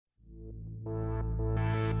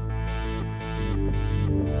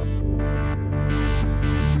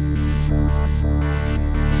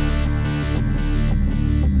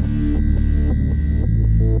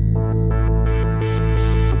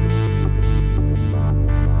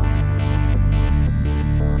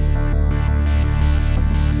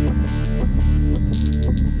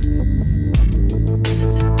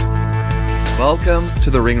Welcome to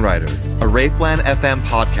The Ring Rider, a Wraithland FM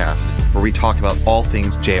podcast where we talk about all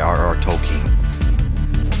things J.R.R. Tolkien.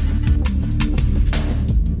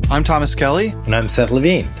 I'm Thomas Kelly. And I'm Seth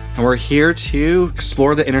Levine. And we're here to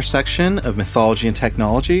explore the intersection of mythology and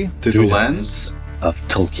technology through the lens of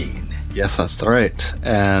Tolkien. Yes, that's right.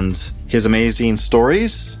 And his amazing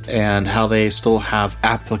stories and how they still have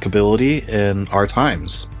applicability in our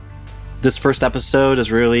times. This first episode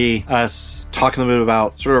is really us talking a little bit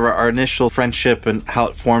about sort of our initial friendship and how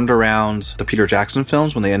it formed around the Peter Jackson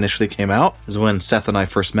films when they initially came out, is when Seth and I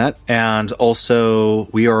first met. And also,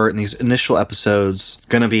 we are in these initial episodes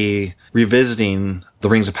going to be revisiting The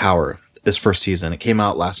Rings of Power, this first season. It came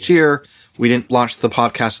out last year. We didn't launch the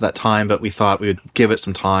podcast at that time, but we thought we would give it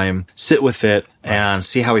some time, sit with it, and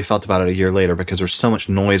see how we felt about it a year later, because there's so much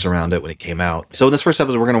noise around it when it came out. So in this first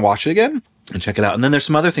episode, we're going to watch it again and check it out. And then there's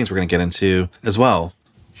some other things we're going to get into as well.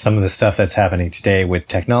 Some of the stuff that's happening today with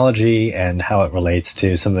technology and how it relates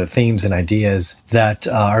to some of the themes and ideas that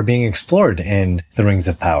are being explored in The Rings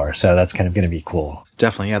of Power. So that's kind of going to be cool.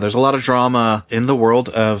 Definitely, yeah. There's a lot of drama in the world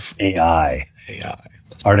of AI.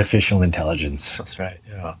 Artificial intelligence. That's right,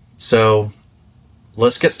 yeah. So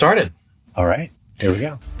let's get started. All right, here we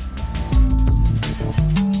go.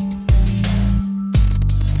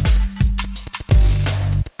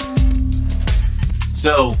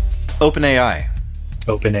 So, OpenAI.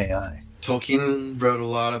 OpenAI. Tolkien wrote a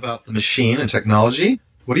lot about the machine and technology.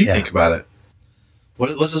 What do you think about it?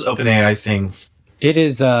 What's this OpenAI thing? It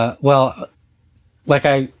is,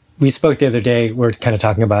 we spoke the other day, we're kind of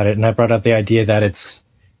talking about it, and I brought up the idea that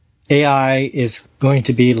AI is going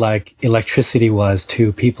to be like electricity was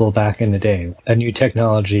to people back in the day. A new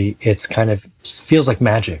technology, it's kind of feels like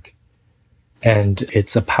magic. And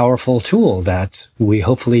it's a powerful tool that we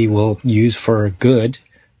hopefully will use for good.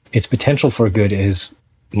 Its potential for good is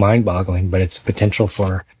mind-boggling, but its potential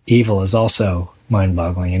for evil is also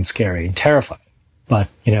mind-boggling and scary and terrifying. But,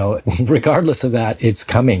 regardless of that, it's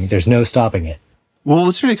coming. There's no stopping it. Well,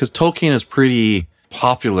 it's really because Tolkien is pretty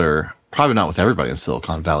popular, probably not with everybody in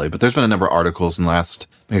Silicon Valley, but there's been a number of articles in the last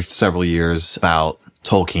maybe several years about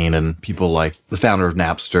Tolkien and people like the founder of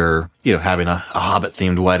Napster, having a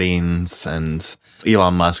Hobbit-themed weddings, and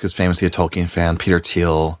Elon Musk is famously a Tolkien fan. Peter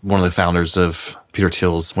Thiel, one of the founders of Peter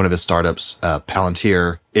Thiel's, one of his startups,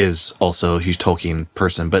 Palantir, is also a huge Tolkien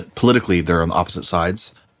person, but politically they're on opposite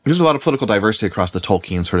sides. There's a lot of political diversity across the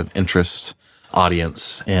Tolkien sort of interest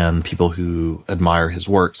audience and people who admire his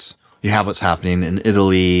works. You have what's happening in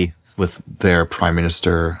Italy with their Prime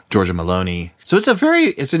Minister, Giorgia Meloni. So it's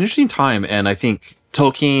an interesting time. And I think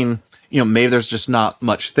Tolkien, maybe there's just not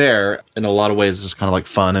much there. In a lot of ways, it's just kind of like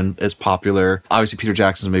fun and it's popular. Obviously, Peter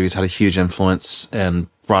Jackson's movies had a huge influence and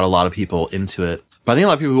brought a lot of people into it. But I think a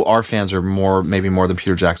lot of people who are fans are maybe more than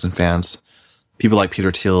Peter Jackson fans. People like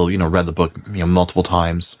Peter Thiel, read the book, multiple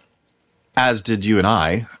times, as did you and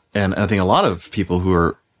I. And I think a lot of people who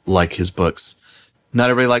are like his books. Not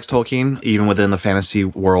everybody likes Tolkien, even within the fantasy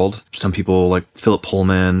world. Some people like Philip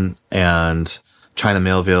Pullman and China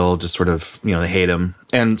Miéville just sort of, they hate him.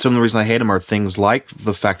 And some of the reasons I hate him are things like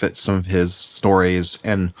the fact that some of his stories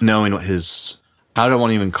and knowing what I don't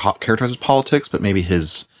want to even characterize his politics, but maybe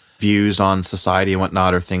his views on society and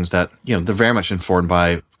whatnot are things that, they're very much informed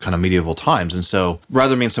by kind of medieval times. And so rather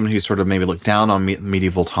than being someone who sort of maybe looked down on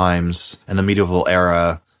medieval times and the medieval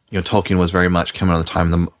era, Tolkien was very much coming on the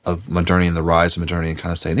time of modernity and the rise of modernity and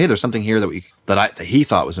kind of saying, hey, there's something here that he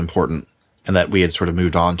thought was important and that we had sort of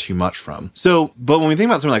moved on too much from. So, but when we think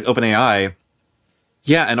about something like OpenAI,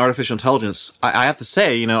 and artificial intelligence, I have to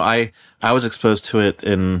say, I was exposed to it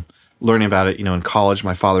in learning about it, in college.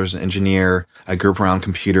 My father's an engineer. I grew up around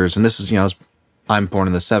computers, and this is, I'm born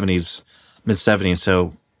in the 70s, mid 70s.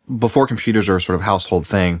 So before computers were a sort of household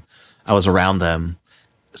thing, I was around them.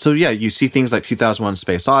 So you see things like 2001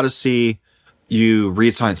 Space Odyssey, you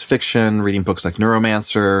read science fiction, reading books like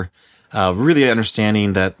Neuromancer, really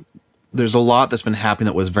understanding that there's a lot that's been happening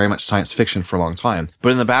that was very much science fiction for a long time.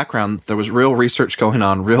 But in the background, there was real research going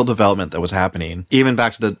on, real development that was happening, even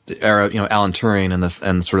back to the era, Alan Turing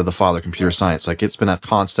and sort of the father of computer science. Like, it's been a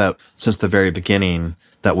concept since the very beginning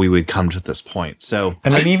that we would come to this point. So,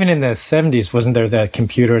 even in the 70s, wasn't there that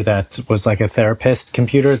computer that was like a therapist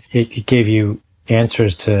computer? It gave you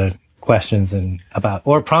answers to questions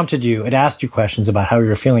or prompted you, it asked you questions about how you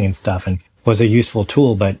were feeling and stuff, and was a useful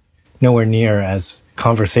tool, but nowhere near as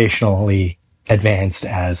conversationally advanced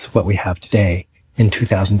as what we have today in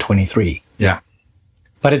 2023. Yeah.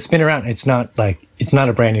 But it's been around. It's not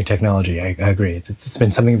a brand new technology. I agree. It's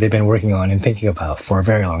been something they've been working on and thinking about for a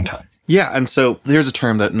very long time. Yeah, and so here's a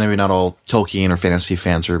term that maybe not all Tolkien or fantasy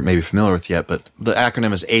fans are maybe familiar with yet, but the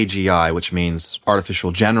acronym is AGI, which means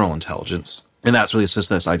Artificial General Intelligence. And that's really just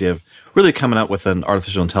this idea of really coming up with an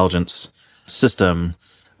artificial intelligence system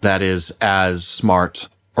that is as smart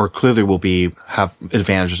or clearly will have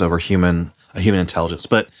advantages over a human intelligence.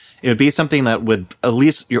 But it would be something that would, at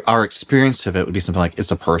least our experience of it would be something like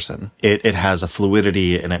it's a person. It has a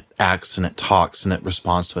fluidity and it acts and it talks and it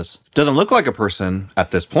responds to us. Doesn't look like a person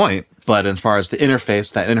at this point, but as far as the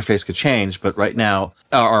interface, that interface could change. But right now,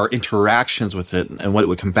 our interactions with it and what it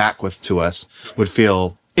would come back with to us would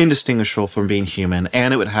feel indistinguishable from being human,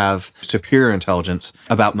 and it would have superior intelligence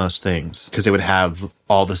about most things because it would have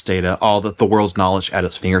all this data, all the world's knowledge at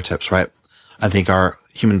its fingertips, right? I think our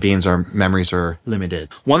human beings, our memories are limited.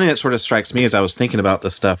 One thing that sort of strikes me as I was thinking about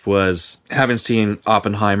this stuff was having seen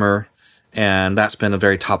Oppenheimer, and that's been a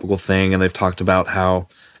very topical thing, and they've talked about how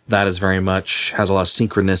that is very much has a lot of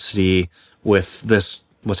synchronicity with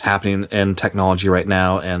what's happening in technology right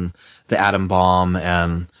now, and the atom bomb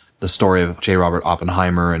and the story of J. Robert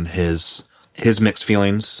Oppenheimer and his mixed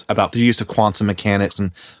feelings about the use of quantum mechanics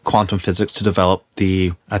and quantum physics to develop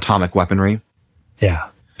the atomic weaponry. Yeah.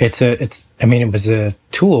 It was a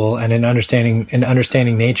tool and an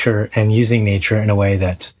understanding nature and using nature in a way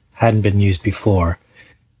that hadn't been used before.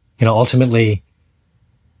 Ultimately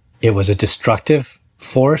it was a destructive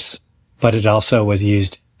force, but it also was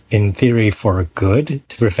used in theory for good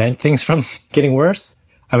to prevent things from getting worse.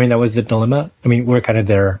 That was the dilemma. We're kind of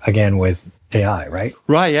there again with AI, right?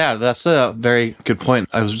 Right, yeah. That's a very good point.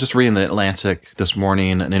 I was just reading The Atlantic this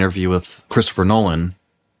morning, an interview with Christopher Nolan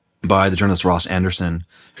by the journalist Ross Anderson,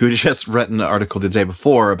 who had just written an article the day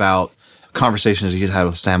before about conversations he had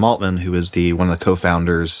with Sam Altman, who is one of the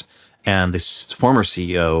co-founders and the former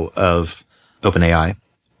CEO of OpenAI, at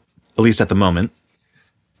least at the moment.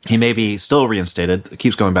 He may be still reinstated. It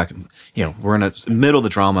keeps going back. We're in the middle of the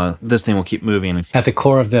drama. This thing will keep moving. At the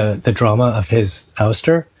core of the drama of his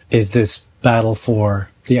ouster is this battle for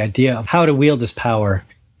the idea of how to wield this power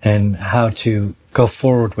and how to go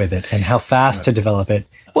forward with it and how fast to develop it.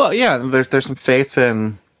 Well, yeah, there's some faith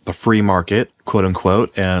in the free market, quote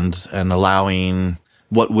unquote, and allowing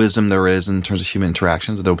what wisdom there is in terms of human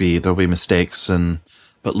interactions. There'll be mistakes,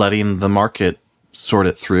 but letting the market sort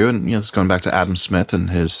it through. And it's going back to Adam Smith and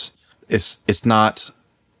it's not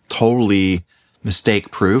totally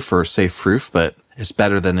mistake proof or safe proof, but it's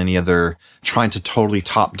better than any other trying to totally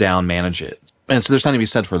top down manage it. And so there's something to be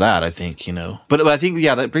said for that, I think, But I think,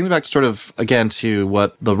 yeah, that brings me back sort of, again, to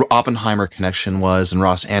what the Oppenheimer connection was and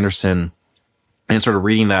Ross Anderson, and sort of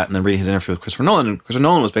reading that and then reading his interview with Christopher Nolan. And Christopher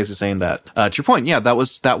Nolan was basically saying that, to your point, yeah, that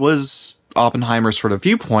was Oppenheimer's sort of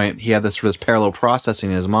viewpoint. He had this sort of parallel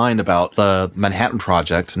processing in his mind about the Manhattan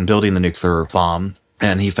Project and building the nuclear bomb.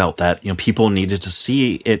 And he felt that, people needed to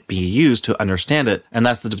see it be used to understand it. And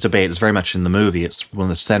that's the debate. It's very much in the movie. It's one of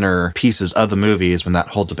the center pieces of the movie is when that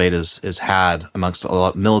whole debate is had amongst a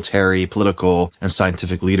lot of military, political, and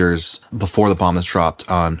scientific leaders before the bomb is dropped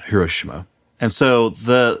on Hiroshima. And so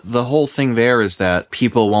the whole thing there is that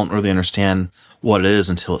people won't really understand what it is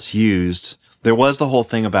until it's used. There was the whole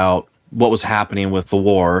thing about what was happening with the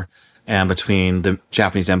war and between the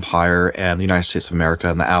Japanese Empire and the United States of America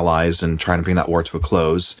and the Allies and trying to bring that war to a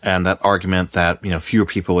close. And that argument that, fewer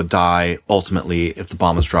people would die ultimately if the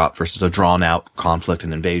bomb was dropped versus a drawn out conflict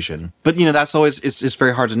and invasion. But, that's always, it's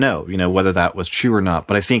very hard to know, whether that was true or not.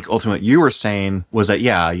 But I think ultimately what you were saying was that,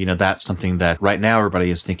 yeah, that's something that right now everybody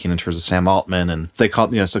is thinking in terms of Sam Altman, and they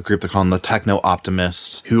call, it's a group they call them the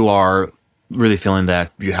techno-optimists, who are really feeling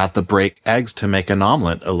that you have to break eggs to make an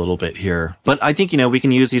omelet a little bit here. But I think, we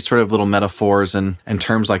can use these sort of little metaphors and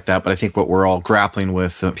terms like that. But I think what we're all grappling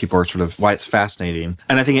with, people are sort of why it's fascinating.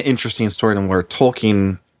 And I think an interesting story and where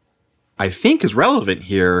Tolkien, I think, is relevant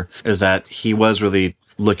here is that he was really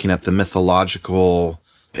looking at the mythological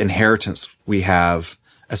inheritance we have,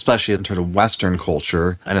 especially in terms of Western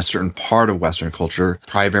culture and a certain part of Western culture,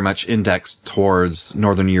 probably very much indexed towards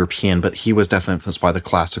Northern European, but he was definitely influenced by the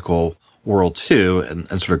classical world too, and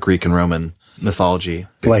sort of Greek and Roman mythology.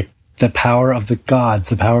 Like the power of the gods,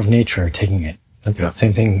 the power of nature taking it. Yeah.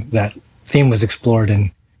 Same thing, that theme was explored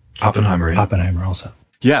in Oppenheimer. Yeah. Oppenheimer also.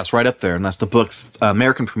 Yeah, it's right up there. And that's the book,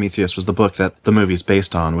 American Prometheus was the book that the movie's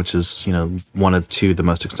based on, which is, one of the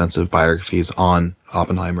most extensive biographies on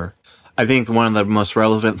Oppenheimer. I think one of the most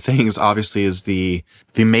relevant things, obviously, is the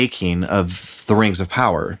making of the Rings of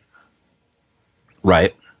Power.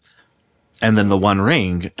 Right? And then the One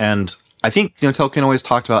Ring. And I think, Tolkien always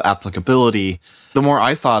talked about applicability. The more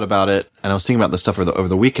I thought about it, and I was thinking about this stuff over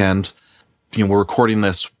the weekend, we're recording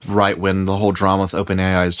this right when the whole drama with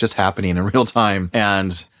OpenAI is just happening in real time.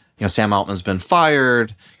 And, Sam Altman's been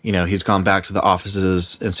fired. He's gone back to the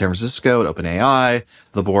offices in San Francisco at OpenAI.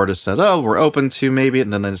 The board has said, oh, we're open to maybe.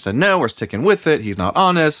 And then they said, no, we're sticking with it. He's not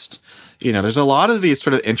honest. There's a lot of these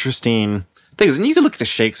sort of interesting things. And you can look to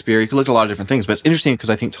Shakespeare, you can look at a lot of different things, but it's interesting because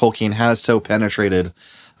I think Tolkien has so penetrated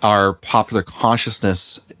our popular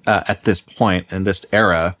consciousness at this point in this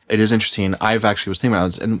era. It is interesting. I've actually was thinking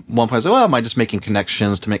about it. And one point I was like, well, am I just making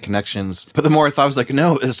connections to make connections? But the more I thought, I was like,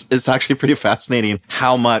 no, it's actually pretty fascinating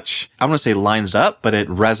how much, I don't want to say lines up, but it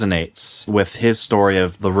resonates with his story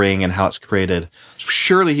of the ring and how it's created.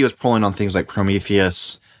 Surely he was pulling on things like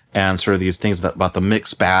Prometheus and sort of these things about the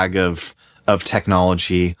mixed bag of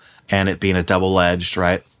technology and it being a double-edged,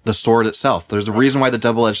 right? The sword itself. There's a reason why the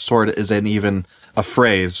double-edged sword isn't even a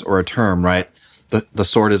phrase or a term, right? The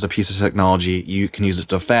sword is a piece of technology. You can use it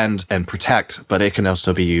to defend and protect, but it can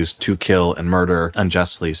also be used to kill and murder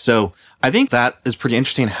unjustly. So I think that is pretty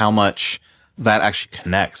interesting how much that actually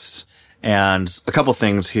connects. And a couple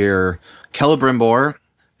things here. Celebrimbor,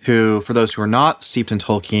 who, for those who are not steeped in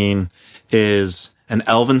Tolkien, is an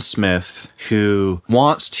elven smith who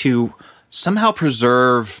wants to somehow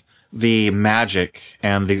preserve the magic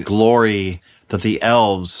and the glory that the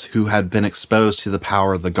elves who had been exposed to the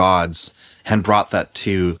power of the gods had brought that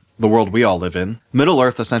to the world we all live in.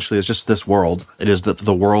 Middle-earth essentially is just this world. It is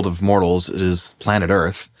the world of mortals. It is planet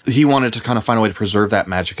Earth. He wanted to kind of find a way to preserve that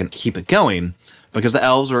magic and keep it going because the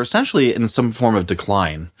elves are essentially in some form of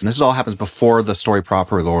decline. And this all happens before the story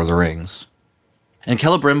proper of Lord of the Rings. And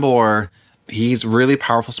Celebrimbor, he's a really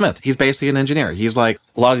powerful smith. He's basically an engineer. He's like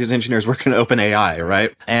a lot of these engineers work in OpenAI,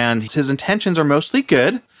 right? And his intentions are mostly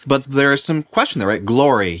good, but there is some question there, right?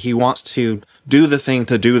 Glory. He wants to do the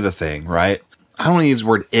thing, right? I don't want to use the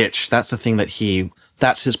word itch. That's the thing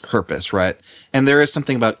that's his purpose, right? And there is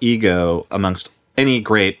something about ego amongst any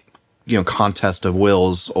great, contest of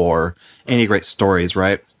wills or any great stories,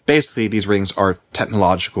 right? Basically, these rings are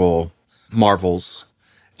technological marvels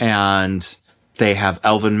and they have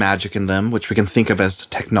elven magic in them, which we can think of as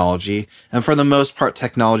technology. And for the most part,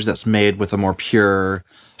 technology that's made with a more pure,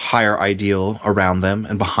 higher ideal around them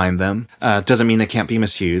and behind them. Doesn't mean they can't be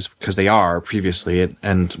misused, because they are previously,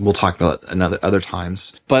 and we'll talk about it other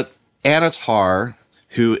times. But Anatar,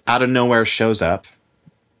 who out of nowhere shows up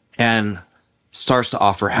and starts to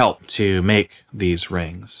offer help to make these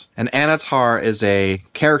rings. And Anatar is a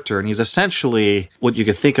character, and he's essentially what you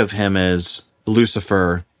could think of him as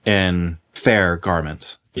Lucifer in fair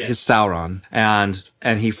garments. Yeah. His Sauron.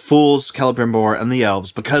 And he fools Celebrimbor and the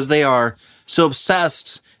elves because they are so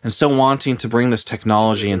obsessed and so wanting to bring this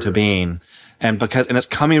technology into being. And it's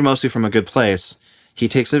coming mostly from a good place. He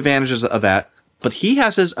takes advantages of that, but he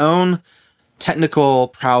has his own technical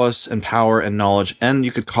prowess and power and knowledge, and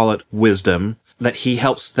you could call it wisdom, that he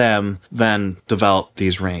helps them then develop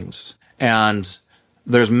these rings. And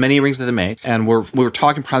there's many rings that they make, and we were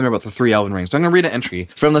talking primarily about the 3 elven rings. So I'm going to read an entry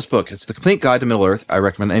from this book. It's The Complete Guide to Middle-earth. I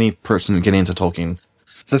recommend any person getting into Tolkien.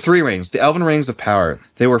 The 3 rings, the elven rings of power.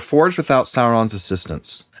 They were forged without Sauron's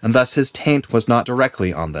assistance, and thus his taint was not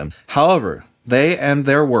directly on them. However, they and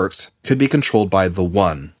their works could be controlled by the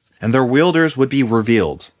One, and their wielders would be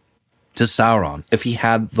revealed to Sauron if he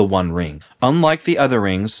had the One ring. Unlike the other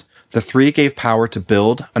rings, the 3 gave power to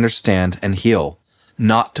build, understand, and heal,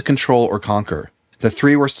 not to control or conquer. The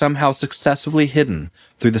 3 were somehow successfully hidden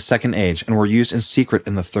through the Second Age and were used in secret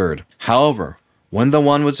in the Third. However, when the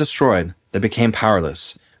One was destroyed, they became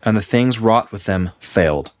powerless, and the things wrought with them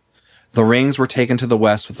failed. The rings were taken to the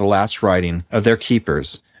West with the last writing of their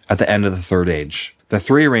keepers at the end of the Third Age. The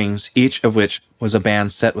 3 rings, each of which was a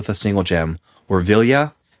band set with a single gem, were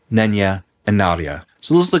Vilya, Nenya, and Narya.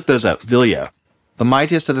 So let's look those up. Vilya, the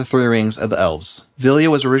mightiest of the 3 rings of the elves. Vilya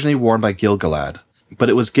was originally worn by Gil-galad, but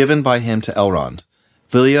it was given by him to Elrond.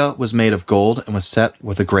 Vilya was made of gold and was set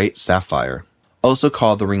with a great sapphire, also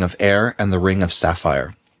called the Ring of Air and the Ring of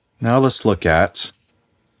Sapphire. Now let's look at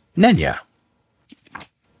Nenya,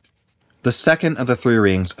 the second of the 3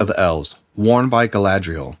 rings of the elves, worn by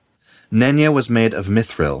Galadriel. Nenya was made of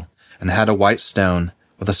mithril and had a white stone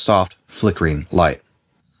with a soft, flickering light,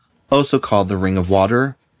 also called the Ring of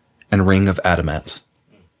Water and Ring of Adamant.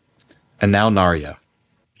 And now Narya,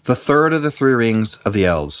 the third of the 3 rings of the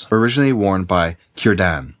elves, originally worn by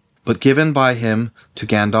Círdan, but given by him to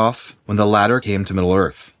Gandalf when the latter came to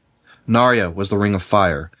Middle-earth. Narya was the Ring of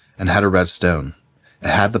Fire and had a red stone. It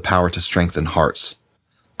had the power to strengthen hearts,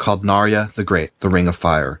 called Narya the Great, the Ring of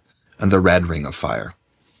Fire, and the Red Ring of Fire.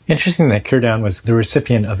 Interesting that Círdan was the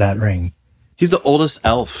recipient of that ring. He's the oldest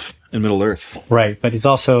elf in Middle-earth. Right, but he's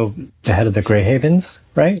also the head of the Grey Havens,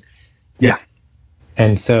 right? Yeah.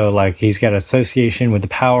 And so, he's got association with the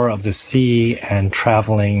power of the sea and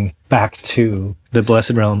traveling back to the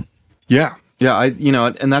Blessed Realm. Yeah. Yeah, I think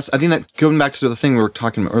that going back to the thing we were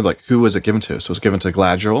talking about, or who was it given to? So it was given to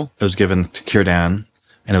Galadriel, it was given to Círdan,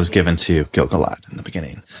 and it was given to Gil-galad in the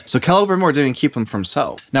beginning. So Celebrimbor didn't keep them for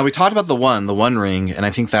himself. Now, we talked about the One Ring, and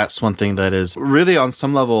I think that's one thing that is really on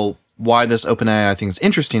some level why this OpenAI I think is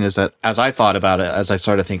interesting is that as I thought about it, as I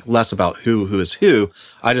started to think less about who is who,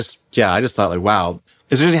 I just thought like, wow,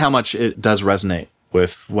 it's interesting how much it does resonate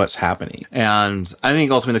with what's happening. And I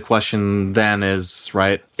think ultimately the question then is,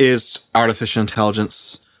 right, is artificial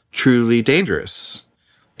intelligence truly dangerous?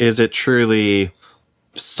 Is it truly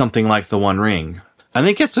something like the One Ring? I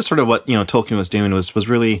think it's just sort of what, Tolkien was doing was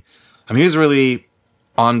really, he was really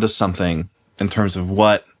onto something in terms of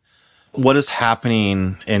what is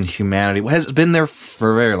happening in humanity, what has been there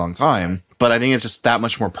for a very long time. But I think it's just that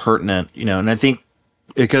much more pertinent, and I think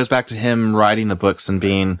it goes back to him writing the books and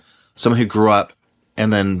being someone who grew up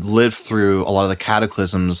and then lived through a lot of the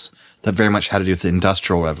cataclysms that very much had to do with the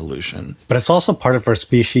Industrial Revolution. But it's also part of our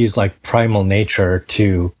species, like primal nature,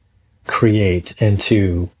 to create and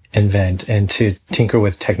to invent and to tinker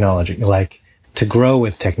with technology, like to grow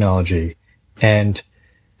with technology and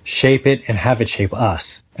shape it and have it shape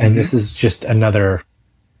us. And this is just another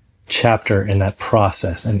chapter in that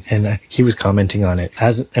process. And he was commenting on it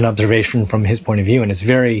as an observation from his point of view. And it's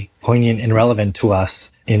very poignant and relevant to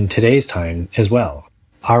us in today's time as well.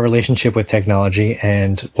 Our relationship with technology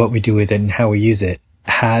and what we do with it and how we use it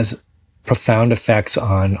has profound effects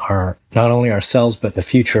on not only ourselves, but the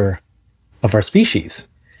future of our species.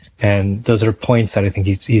 And those are points that I think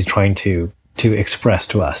he's trying to express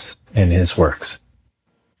to us in his works.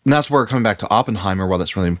 And that's where coming back to Oppenheimer, why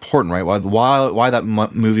that's really important, right? Why that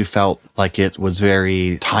movie felt like it was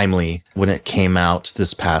very timely when it came out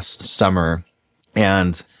this past summer.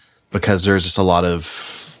 And because there's just a lot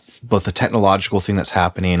of both the technological thing that's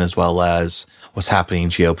happening as well as what's happening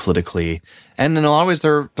geopolitically. And in a lot of ways,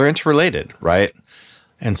 they're interrelated, right?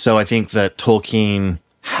 And so I think that Tolkien,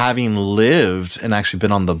 having lived and actually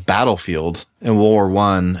been on the battlefield in World War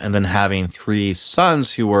I, and then having three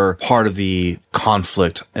sons who were part of the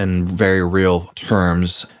conflict in very real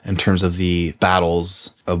terms, in terms of the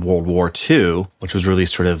battles of World War II, which was really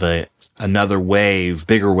sort of another wave,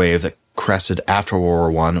 bigger wave that crested after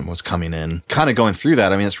World War I and was coming in. Kind of going through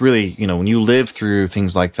that, it's really, when you live through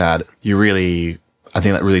things like that, I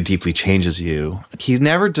think that really deeply changes you. He's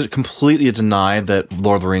never completely denied that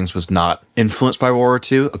Lord of the Rings was not influenced by World War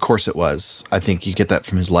II. Of course it was. I think you get that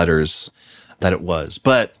from his letters that it was.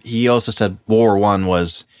 But he also said World War I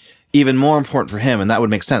was even more important for him, and that would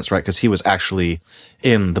make sense, right? Because he was actually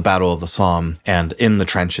in the Battle of the Somme and in the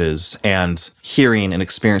trenches and hearing and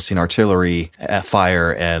experiencing artillery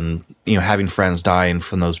fire and, having friends dying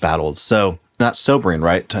from those battles. So not sobering,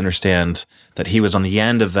 right? To understand that he was on the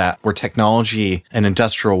end of that, where technology and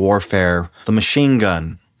industrial warfare, the machine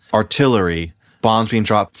gun, artillery, bombs being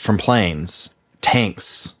dropped from planes,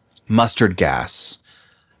 tanks, mustard gas,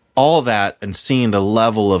 all that, and seeing the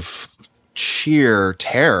level of sheer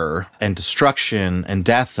terror and destruction and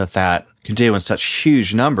death that can do in such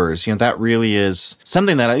huge numbers, that really is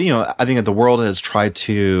something that, I think that the world has tried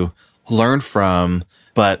to learn from.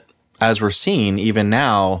 But as we're seeing, even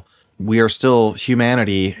now,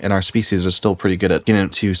 humanity and our species are still pretty good at getting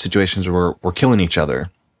into situations where we're killing each other.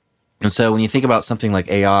 And so when you think about something like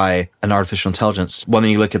AI and artificial intelligence, one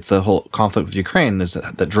thing you look at the whole conflict with Ukraine is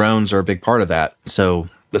that drones are a big part of that. So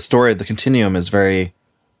the story, the continuum is very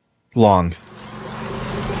long.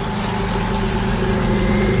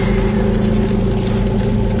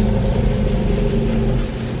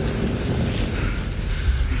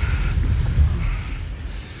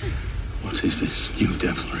 What is this new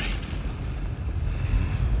devilry?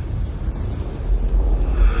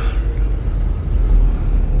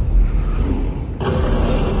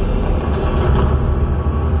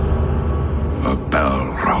 A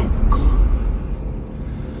Balrog,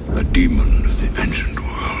 a demon of the ancient world.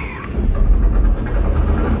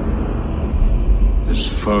 His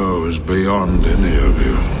foe is beyond any of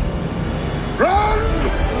you. Run!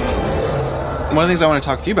 One of the things I want to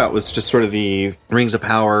talk to you about was just sort of the Rings of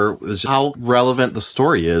Power, was how relevant the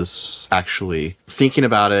story is, actually. Thinking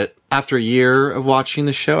about it, after a year of watching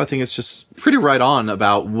the show, I think it's just pretty right on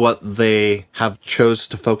about what they have chose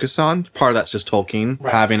to focus on. Part of that's just Tolkien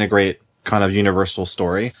having a great kind of universal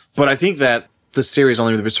story. But I think that the series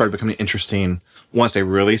only really started becoming interesting once they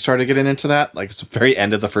really started getting into that. Like, it's the very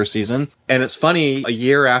end of the first season. And it's funny, a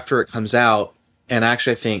year after it comes out, and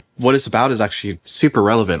actually I think what it's about is actually super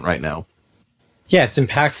relevant right now. Yeah, it's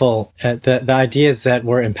impactful. The ideas that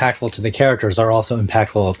were impactful to the characters are also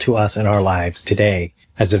impactful to us in our lives today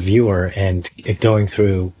as a viewer, and going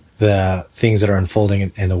through the things that are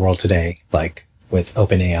unfolding in the world today, like with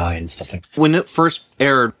OpenAI and stuff like that. When it first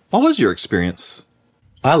aired, what was your experience?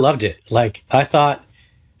 I loved it. Like, I thought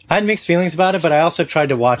I had mixed feelings about it, but I also tried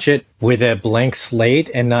to watch it with a blank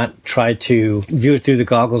slate and not try to view it through the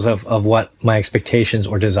goggles of what my expectations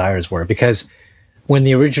or desires were. Because when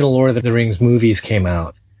the original Lord of the Rings movies came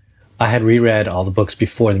out, I had reread all the books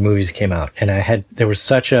before the movies came out, and there was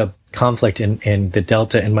such a conflict in the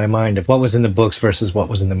delta in my mind of what was in the books versus what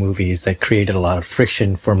was in the movies that created a lot of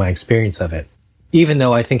friction for my experience of it. Even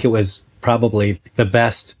though I think it was probably the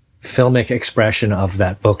best filmic expression of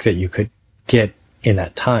that book that you could get in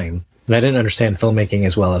that time. And I didn't understand filmmaking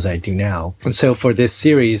as well as I do now. And so for this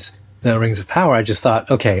series, The Rings of Power, I just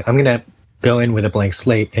thought, okay, I'm going to go in with a blank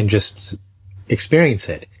slate and just experience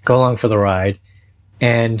it, go along for the ride.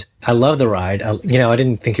 And I love the ride. I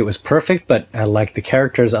didn't think it was perfect, but I liked the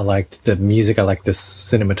characters. I liked the music. I liked the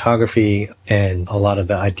cinematography, and a lot of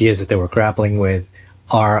the ideas that they were grappling with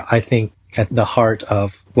are, I think, at the heart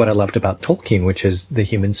of what I loved about Tolkien, which is the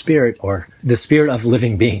human spirit, or the spirit of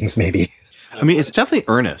living beings, maybe. I mean, it's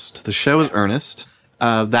definitely earnest. The show is earnest.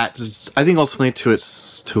 That's, I think, ultimately to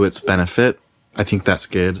its benefit. I think that's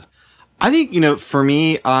good. I think, for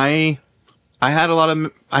me, I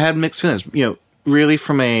had mixed feelings. Really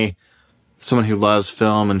from someone who loves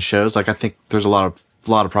film and shows, like I think there's a lot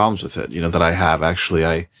of problems with it, that I have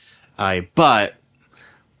actually. But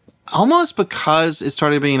almost because it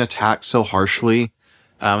started being attacked so harshly,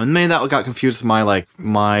 and maybe that got confused with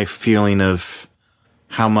my feeling of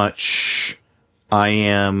how much I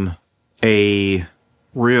am a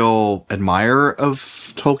real admirer of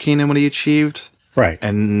Tolkien and what he achieved. Right.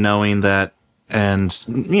 And knowing that, and,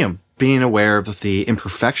 being aware of the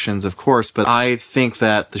imperfections, of course, but I think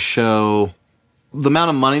that the show, the amount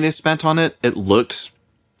of money they spent on it, it looked,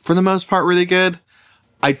 for the most part, really good.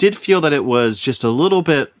 I did feel that it was just a little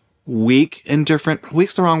bit weak and different.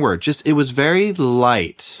 Weak's the wrong word. Just, it was very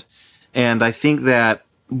light. And I think that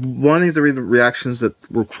one of the reactions that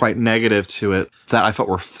were quite negative to it, that I thought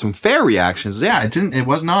were some fair reactions. Yeah, it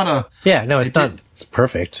was not a... Yeah, no, it's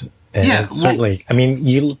perfect. And yeah, certainly,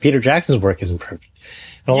 Peter Jackson's work isn't perfect.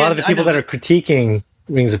 And a lot of the people that are critiquing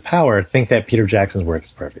Rings of Power think that Peter Jackson's work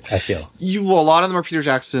is perfect, I feel. A lot of them are Peter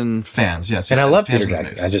Jackson fans, yes. And I love Peter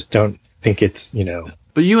Jackson. I just don't think it's,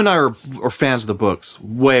 But you and I are fans of the books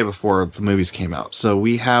way before the movies came out. So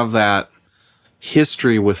we have that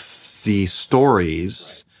history with the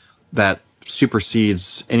stories that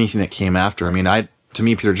supersedes anything that came after. To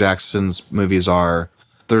me, Peter Jackson's movies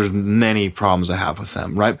there's many problems I have with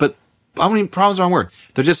them, right? But problems are the wrong word.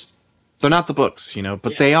 They're not the books,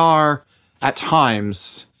 but they are at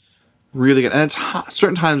times really good. And at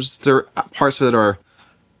certain times there are parts of it are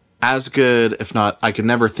as good, if not, I could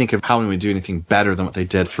never think of how we would do anything better than what they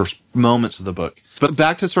did for moments of the book. But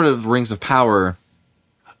back to sort of Rings of Power,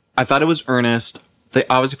 I thought it was earnest. They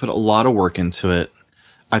obviously put a lot of work into it.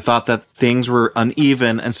 I thought that things were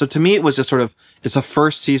uneven. And so to me, it was just it's a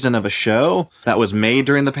first season of a show that was made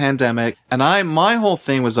during the pandemic. And my whole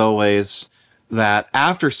thing was always that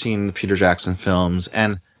after seeing the Peter Jackson films,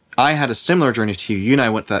 and I had a similar journey to you. You and I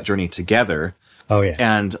went that journey together. Oh, yeah.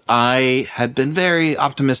 And I had been very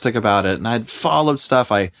optimistic about it, and I'd followed stuff.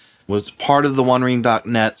 I was part of the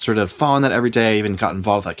OneRing.net, sort of following that every day. I even got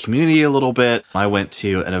involved with that community a little bit. I went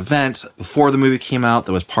to an event before the movie came out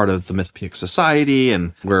that was part of the Mythopoeic Society,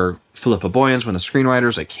 and where Philippa Boyens, one of the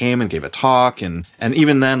screenwriters, came and gave a talk. And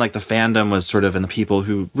even then, the fandom was sort of, and the people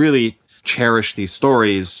who really cherish these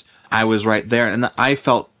stories, I was right there. And I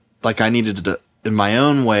felt like I needed to, in my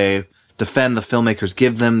own way, defend the filmmakers,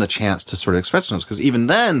 give them the chance to sort of express themselves. Because even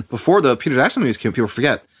then, before the Peter Jackson movies came, people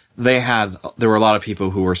forget, there were a lot of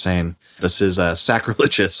people who were saying this is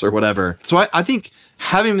sacrilegious or whatever. So I think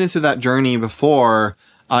having been through that journey before,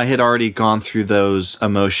 I had already gone through those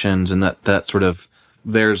emotions, and that sort of,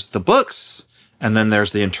 there's the books and then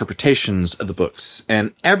there's the interpretations of the books.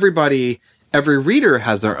 And every reader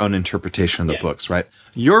has their own interpretation of the books, right?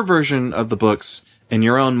 Your version of the books in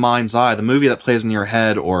your own mind's eye, the movie that plays in your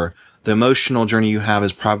head, or the emotional journey you have,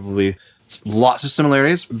 is probably lots of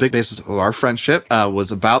similarities. A big basis of our friendship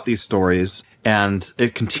was about these stories, and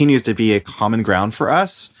it continues to be a common ground for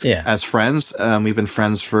us as friends. We've been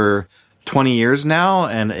friends for 20 years now,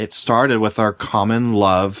 and it started with our common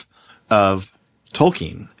love of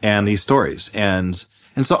Tolkien and these stories. And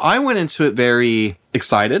so I went into it very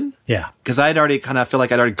excited. Yeah. Because I'd already feel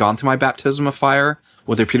like I'd already gone through my baptism of fire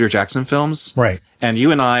with their Peter Jackson films. Right. And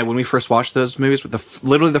you and I, when we first watched those movies,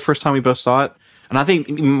 literally the first time we both saw it, and I think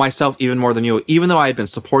myself even more than you, even though I had been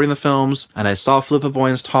supporting the films and I saw Philippa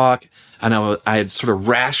Boyens talk, and I had sort of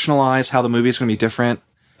rationalized how the movie is going to be different,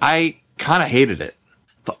 I kind of hated it.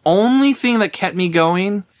 The only thing that kept me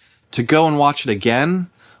going to go and watch it again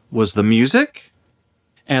was the music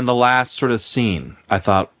and the last sort of scene. I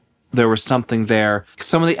thought, there was something there.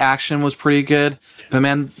 Some of the action was pretty good, but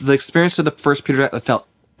man, the experience of the first Peter Jackson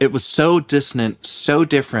it was so dissonant, so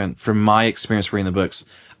different from my experience reading the books.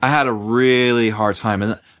 I had a really hard time.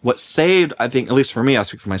 And what saved, I think, at least for me, I'll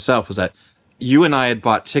speak for myself, was that you and I had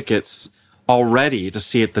bought tickets already to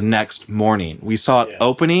see it the next morning. We saw it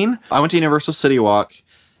opening. I went to Universal City Walk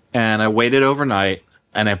and I waited overnight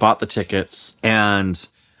and I bought the tickets and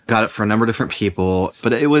got it for a number of different people.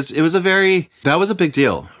 But that was a big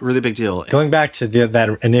deal, really big deal. Going back to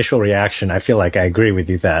that initial reaction, I feel like I agree with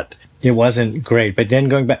you that it wasn't great. But then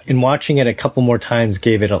going back and watching it a couple more times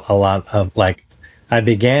gave it a lot of like, I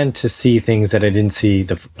began to see things that I didn't see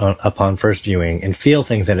upon first viewing and feel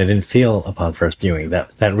things that I didn't feel upon first viewing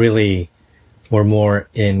that really were more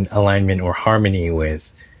in alignment or harmony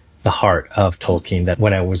with the heart of Tolkien. That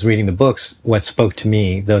when I was reading the books, what spoke to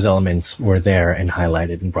me, those elements were there and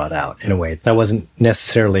highlighted and brought out in a way that wasn't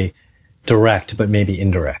necessarily direct, but maybe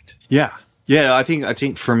indirect. Yeah. Yeah. I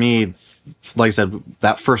think for me, like I said,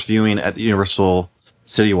 that first viewing at Universal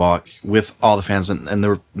City Walk with all the fans and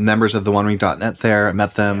there were members of the OneRing.net there. I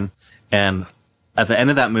met them. And at the end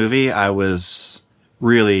of that movie, I was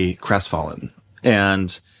really crestfallen.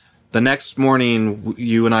 And the next morning,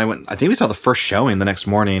 you and I went, I think we saw the first showing the next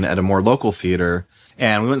morning at a more local theater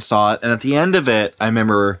and we went and saw it. And at the end of it, I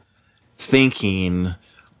remember thinking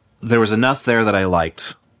there was enough there that I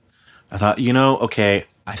liked. I thought, okay,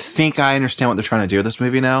 I think I understand what they're trying to do with this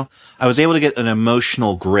movie now. I was able to get an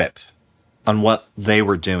emotional grip on what they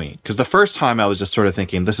were doing. Because the first time I was just sort of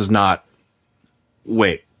thinking, this is not,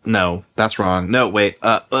 wait, no, that's wrong. No, wait,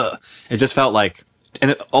 It just felt like,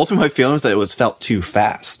 and ultimately my feeling was that it felt too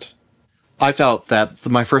fast. I felt that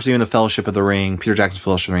my first viewing of the Fellowship of the Ring, Peter Jackson's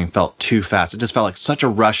Fellowship of the Ring, felt too fast. It just felt like such a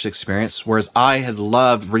rushed experience, whereas I had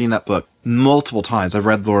loved reading that book multiple times. I've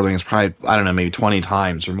read Lord of the Rings probably, I don't know, maybe 20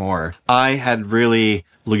 times or more. I had really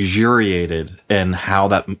luxuriated in how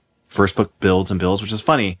that first book builds and builds, which is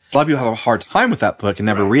funny. A lot of people have a hard time with that book and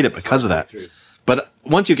never read it because of that. But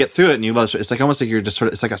once you get through it and you love it, it's like almost like you're just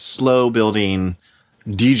it's like a slow building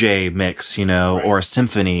DJ mix, or a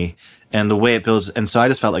symphony and the way it builds. And so I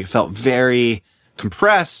just felt like it felt very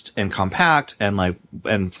compressed and compact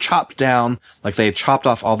and chopped down, like they chopped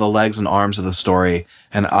off all the legs and arms of the story.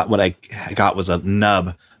 And what I got was a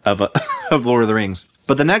nub of Lord of the Rings.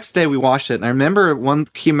 But the next day we watched it, and I remember one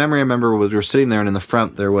key memory I remember was we were sitting there, and in the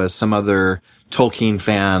front there was some other Tolkien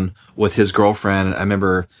fan with his girlfriend. I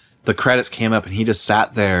remember the credits came up, and he just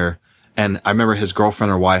sat there, and I remember his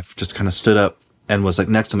girlfriend or wife just kind of stood up and was like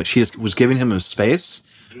next to him. She just was giving him his space.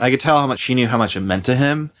 I could tell how much she knew how much it meant to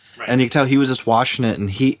him, and you could tell he was just watching it, and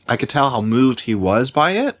I could tell how moved he was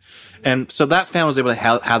by it. And so that fan was able to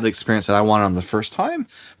have the experience that I wanted on the first time.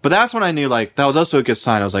 But that's when I knew, that was also a good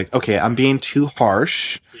sign. I was like, okay, I'm being too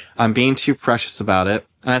harsh. I'm being too precious about it.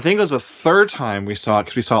 And I think it was the third time we saw it,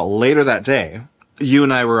 because we saw it later that day. You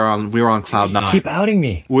and I were on cloud nine. Keep outing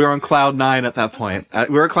me. We were on cloud nine at that point.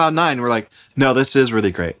 We were at cloud nine. And we're like, no, this is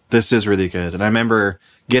really great. This is really good. And I remember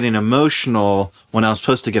getting emotional when I was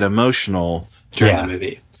supposed to get emotional during the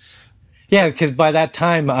movie. Yeah, because by that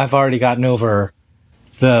time, I've already gotten over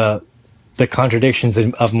the contradictions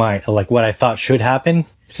of my, what I thought should happen.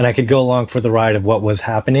 And I could go along for the ride of what was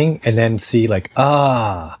happening and then see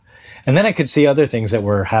and then I could see other things that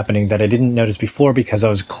were happening that I didn't notice before because I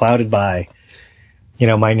was clouded by,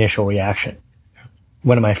 my initial reaction.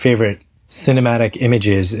 One of my favorite cinematic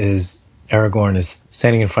images is Aragorn is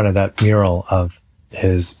standing in front of that mural of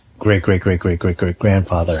his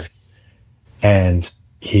great-great-great-great-great-great-grandfather. And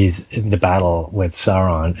he's in the battle with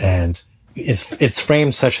Sauron, and it's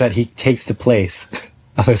framed such that he takes the place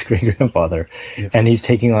of his great-grandfather, and he's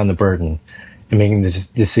taking on the burden and making this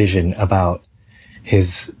decision about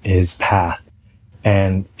his path.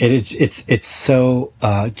 And it's so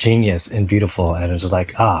genius and beautiful, and it's just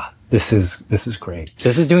like, this is great.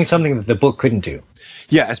 This is doing something that the book couldn't do.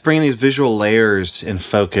 Yeah, it's bringing these visual layers in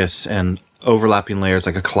focus and overlapping layers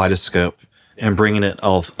like a kaleidoscope, and bringing it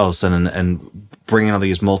all of a sudden and bringing all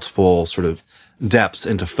these multiple sort of depths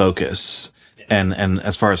into focus. And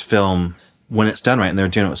as far as film, when it's done right, and they're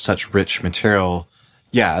doing it with such rich material,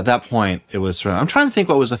 at that point it was I'm trying to think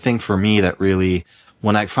what was the thing for me that really,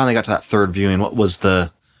 when I finally got to that third viewing,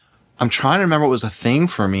 I'm trying to remember what was the thing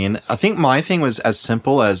for me. And I think my thing was as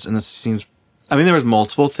simple as, and this seems, there was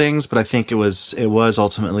multiple things, but I think it was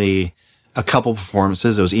ultimately a couple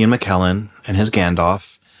performances. It was Ian McKellen and his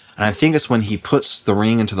Gandalf. And I think it's when he puts the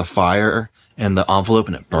ring into the fire and the envelope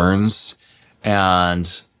and it burns.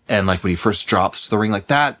 And when he first drops the ring,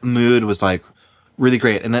 that mood was really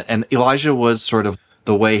great. And Elijah Wood's sort of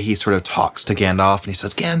the way he sort of talks to Gandalf and he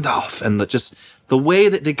says, Gandalf, and just the way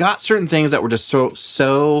that they got certain things that were just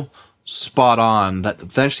so spot on that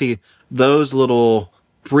eventually those little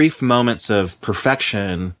brief moments of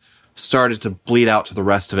perfection started to bleed out to the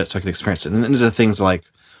rest of it so I could experience it. And into things like,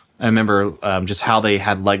 I remember just how they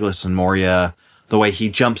had Legolas and Moria, the way he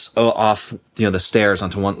jumps off, the stairs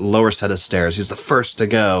onto one lower set of stairs. He's the first to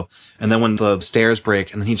go. And then when the stairs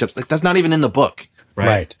break and then he jumps, like, that's not even in the book.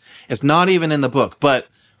 Right. It's not even in the book, but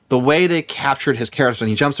the way they captured his character, and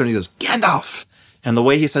he jumps there and he goes, Gandalf. And the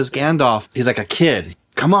way he says Gandalf, he's like a kid.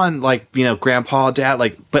 Come on, like, grandpa, dad,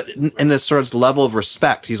 like, but in this sort of level of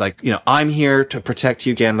respect, he's like, I'm here to protect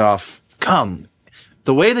you, Gandalf. Come.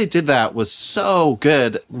 The way they did that was so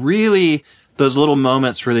good. Really, those little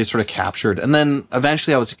moments really sort of captured. And then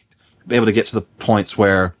eventually I was able to get to the points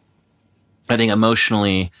where I think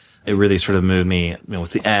emotionally it really sort of moved me,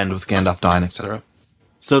 with the end, with Gandalf dying, etc.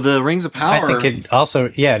 So the Rings of Power. I think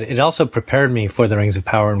it also prepared me for the Rings of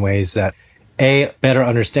Power in ways that, better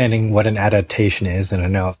understanding what an adaptation is. And I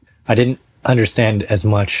know I didn't understand as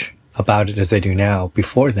much about it as I do now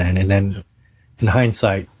before then. And then in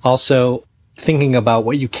hindsight, also thinking about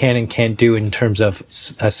what you can and can't do in terms of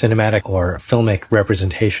a cinematic or filmic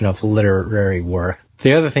representation of literary work.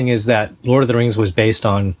 The other thing is that Lord of the Rings was based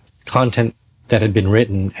on content that had been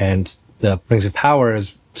written, and the Rings of Power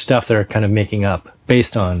is stuff they're kind of making up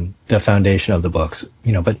based on the foundation of the books,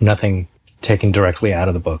 but nothing taken directly out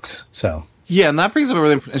of the books. So. Yeah, and that brings up a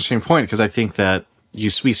really interesting point, because I think that we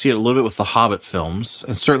see it a little bit with the Hobbit films,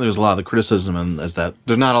 and certainly there's a lot of the criticism is that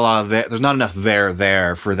there's not enough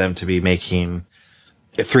there for them to be making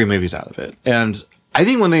 3 movies out of it. And I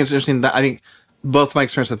think one thing that's interesting, that I think both my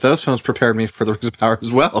experience with those films prepared me for the Rings of Power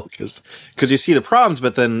as well, because you see the problems,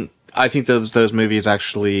 but then I think those movies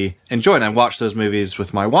actually enjoy. And I watched those movies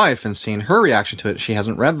with my wife and seeing her reaction to it. She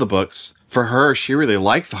hasn't read the books. For her, she really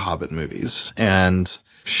liked the Hobbit movies, and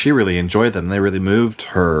she really enjoyed them. They really moved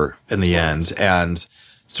her in the end, and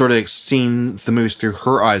sort of seeing the movies through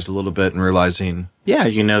her eyes a little bit and realizing,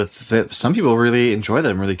 that some people really enjoy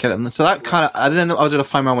them, really get it. And so that then I was able to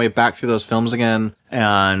find my way back through those films again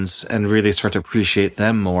and really start to appreciate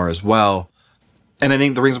them more as well. And I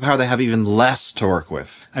think the Rings of Power, they have even less to work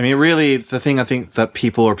with. I mean, really, the thing I think that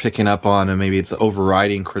people are picking up on, and maybe it's the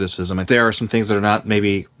overriding criticism, there are some things that are not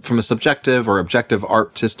maybe from a subjective or objective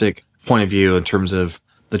artistic point of view in terms of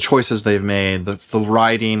the choices they've made, the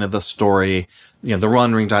writing of the story. The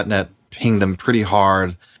runring.net pinged them pretty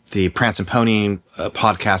hard. The Prance and Pony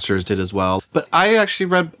podcasters did as well. But I actually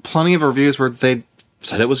read plenty of reviews where they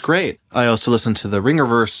said it was great. I also listened to the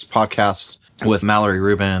Ringerverse podcast with Mallory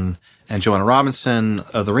Rubin and Joanna Robinson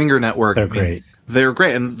of the Ringer Network. They're great. They're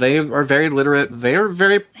great, and they are very literate. They are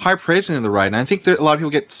very high praising of the ride. And I think that a lot of people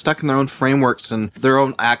get stuck in their own frameworks and their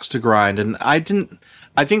own axe to grind. And I think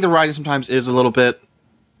the writing sometimes is a little bit,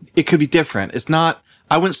 it could be different. It's not,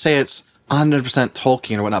 I wouldn't say it's 100%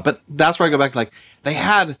 Tolkien or whatnot, but that's where I go back to, like, they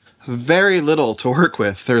had very little to work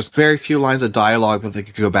with. There's very few lines of dialogue that they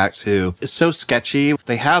could go back to. It's so sketchy.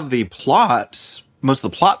 They have the plots, most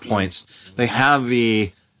of the plot points. They have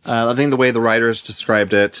I think the way the writers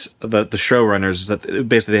described it, the showrunners, is that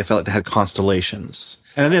basically they felt like they had constellations.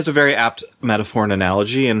 And I think it's a very apt metaphor and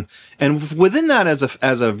analogy. And within that,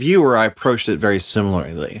 as a viewer, I approached it very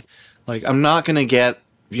similarly. Like, I'm not going to get,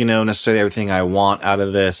 necessarily everything I want out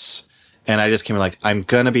of this. And I just came like, I'm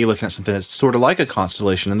going to be looking at something that's sort of like a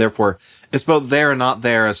constellation. And therefore, it's both there and not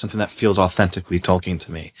there as something that feels authentically Tolkien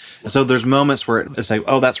to me. And so there's moments where it's like,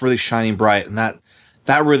 oh, that's really shining bright. And that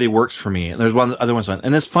really works for me. And there's other ones.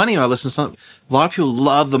 And it's funny when I listen to a lot of people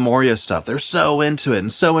love the Moria stuff. They're so into it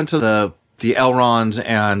and so into the Elrond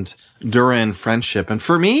and Durin friendship. And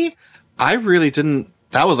for me, I really didn't.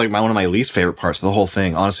 That was like one of my least favorite parts of the whole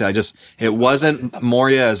thing. Honestly, it wasn't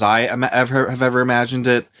Moria as I have ever imagined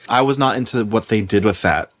it. I was not into what they did with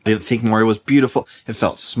that. I didn't think Moria was beautiful. It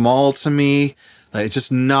felt small to me. Like, it's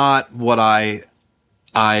just not what I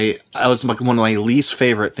was like one of my least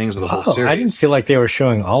favorite things of the whole series. I didn't feel like they were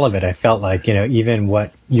showing all of it. I felt like, even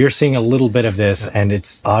what you're seeing a little bit of this, and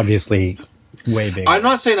it's obviously way bigger. I'm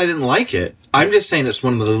not saying I didn't like it. I'm just saying it's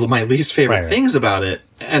one of my least favorite things about it.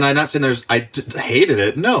 And I'm not saying I hated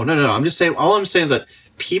it. No. I'm just saying, all I'm saying is that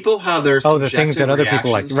people have their the things that other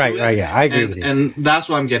people like. Right, yeah, I agree with you. And that's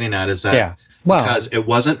what I'm getting at, is that because it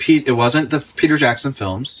wasn't the Peter Jackson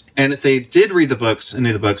films. And if they did read the books and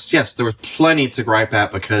knew the books, yes, there was plenty to gripe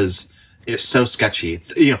at, because is so sketchy.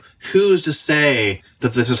 Who's to say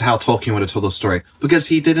that this is how Tolkien would have told the story? Because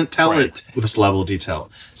he didn't tell it with this level of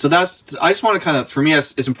detail. So I just want to kind of, for me,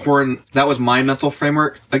 it's important. That was my mental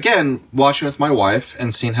framework. Again, watching with my wife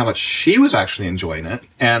and seeing how much she was actually enjoying it.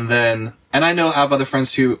 And I know I have other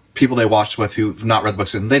friends people they watched with who've not read the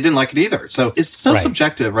books and they didn't like it either. So it's so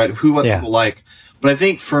subjective, right? What people like. But I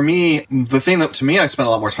think for me, the thing that to me I spent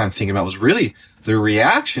a lot more time thinking about was really the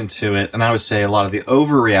reaction to it. And I would say a lot of the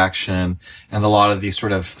overreaction and a lot of these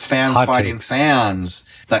sort of fans fighting fans.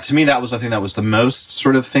 That to me, that was the thing that was the most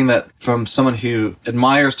sort of thing that from someone who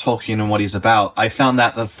admires Tolkien and what he's about, I found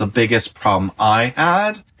that's the biggest problem I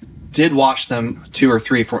had. Did watch them 2 or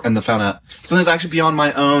 3 and found out sometimes actually beyond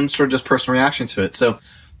my own sort of just personal reaction to it. So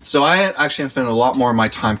I actually have spent a lot more of my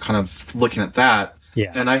time kind of looking at that.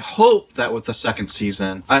 Yeah. And I hope that with the second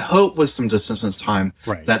season, with some distance in time,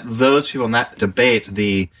 that those people in that debate,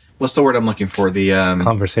 what's the word I'm looking for? The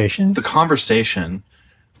conversation? The conversation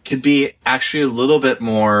could be actually a little bit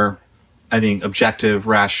more, I think, objective,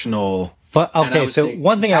 rational. But okay, so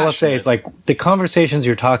one thing I will say is like the conversations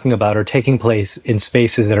you're talking about are taking place in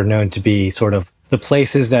spaces that are known to be sort of the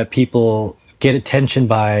places that people get attention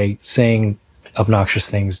by saying obnoxious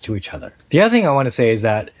things to each other. The other thing I want to say is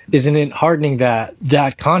that isn't it heartening that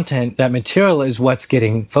content, that material is what's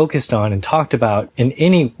getting focused on and talked about in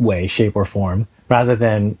any way, shape, or form, rather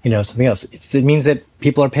than, something else. It means that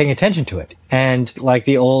people are paying attention to it. And like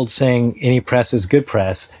the old saying, any press is good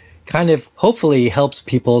press, kind of hopefully helps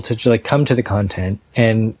people to come to the content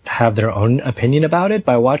and have their own opinion about it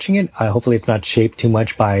by watching it. Hopefully it's not shaped too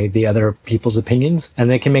much by the other people's opinions and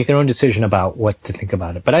they can make their own decision about what to think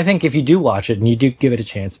about it. But I think if you do watch it and you do give it a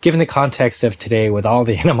chance, given the context of today with all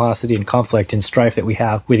the animosity and conflict and strife that we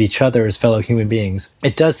have with each other as fellow human beings,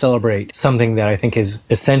 it does celebrate something that I think is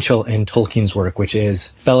essential in Tolkien's work, which is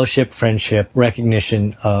fellowship, friendship,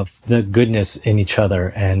 recognition of the goodness in each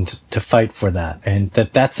other and to fight for that. And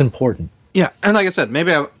that's important. Yeah, and like I said,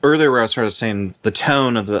 maybe earlier where I was sort of saying the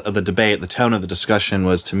tone of the debate, the tone of the discussion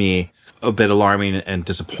was to me a bit alarming and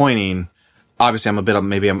disappointing. Obviously, I'm a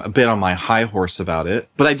bit on my high horse about it,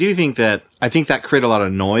 but I think that created a lot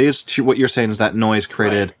of noise. To what you're saying is that noise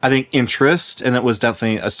created, I think, interest, and it was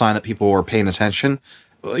definitely a sign that people were paying attention.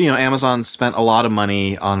 Amazon spent a lot of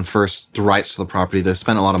money on the rights to the property. They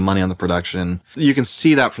spent a lot of money on the production. You can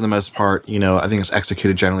see that for the most part. I think it's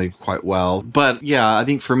executed generally quite well. But yeah, I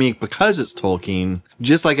think for me, because it's Tolkien,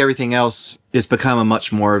 just like everything else, it's become a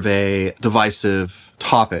much more of a divisive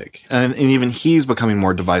topic. And even he's becoming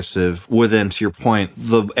more divisive within, to your point,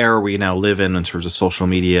 the era we now live in terms of social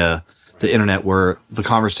media, the internet, where the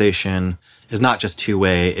conversation is not just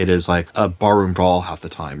two-way, it is like a barroom brawl half the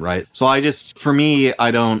time, right? So for me,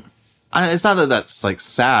 it's not that that's like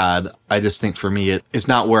sad. I just think for me, it's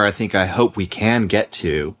not where I hope we can get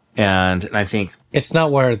to. And I think it's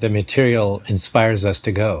not where the material inspires us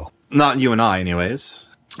to go. Not you and I, anyways.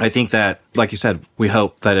 I think that, like you said, we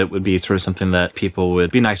hope that it would be sort of something that people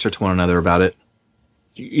would be nicer to one another about it.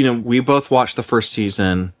 We both watched the first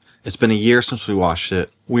season. It's been a year since we watched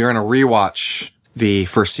it. We are going to rewatch the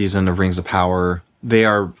first season of Rings of Power. They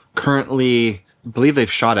are currently, I believe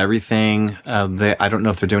they've shot everything. I don't know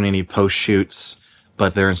if they're doing any post shoots,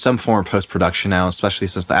 but they're in some form of post production now, especially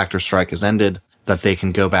since the actor strike has ended, that they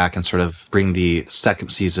can go back and sort of bring the second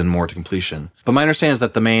season more to completion. But my understanding is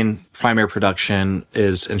that the main primary production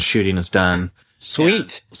and shooting is done.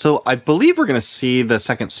 Sweet. So I believe we're going to see the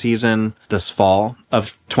second season this fall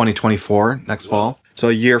of 2024, next fall. So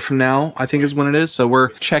a year from now, I think is when it is. So we're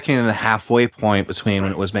checking in the halfway point between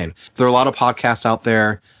when it was made. There are a lot of podcasts out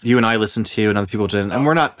there you and I listen to and other people didn't. And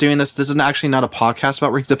we're not doing this. This is actually not a podcast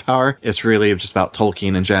about Rings of Power. It's really just about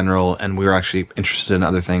Tolkien in general. And we were actually interested in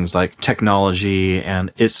other things like technology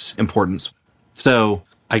and its importance. So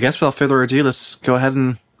I guess without further ado, let's go ahead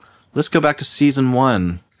and let's go back to season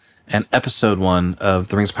 1 and episode 1 of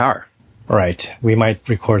The Rings of Power. Right. We might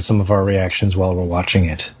record some of our reactions while we're watching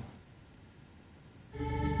it.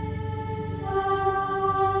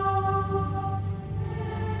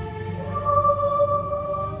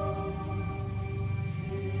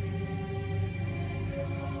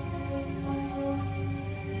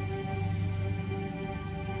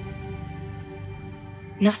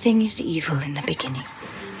 Nothing is evil in the beginning.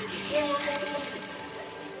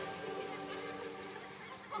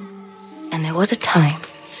 And there was a time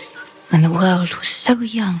when the world was so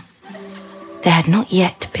young, there had not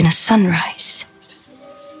yet been a sunrise.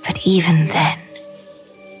 But even then,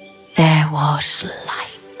 there was light.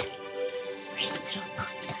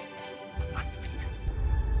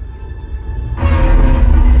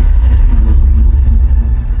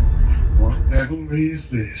 What devilry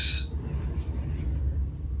is this?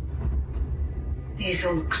 These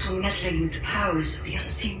orcs were meddling with the powers of the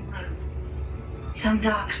unseen world. Some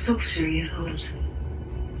dark sorcery of old.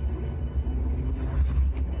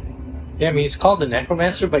 Yeah, I mean, he's called the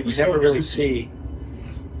Necromancer, but you never really see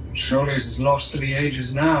Surely it's as lost to the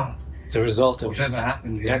ages now. the result of Whatever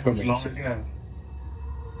happened here Necromancer. was long ago.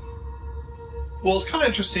 Well, it's kind of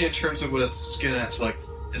interesting in terms of what it's getting at. Like,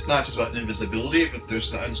 it's not just about invisibility, but there's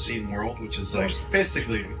the unseen world, which is like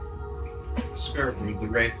basically the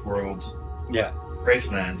Wraith world, Yeah.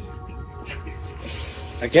 Wraithland.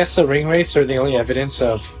 I guess the ring wraiths are the only evidence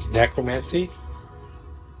of necromancy.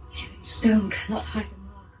 Stone cannot hide the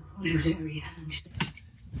mark upon his very hand.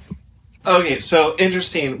 Okay, so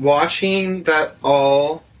interesting. Watching that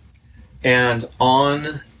all, and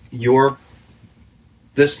on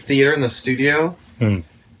this theater in the studio,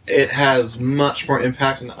 it has much more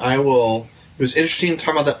impact. And it was interesting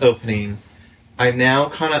talking about that opening. I now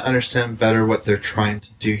kind of understand better what they're trying to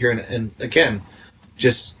do here, and again,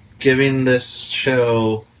 just giving this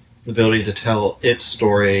show the ability to tell its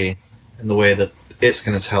story in the way that it's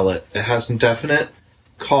going to tell it. It has some definite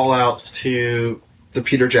call-outs to the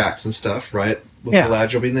Peter Jackson stuff, right? With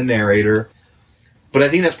Galadriel being the narrator. But I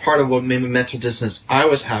think that's part of what made me mental dissonance I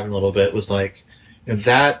was having a little bit, was like,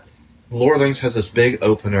 that Lord of the Rings has this big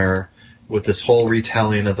opener with this whole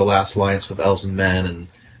retelling of the last alliance of elves and men,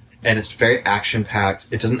 and it's very action-packed.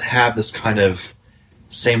 It doesn't have this kind of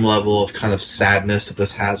same level of kind of sadness that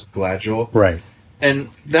this has with Galadriel. Right. And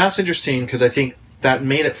that's interesting because I think that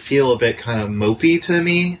made it feel a bit kind of mopey to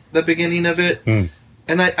me, the beginning of it.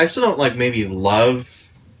 And I still don't maybe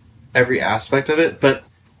love every aspect of it, but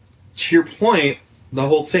to your point, the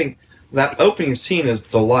whole thing, that opening scene is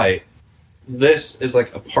the light. This is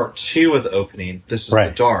like a part 2 of the opening. This is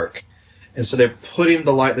the dark. And so they're putting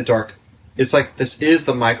the light and the dark. It's like this is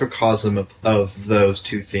the microcosm of those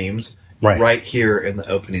two themes right here in the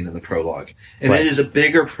opening and the prologue. And it is a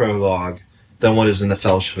bigger prologue than what is in the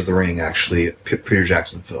Fellowship of the Ring, actually, a Peter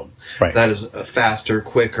Jackson film. Right. That is faster,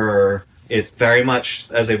 quicker. It's very much,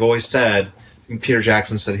 as they've always said, Peter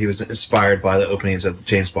Jackson said he was inspired by the openings of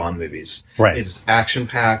James Bond movies. Right. It is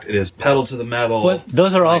action-packed. It is pedal to the metal. But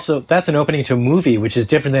those are that's an opening to a movie, which is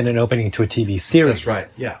different than an opening to a TV series. That's right,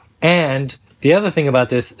 yeah. And the other thing about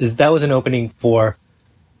this is that was an opening for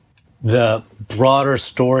the broader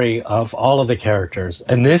story of all of the characters.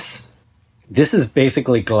 And this is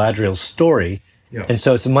basically Galadriel's story. Yeah. And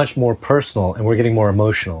so it's much more personal, and we're getting more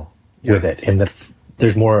emotional with it. And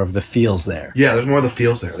there's more of the feels there. Yeah, there's more of the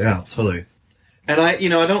feels there. Yeah, totally. And I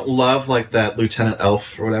don't love that Lieutenant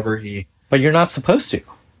Elf or whatever But you're not supposed to.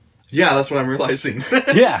 Yeah, that's what I'm realizing.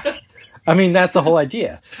 Yeah. I mean, that's the whole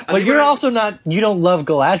idea. But you're also you don't love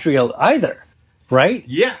Galadriel either, right?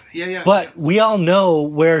 Yeah. But we all know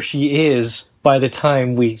where she is by the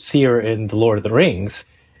time we see her in The Lord of the Rings.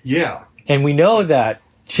 Yeah. And we know that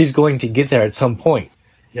she's going to get there at some point.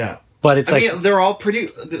 Yeah. But it's they're all pretty,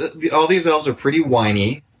 all these elves are pretty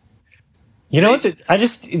whiny. You know what?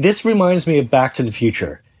 This reminds me of Back to the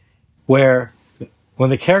Future, where when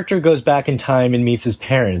the character goes back in time and meets his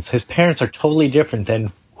parents are totally different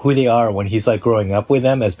than who they are when he's growing up with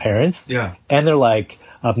them as parents. Yeah. And they're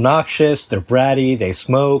obnoxious, they're bratty, they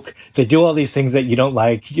smoke, they do all these things that you don't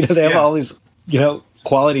like. They have all these,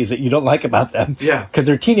 qualities that you don't like about them. Yeah. Because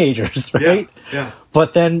they're teenagers, right? Yeah.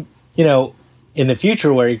 But then, in the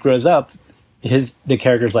future where he grows up, the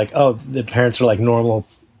character's the parents are normal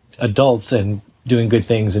adults and doing good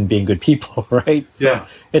things and being good people, right? So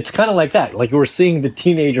it's kind of like that. We're seeing the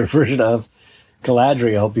teenager version of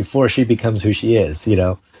Galadriel before she becomes who she is,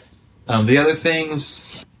 The other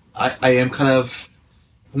things, I am I'm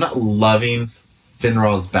not loving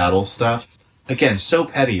Finrod's battle stuff. Again, so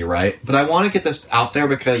petty, right? But I want to get this out there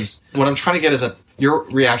because what I'm trying to get is that your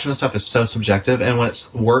reaction to stuff is so subjective, and when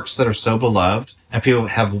it's works that are so beloved, and people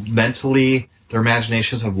have their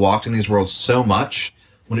imaginations have walked in these worlds so much,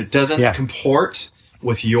 when it doesn't comport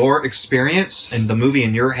with your experience and the movie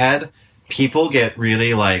in your head, people get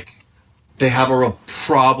really they have a real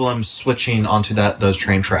problem switching onto those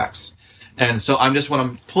train tracks. And so what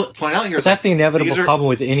I'm pointing out here is that's the inevitable problem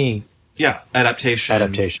with any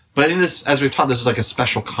adaptation. But I think this, as we've talked, this is a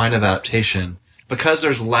special kind of adaptation because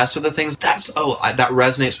there's less of the things that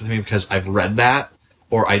resonates with me because I've read that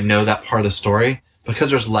or I know that part of the story. Because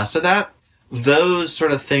there's less of that, those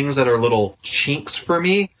sort of things that are little chinks for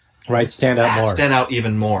me, stand out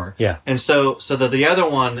even more. Yeah. And so the other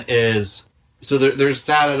one is, there's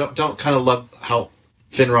that. I don't kind of love how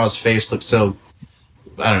Finrod's face looks so,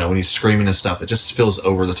 I don't know, when he's screaming and stuff. It just feels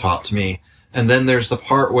over the top to me. And then there's the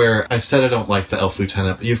part where I said I don't like the elf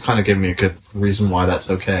lieutenant, but you've kind of given me a good reason why that's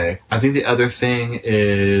okay. I think the other thing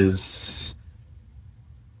is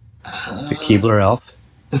The Keebler elf.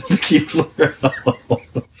 The Keebler.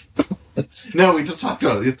 No, we just talked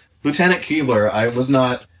about it. Lieutenant Keebler. I was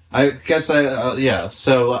not. I guess yeah.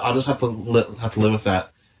 So I'll just have to live with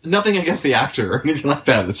that. Nothing against the actor or anything like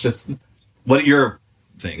that. It's just what are your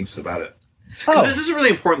things about it? Oh, This is really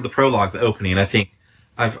important. The prologue, the opening. I think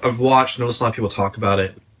I've watched and noticed a lot of people talk about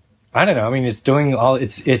it. I don't know. I mean, it's doing all.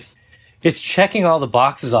 It's checking all the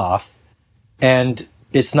boxes off, and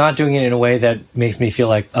it's not doing it in a way that makes me feel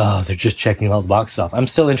like, oh, they're just checking all the boxes off. I'm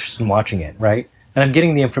still interested in watching it, right? And I'm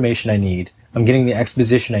getting the information I need. I'm getting the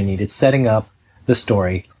exposition I need. It's setting up the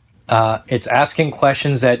story. It's asking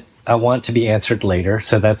questions that I want to be answered later,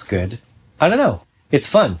 so that's good. I don't know. It's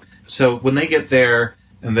fun. So when they get there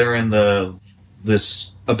and they're in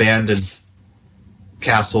this abandoned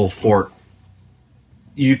castle fort,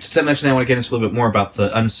 you mentioned I want to get into a little bit more about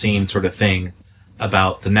the unseen sort of thing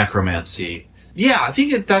about the necromancy. Yeah, I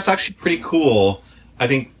think that's actually pretty cool. I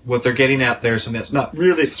think what they're getting at there is something that's not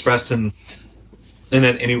really expressed in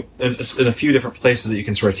a few different places that you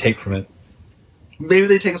can sort of take from it. Maybe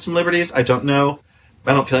they've taken some liberties. I don't know.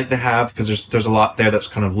 I don't feel like they have, because there's a lot there that's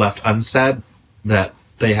kind of left unsaid, that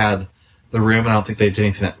they had the room, and I don't think they did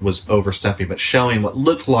anything that was overstepping, but showing what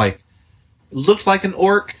looked like an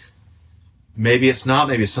orc. Maybe it's not,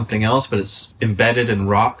 maybe it's something else, but it's embedded in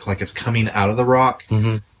rock, like it's coming out of the rock.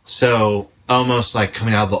 Mm-hmm. So almost like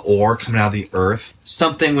coming out of the ore, coming out of the earth.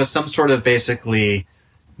 Something with some sort of basically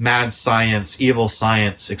mad science, evil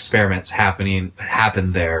science experiments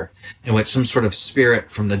happened there, in which some sort of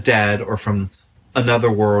spirit from the dead or from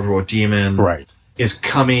another world or a demon is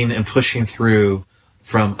coming and pushing through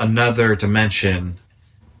from another dimension,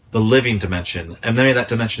 the living dimension. And maybe that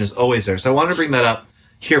dimension is always there. So I wanted to bring that up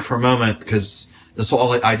here for a moment, because this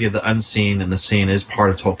whole idea of the unseen and the seen is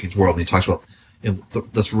part of Tolkien's world. And he talks about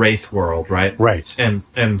this wraith world, right? Right.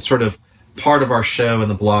 And sort of part of our show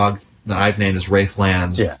and the blog that I've named is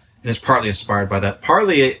Wraithlands. Yeah. And it's partly inspired by that.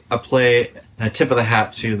 Partly a play and a tip of the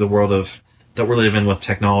hat to the world that we're living in with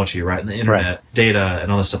technology, right? And the internet, data,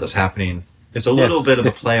 and all this stuff that's happening. It's a little bit of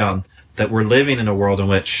a play on that we're living in a world in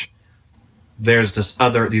which there's these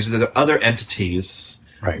other entities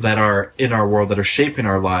that are in our world that are shaping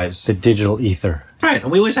our lives. The digital ether. Right.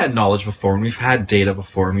 And we always had knowledge before, and we've had data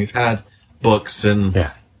before, and we've had books, and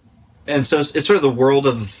so it's sort of the world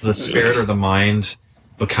of the spirit or the mind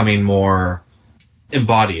becoming more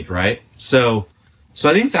embodied, right? So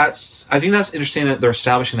I think that's interesting that they're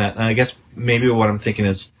establishing that. And I guess maybe what I'm thinking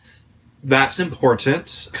is that's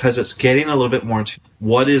important because it's getting a little bit more into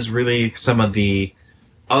what is really some of the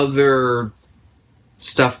other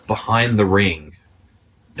stuff behind the ring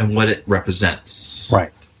and what it represents.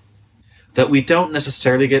 Right. That we don't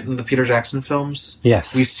necessarily get in the Peter Jackson films.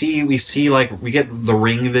 Yes. We see like, we get the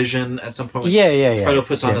ring vision at some point. Yeah. Frodo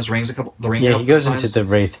puts on his rings he goes into the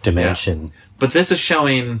Wraith dimension. Yeah. But this is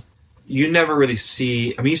showing, you never really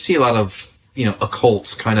see, I mean, you see a lot of,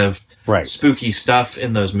 occult kind of spooky stuff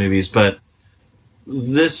in those movies, but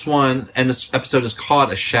this one, and this episode is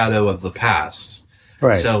called A Shadow of the Past.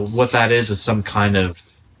 Right. So what that is some kind of...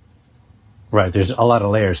 Right, there's a lot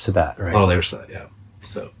of layers to that, right? A lot of layers to that, yeah.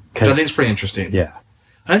 So, which I think is pretty interesting. Yeah.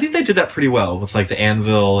 And I think they did that pretty well with like the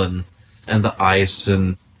anvil and the ice,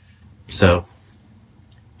 and so...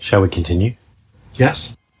 Shall we continue?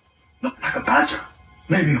 Yes. Look like a badger.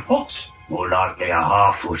 Maybe a fox. More likely a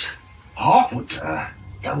half-foot. Half-foot?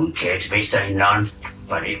 Don't care to be saying none,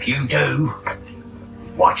 but if you do,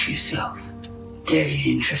 watch yourself.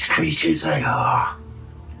 Dangerous creatures they are.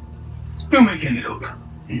 You're making it up.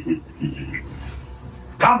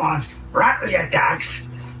 Come on, rattle your dags.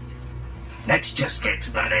 Let's just get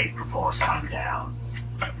to the lake before sundown.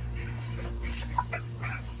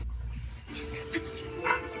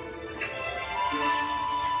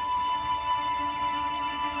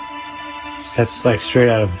 That's like straight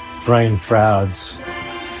out of Brian Froud's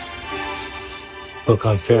book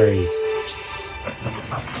on fairies.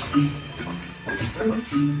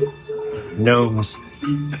 Gnomes.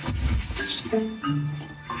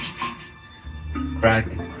 Crag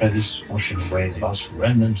and crevice washing away the last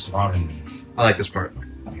remnants of our enemy. I like this part.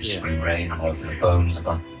 Like spring rain over the bones of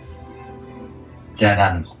a dead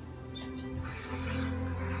animal.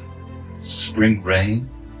 Spring rain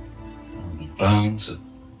on the bones of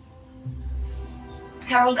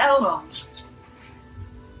Harold Elrond.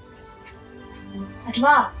 At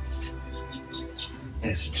last.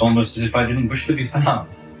 Yes, it's almost as if I didn't wish to be found.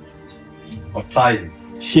 What tidings?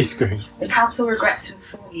 She screamed. The council regrets to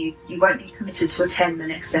inform you won't be permitted to attend the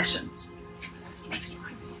next session.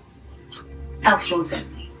 Elf Lords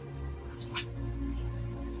only.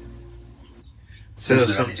 So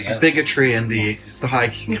some bigotry in the High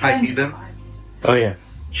Kingdom. Oh, yeah.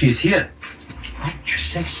 She's here. You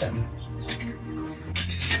say so.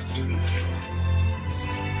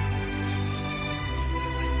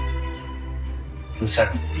 The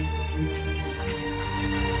seven.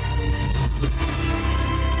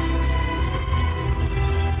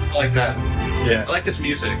 I like that. Yeah. I like this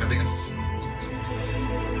music. I think it's...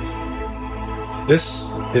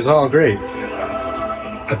 This is all great.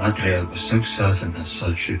 Galadriel was so certain that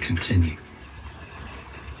such should continue.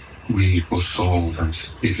 We foresaw that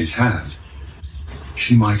if it had,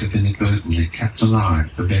 she might have inadvertently kept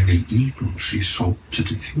alive the very evil she sought to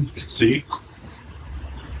defeat. See?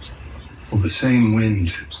 For the same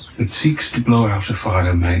wind that seeks to blow out a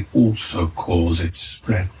fire may also cause its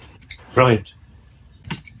spread. Brilliant.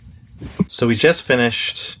 So we just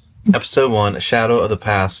finished episode 1, A Shadow of the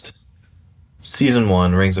Past, season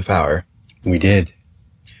 1, Rings of Power. We did.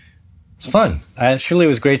 It's fun. Actually, it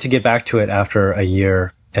was great to get back to it after a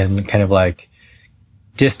year and kind of like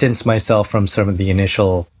distance myself from some of the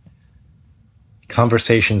initial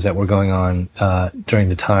conversations that were going on during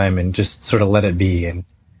the time and just sort of let it be. And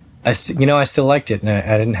I still liked it, and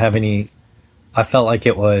I didn't have any. I felt like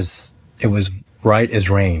it was right as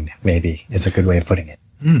rain. Maybe is a good way of putting it.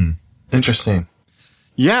 Interesting.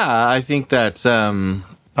 Yeah, I think that.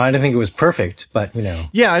 I don't think it was perfect, but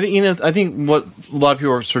Yeah, I think what a lot of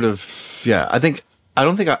people are sort of. Yeah, I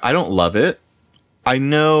don't love it. I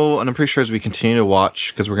know, and I'm pretty sure as we continue to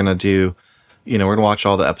watch, because we're gonna do, we're gonna watch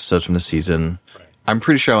all the episodes from the season. Right. I'm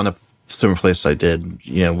pretty sure on the similar place I did,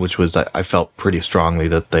 which was I felt pretty strongly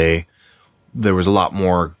that there was a lot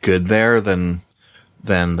more good there than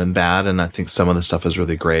bad, and I think some of the stuff is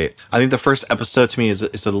really great. I think the first episode to me is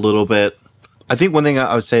a little bit. I think one thing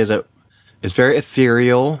I would say is that it's very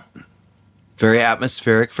ethereal, very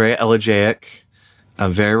atmospheric, very elegiac,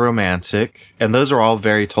 very romantic, and those are all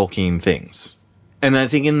very Tolkien things. And I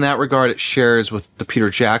think in that regard, it shares with the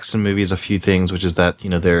Peter Jackson movies a few things, which is that,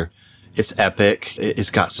 it's epic.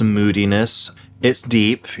 It's got some moodiness. It's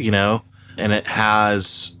deep, and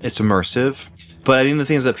it's immersive. But I think the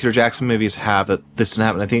things that Peter Jackson movies have that this doesn't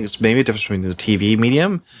happen, I think it's maybe a difference between the TV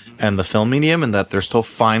medium and the film medium, and that they're still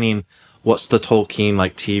finding what's the Tolkien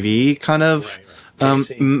like TV kind of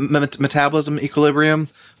metabolism equilibrium.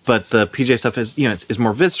 But the PJ stuff is, is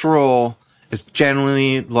more visceral. It's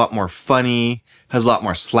generally a lot more funny, has a lot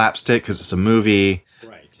more slapstick because it's a movie.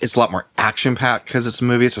 Right. It's a lot more action-packed because it's a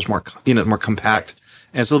movie. So it's more, more compact.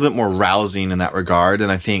 And it's a little bit more rousing in that regard.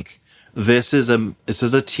 And I think this is a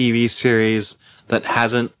TV series that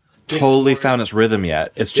hasn't totally found its rhythm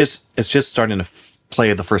yet. It's just starting to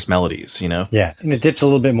play the first melodies, Yeah. And it dips a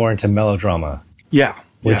little bit more into melodrama. Yeah.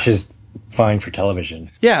 Which is fine for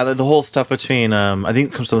television. Yeah. The whole stuff between, I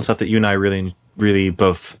think some of the stuff that you and I really, really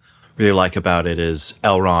both really like about it is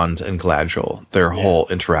Elrond and Galadriel. Their whole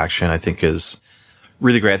interaction, I think, is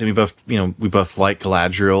really great. I think we both like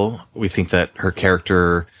Galadriel. We think that her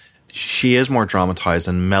character, she is more dramatized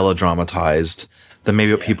and melodramatized than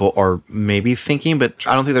maybe what people are maybe thinking, but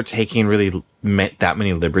I don't think they're taking really that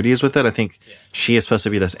many liberties with it. I think she is supposed to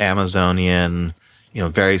be this Amazonian,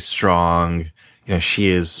 very strong, she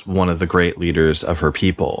is one of the great leaders of her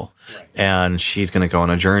people. Right. And she's going to go on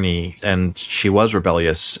a journey, and she was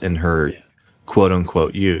rebellious in her quote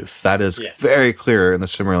unquote youth. That is very clear in the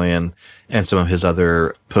Silmarillion and some of his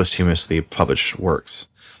other posthumously published works.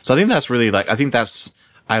 So I think that's really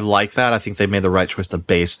I like that. I think they made the right choice to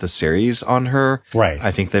base the series on her. Right.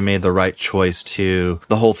 I think they made the right choice to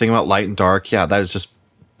the whole thing about light and dark. Yeah, that is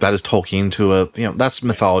Tolkien to that's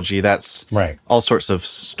mythology. That's all sorts of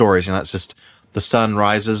stories. That's just the sun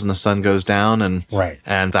rises and the sun goes down, and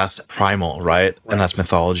that's primal, right? And that's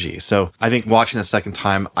mythology. So I think watching the second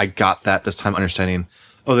time, I got that this time understanding,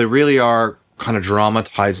 they really are kind of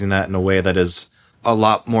dramatizing that in a way that is a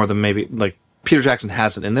lot more than maybe like Peter Jackson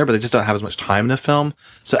has it in there, but they just don't have as much time in the film.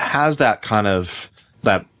 So it has that kind of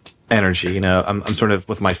that energy. I'm sort of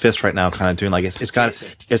with my fist right now, kind of doing like it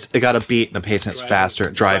got a beat and a pace, and it's faster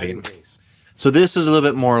at driving. So this is a little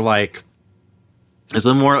bit more like. It's a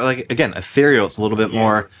little more like, again, ethereal. It's a little bit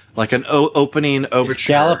more like an opening overture. It's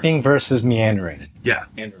galloping versus meandering. Yeah.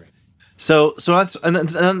 Meandering. So that's,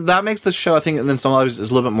 and that makes the show, I think, and then some others is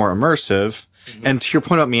a little bit more immersive. Mm-hmm. And to your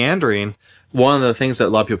point about meandering, one of the things that a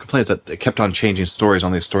lot of people complain is that it kept on changing stories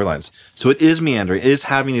on these storylines. So it is meandering. It is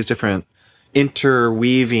having these different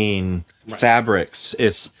interweaving fabrics.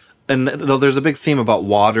 And there's a big theme about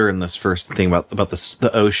water in this first thing about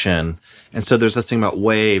the ocean. And so there's this thing about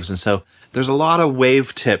waves. And so there's a lot of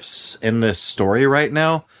wave tips in this story right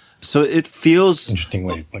now So it feels Interesting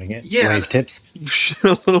way of putting it. Yeah. Wave tips. a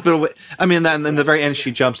little bit of, I mean, then in the very end,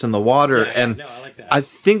 she jumps in the water. And no, I like that. I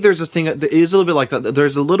think there's this thing that is a little bit like that.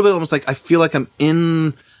 There's a little bit almost like, I feel like I'm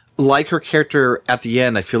in, like her character at the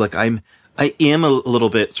end. I feel like I am a little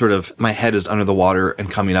bit sort of, my head is under the water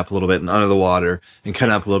and coming up a little bit and under the water and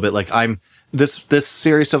coming up a little bit. Like this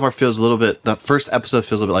series so far feels a little bit, the first episode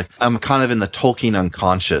feels a little bit like I'm kind of in the Tolkien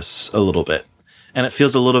unconscious a little bit. And it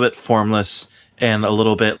feels a little bit formless and a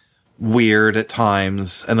little bit weird at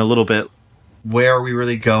times and a little bit, where are we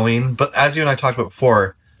really going? But as you and I talked about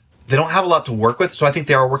before, they don't have a lot to work with. So I think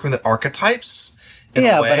they are working with the archetypes in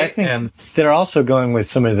a way. But I think they're also going with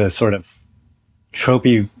some of the sort of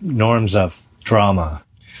tropey norms of drama.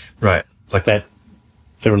 Right. Like that,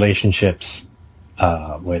 the relationships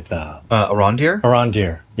with Arondir?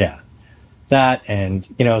 Arondir, yeah. That and,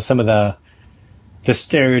 some of the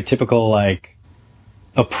stereotypical, like,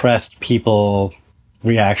 oppressed people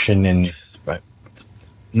reaction and right,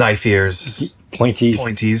 knife ears, pointies,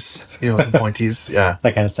 the pointies, yeah,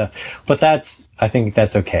 that kind of stuff. But I think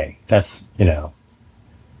that's okay. That's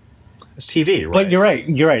it's TV, right? But you're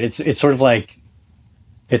right. It's sort of like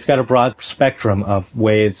it's got a broad spectrum of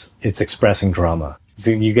ways it's expressing drama.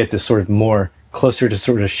 So you get this sort of more closer to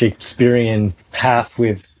sort of Shakespearean path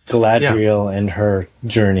with Galadriel and her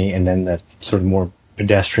journey, and then the sort of more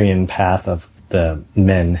pedestrian path of the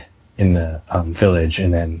men in the village,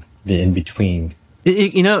 and then the in-between.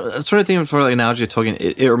 Sort of thing for the analogy of Tolkien,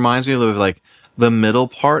 it reminds me a little bit of like the middle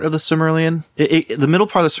part of the Silmarillion. The middle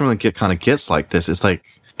part of the Silmarillion kind of gets like this. It's like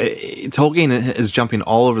Tolkien is jumping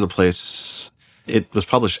all over the place. It was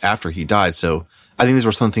published after he died, so I think these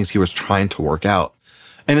were some of the things he was trying to work out.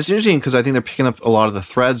 And it's interesting because I think they're picking up a lot of the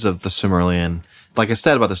threads of the Silmarillion. Like I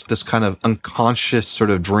said, about this kind of unconscious sort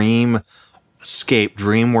of dream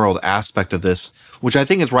world aspect of this, which I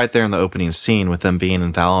think is right there in the opening scene with them being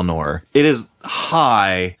in Valinor. It is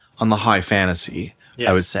high on the high fantasy, yes.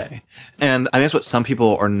 I would say. And I think that's what some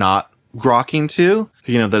people are not grokking to.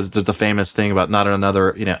 There's the famous thing about not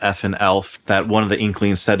another, effing elf that one of the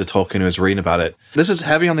Inklings said to Tolkien who was reading about it. This is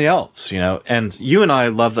heavy on the elves, and you and I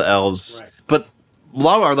love the elves, right. But a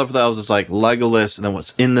lot of our love for the elves is like Legolas and then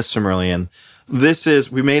what's in the Silmarillion.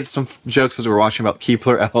 We made some jokes as we were watching about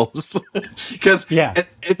Keepler elves because it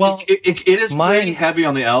is pretty heavy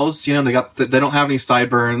on the elves. They don't have any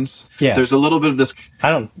sideburns. Yeah. There's a little bit of this.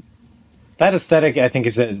 That aesthetic, I think,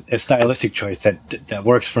 is a stylistic choice that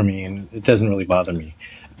works for me, and it doesn't really bother me.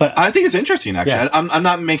 But I think it's interesting, actually. Yeah. I'm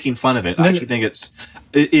not making fun of it. I actually think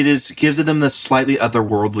it gives them this slightly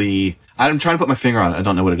otherworldly. I'm trying to put my finger on it. I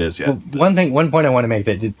don't know what it is yet. Well, one point I want to make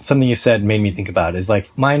that something you said made me think about is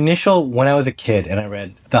like my initial, when I was a kid and I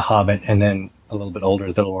read The Hobbit and then a little bit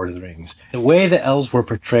older, The Lord of the Rings, the way the elves were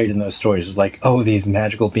portrayed in those stories is like, oh, these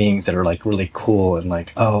magical beings that are like really cool and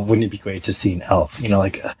like, oh, wouldn't it be great to see an elf?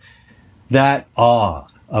 That awe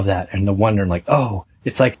of that and the wonder and like, oh,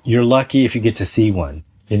 it's like you're lucky if you get to see one,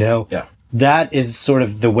 Yeah. That is sort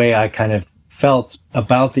of the way I kind of felt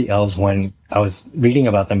about the elves when I was reading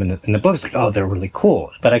about them in the books, like, oh, they're really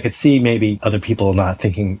cool. But I could see maybe other people not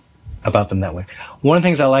thinking about them that way. One of the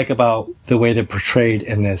things I like about the way they're portrayed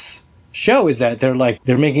in this show is that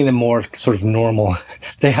they're making them more sort of normal.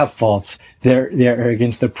 They have faults. Their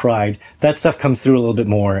arrogance, their pride, that stuff comes through a little bit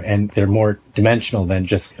more, and they're more dimensional than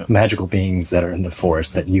just magical beings that are in the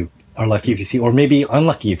forest that you are lucky if you see, or maybe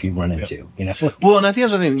unlucky if you run into, Well, and I think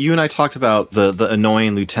that's one thing you and I talked about, the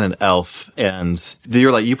annoying Lieutenant Elf, and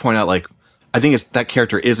you point out, like, I think that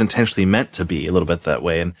character is intentionally meant to be a little bit that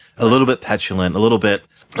way, and a little bit petulant, a little bit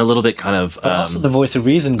kind of, but also the voice of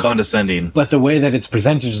reason, condescending. But the way that it's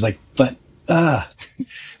presented is like,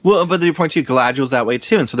 Well, but you point to Galadriel's that way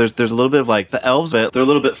too, and so there's a little bit of like the elves, they're a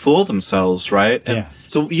little bit full of themselves, right? And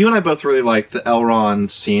so you and I both really like the Elrond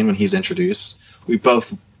scene when he's introduced. We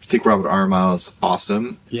both think Robert Armau is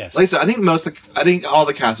awesome. Yes. Like I said, I think all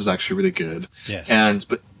the cast is actually really good. Yes.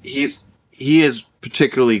 But he is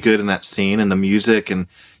particularly good in that scene and the music, and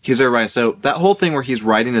he's there right. So that whole thing where he's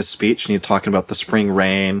writing his speech and he's talking about the spring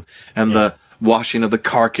rain and the washing of the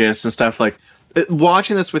carcass and stuff, like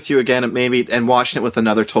watching this with you again, and watching it with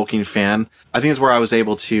another Tolkien fan, I think is where I was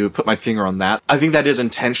able to put my finger on that. I think that is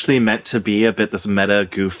intentionally meant to be a bit this meta,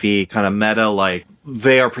 goofy, kind of meta, like,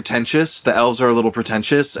 they are pretentious. The elves are a little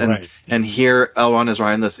pretentious. And here Elrond is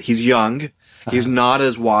writing this. He's young. He's not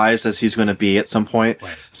as wise as he's going to be at some point.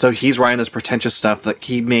 Right. So he's writing this pretentious stuff that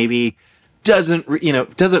he maybe doesn't,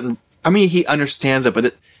 I mean, he understands it,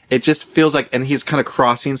 but it just feels like, and he's kind of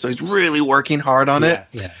crossing, so he's really working hard on it.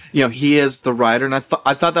 Yeah. He is the writer, and I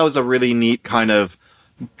thought that was a really neat kind of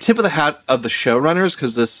tip of the hat of the showrunners,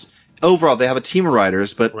 because this overall, they have a team of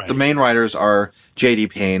writers, but Right. the main writers are J.D.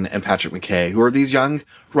 Payne and Patrick McKay, who are these young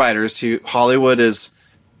writers who Hollywood is,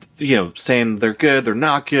 saying they're good, they're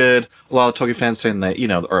not good. A lot of Tolkien fans saying that,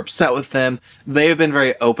 are upset with them. They've been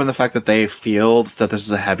very open to the fact that they feel that this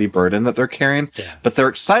is a heavy burden that they're carrying, but their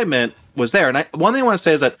excitement was there. And one thing I want to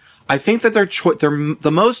say is that I think that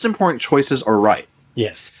the most important choices are right.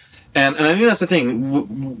 Yes. And I think that's the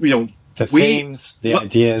thing, The themes, the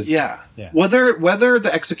ideas. Yeah. Whether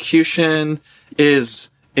the execution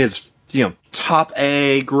is top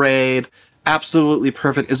A grade, absolutely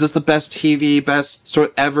perfect. Is this the best TV, best story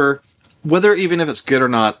ever? Whether even if it's good or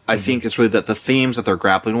not, I think it's really that the themes that they're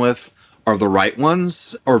grappling with are the right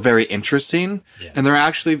ones or very interesting. Yeah. And they're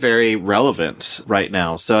actually very relevant right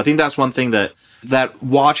now. So I think that's one thing that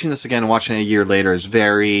watching this again and watching it a year later is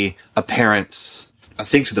very apparent, I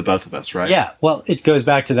think, to the both of us, right? Yeah. Well, it goes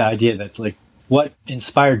back to the idea that what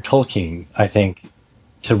inspired Tolkien, I think,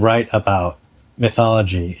 to write about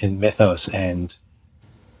mythology and mythos and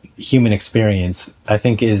human experience, I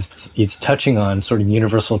think it's touching on sort of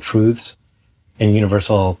universal truths and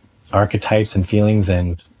universal archetypes and feelings,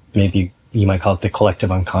 and maybe you might call it the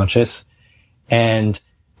collective unconscious. And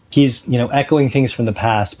he's, echoing things from the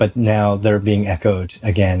past, but now they're being echoed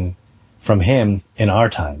again from him in our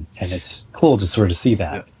time. And it's cool to sort of see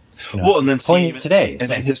that. Yeah. And then see today. And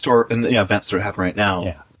the events that are happening right now.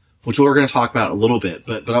 Yeah. Which we're going to talk about in a little bit,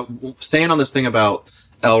 but staying on this thing about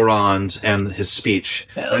Elrond and his speech.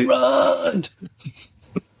 Elrond!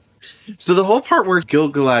 So the whole part where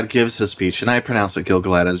Gil-galad gives his speech, and I pronounce it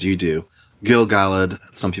Gil-galad as you do, Gil-galad,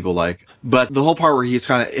 some people like, but the whole part where he's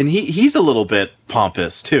kind of, and he's a little bit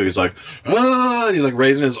pompous too. He's like, and he's like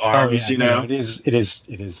raising his arms, It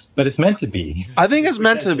is, but it's meant to be. I think it's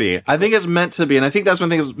meant to be. And I think that's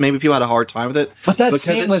one thing is maybe people had a hard time with it. But that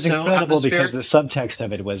scene was incredible because the subtext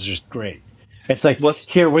of it was just great. It's like,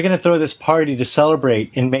 here, we're going to throw this party to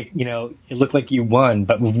celebrate and make, it look like you won,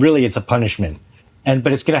 but really it's a punishment.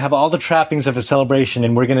 But it's going to have all the trappings of a celebration,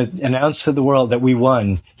 and we're going to announce to the world that we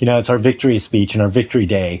won. It's our victory speech and our victory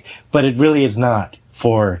day. But it really is not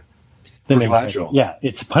for the Galadriel. Yeah,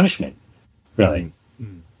 it's a punishment, really.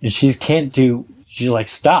 Mm-hmm. And she's like,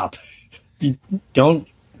 stop. You don't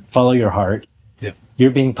follow your heart. Yeah.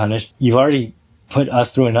 You're being punished. You've already put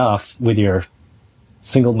us through enough with your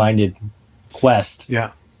single-minded quest.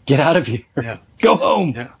 Yeah. Get out of here. Yeah. Go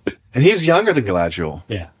home. Yeah. And he's younger than Galadriel.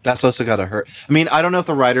 Yeah. That's also got to hurt. I mean, I don't know if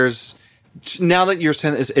the writers, now that you're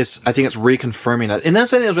saying this, I think it's reconfirming that. And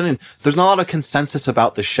that's the thing, there's not a lot of consensus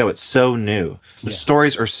about the show. It's so new. The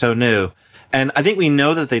stories are so new. And I think we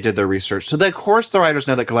know that they did their research. So of course the writers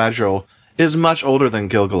know that Galadriel is much older than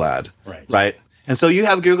Gil-galad. Right? And so you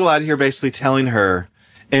have Gil-galad here basically telling her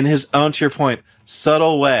in his own, to your point,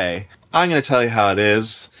 subtle way, I'm going to tell you how it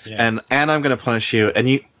is. Yeah. And I'm going to punish you.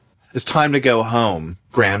 And it's time to go home,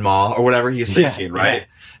 grandma, or whatever he's thinking, right?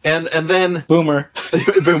 Yeah. And then Boomer.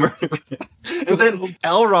 And then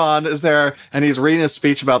Elrond is there and he's reading a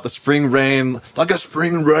speech about the spring rain, like a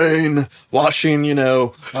spring rain, washing,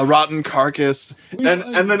 a rotten carcass. And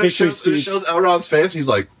then it shows Elrond's face and he's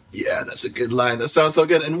like, yeah, that's a good line. That sounds so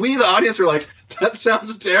good. And we, the audience, were like, that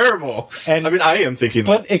sounds terrible. And, I mean, I am thinking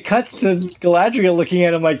that. But it cuts to Galadriel looking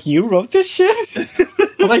at him like, you wrote this shit?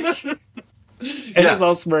 And he's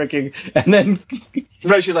all smirking. And then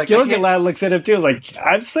she's like, Gil-galad looks at him too. He's like,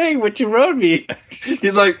 I'm saying what you wrote me.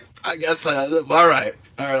 He's like, I guess, all right,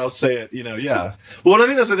 I'll say it, yeah. Well, I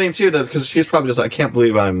think that's the thing too, that because she's probably just like, I can't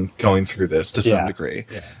believe I'm going through this to some degree.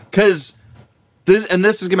 Because this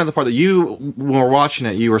is getting at the part that you, when we're watching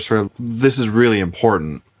it, you were sort of, this is really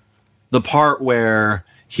important. The part where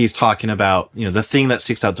he's talking about, the thing that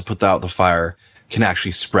seeks out to put out the fire can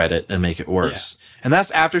actually spread it and make it worse. Yeah. And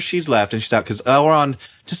that's after she's left and she's out, because Elrond,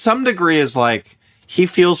 to some degree, is like, he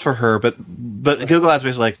feels for her, but Gil-galad's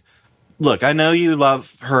basically like, look, I know you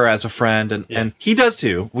love her as a friend, and he does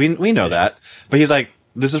too. We know that. But he's like,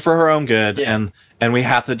 this is for her own good, and we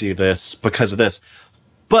have to do this because of this.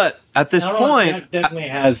 But at this point, definitely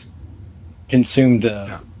has consumed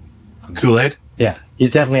Kool-Aid? Yeah,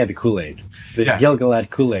 he's definitely had the Kool-Aid. The Gil-galad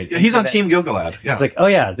Kool-Aid. Yeah, he's on Team Gil-galad. Yeah. It's like, oh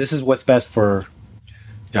yeah, this is what's best for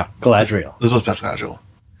Galadriel. This is what's best for Galadriel.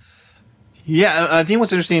 Yeah, I think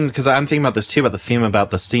what's interesting, because I'm thinking about this too, about the theme about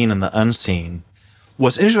the seen and the unseen.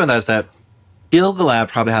 What's interesting about that is that Gil-galad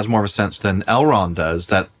probably has more of a sense than Elrond does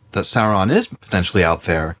that Sauron is potentially out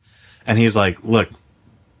there. And he's like, look,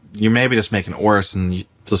 you may be just making it worse, and you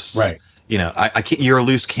just, I can't, you're a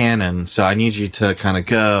loose cannon, so I need you to kind of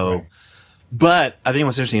go. Right. But I think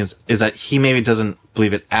what's interesting is that he maybe doesn't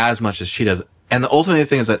believe it as much as she does. And the ultimate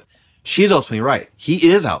thing is that she's ultimately right. He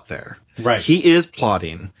is out there. Right. He is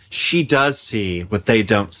plotting. She does see what they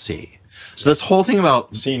don't see. So this whole thing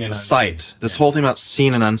about Seen and sight, this whole thing about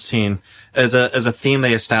seen and unseen as a theme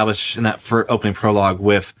they establish in that opening prologue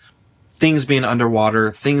with things being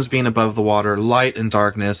underwater, things being above the water, light and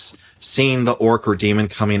darkness, seeing the orc or demon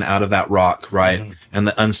coming out of that rock, right? Mm-hmm. And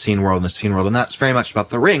the unseen world and the seen world. And that's very much about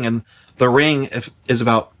the ring. And the ring is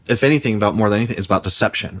about, if anything, about more than anything, is about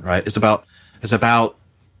deception, right? It's about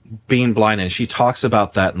being blinded. She talks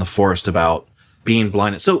about that in the forest, about being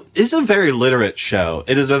blinded. So it's a very literate show.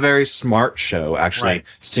 It is a very smart show, actually, right.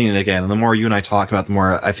 Seeing it again. And the more you and I talk about, the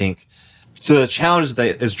more I think the challenge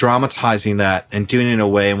that is dramatizing that and doing it in a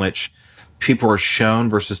way in which people are shown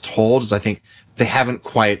versus told is, I think they haven't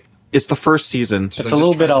quite. It's the first season. So it's a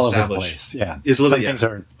little bit all over the place. Yeah. Some things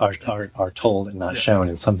are told and not shown,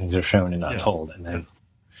 and some things are shown and not told. And then,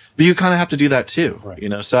 but you kind of have to do that too, right. You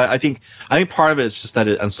know? So I think part of it is just that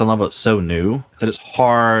on some level it's so new that it's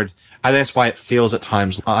hard. I think that's why it feels at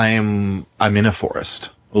times I'm in a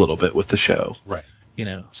forest a little bit with the show. Right. You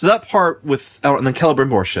know, so that part with, and then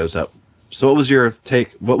Celebrimbor shows up. So what was your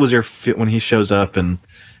take? What was your when he shows up and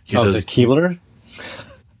the Keebler?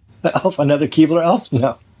 The elf, another Keebler elf?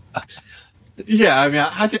 No. Yeah, I mean,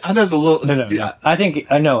 I think there's a little. No. I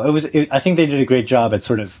think I think they did a great job at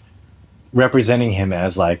sort of representing him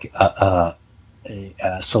as like a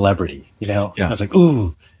celebrity. You know, I was like,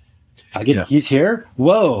 ooh, he's here.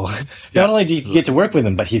 Whoa! Not only do you get to work with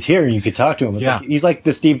him, but he's here and you could talk to him. He's like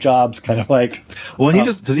the Steve Jobs kind of like. Well, he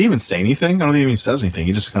does he even say anything? I don't think he says anything.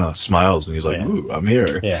 He just kind of smiles and he's like, "Ooh, I'm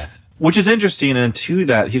here." Yeah. Which is interesting, and to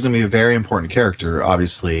that, he's going to be a very important character,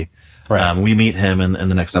 obviously. Right. We meet him in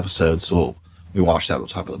the next episode, so we watch that, we'll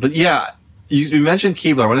talk about it. But yeah, you mentioned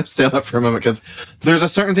Keebler. I want to stay on that for a moment, because there's a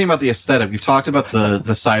certain thing about the aesthetic. We've talked about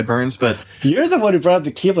the sideburns, but... You're the one who brought up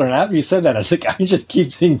the Keebler, and after you said that, I was like, I just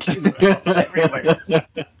keep seeing Keebler everywhere.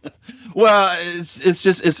 Well,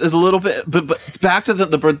 it's a little bit... But back to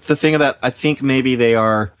the thing of that, I think maybe they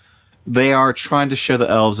are trying to show the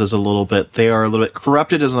elves as a little bit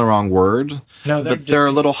corrupted isn't the wrong word. No, they're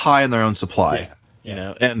a little high in their own supply, you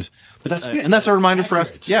know, but that's a reminder for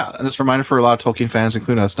us. Yeah. And that's a reminder for a lot of Tolkien fans,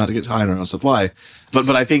 including us, not to get high in our own supply. But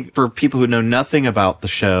I think for people who know nothing about the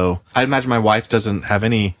show, I imagine my wife doesn't have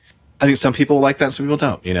any, I think some people like that, some people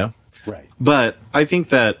don't, you know? Right. But I think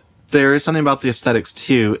that there is something about the aesthetics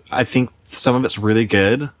too. I think some of it's really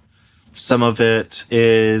good. Some of it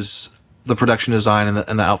is the production design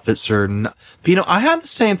and the outfits are not, but you know, I had the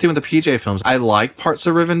same thing with the PJ films. I like parts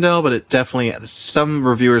of Rivendell, but it definitely, some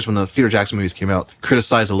reviewers when the Peter Jackson movies came out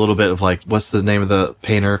criticized a little bit of like, what's the name of the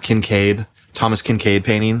painter? Thomas Kincaid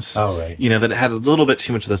paintings. Oh, right. You know, that it had a little bit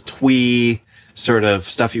too much of this twee sort of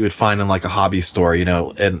stuff you would find in like a hobby store, you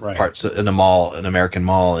know, and parts in a mall, an American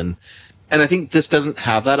mall. And I think this doesn't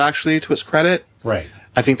have that actually to its credit. Right.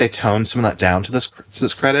 I think they toned some of that down to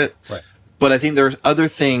this credit. Right. But I think there's other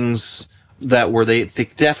things that where they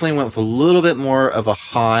definitely went with a little bit more of a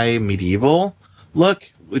high medieval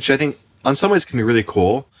look, which I think on some ways can be really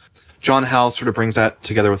cool. John Howell sort of brings that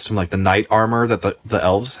together with some like the knight armor that the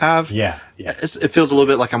elves have. Yeah. It feels a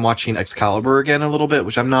little bit like I'm watching Excalibur again a little bit,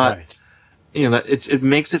 which I'm not, you know, it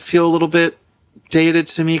makes it feel a little bit dated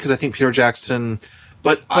to me because I think Peter Jackson,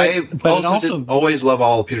 but I also always love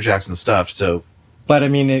all of Peter Jackson stuff. So. But I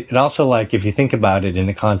mean, it also, like, if you think about it in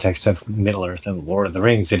the context of Middle Earth and Lord of the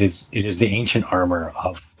Rings, it is the ancient armor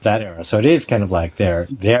of that era. So it is kind of like their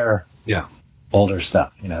older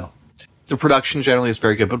stuff, you know. The production generally is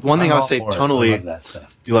very good, but one thing I would say tonally, I love that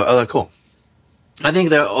stuff. You love, oh, cool. I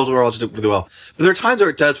think that overall did really well. But there are times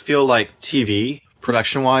where it does feel like TV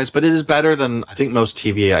production-wise, but it is better than I think most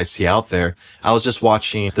TV I see out there. I was just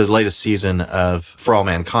watching the latest season of For All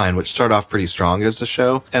Mankind, which started off pretty strong as a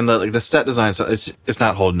show, and the set design, so it's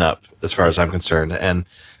not holding up as far as I'm concerned. And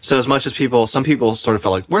so as much as some people sort of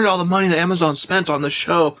felt like, where did all the money that Amazon spent on the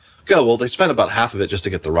show go? Well, they spent about half of it just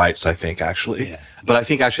to get the rights, I think, actually. Yeah. But I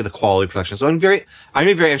think actually the quality of production. So I'm very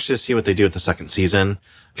interested to see what they do with the second season,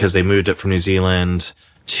 because they moved it from New Zealand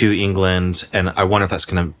to England, and I wonder if that's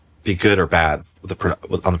going to be good or bad with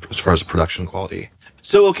as far as the production quality.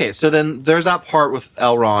 So then there's that part with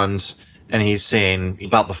Elrond, and he's saying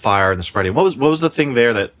about the fire and the spreading. What was the thing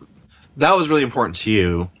there that was really important to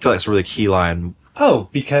you? I feel like it's a really key line. Oh,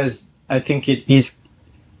 because I think he's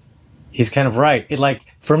kind of right.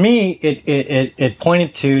 For me, it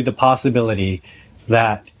pointed to the possibility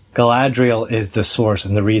that Galadriel is the source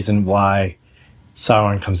and the reason why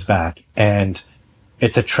Sauron comes back, and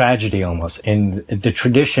it's a tragedy almost in the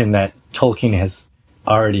tradition that Tolkien has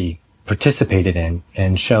already participated in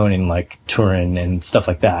and shown in like Turin and stuff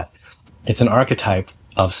like that. It's an archetype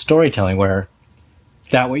of storytelling where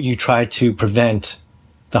that what you try to prevent,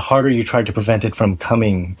 the harder you try to prevent it from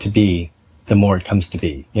coming to be, the more it comes to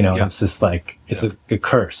be. You know, it's just like, it's a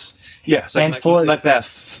curse. Yes. And for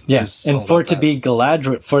Macbeth. Yes. And for it to be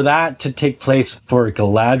Galadriel, for that to take place for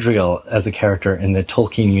Galadriel as a character in the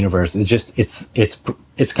Tolkien universe, it's just,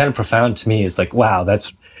 it's kind of profound to me. It's like, wow,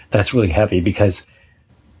 that's really heavy because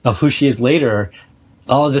of who she is later.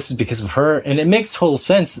 All of this is because of her. And it makes total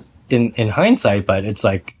sense in hindsight, but it's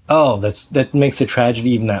like, oh, that makes the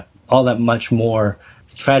tragedy even all that much more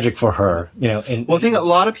tragic for her, you know. I think a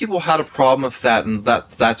lot of people had a problem with that, and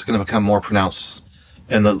that's going to become more pronounced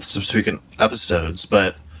in the subsequent episodes.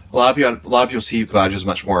 But a lot of people see Galadriel as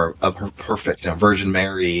much more of her perfect, Virgin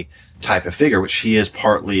Mary type of figure, which she is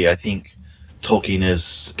partly. I think Tolkien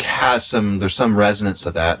there's some resonance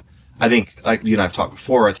of that. I think, like you and I have talked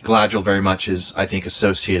before, I think Galadriel very much is, I think,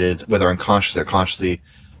 associated, whether unconsciously or consciously,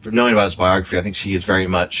 from knowing about his biography. I think she is very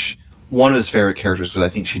much one of his favorite characters because I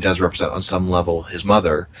think she does represent on some level his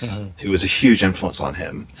mother, who was a huge influence on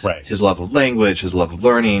him. Right. His love of language, his love of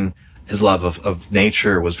learning, his love of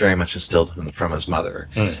nature was very much instilled from his mother.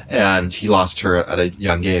 And he lost her at a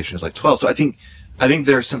young age. She was like 12. So I think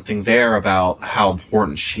there's something there about how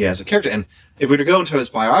important she is as a character. And if we were to go into his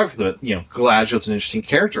biography, Galadriel's an interesting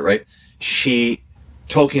character, right?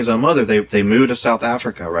 Tolkien's own mother, they moved to South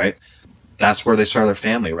Africa, right? That's where they started their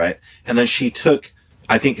family, right? And then she took,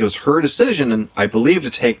 I think it was her decision, and I believe, to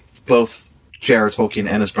take both J.R.R. Tolkien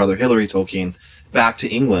and his brother Hilary Tolkien back to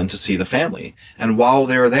England to see the family. And while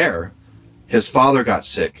they were there, his father got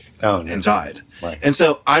sick and died. Right. And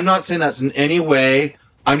so I'm not saying that's in any way,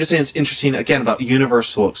 I'm just saying it's interesting, again, about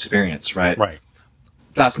universal experience, right? Right.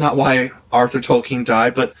 That's not why Arthur Tolkien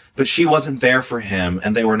died, but she wasn't there for him,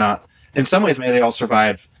 and they were not, in some ways, maybe they all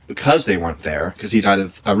survived because they weren't there, because he died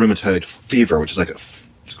of rheumatoid fever, which is like a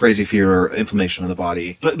crazy fever, inflammation of the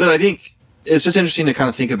body. But I think it's just interesting to kind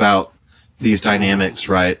of think about these dynamics,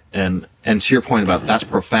 right? And to your point about that's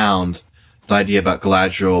profound, the idea about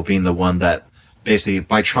Galadriel being the one that basically,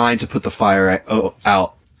 by trying to put the fire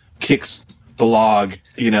out, kicks the log,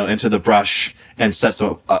 into the brush and sets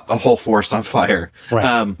a whole forest on fire.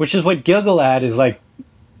 Right. Which is what Gil-galad is like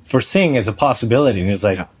foreseeing as a possibility. And it's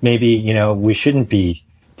like, maybe, we shouldn't be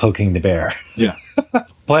poking the bear. Yeah.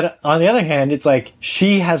 But on the other hand, it's like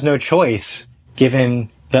she has no choice given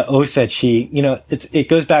the oath that she, it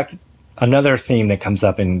goes back, another theme that comes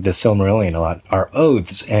up in the Silmarillion a lot are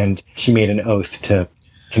oaths. And she made an oath to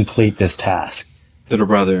complete this task that her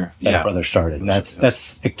brother started. And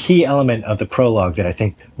that's a key element of the prologue that I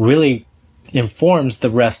think really informs the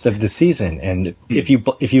rest of the season. And if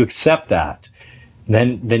you accept that,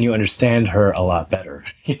 then you understand her a lot better.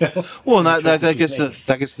 Well, that gets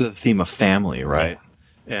the theme of family, right?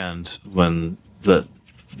 And when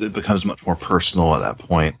it becomes much more personal at that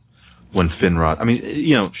point, when Finrod, I mean,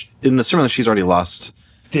 in the Silmarillion, she's already lost.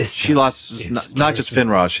 She lost not just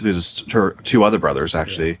Finrod, she loses her two other brothers,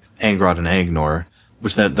 actually, Angrod and Aegnor,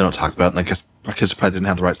 which they don't talk about, and I guess because they probably didn't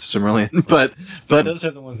have the rights to Silmarillion. But those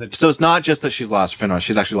are the ones that. So it's not just that she's lost Finrod;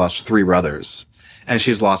 she's actually lost three brothers, and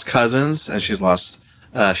she's lost cousins, and she's lost.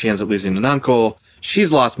 She ends up losing an uncle.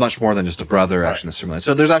 She's lost much more than just a brother, actually, in the Silmarillion.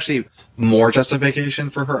 So there's actually more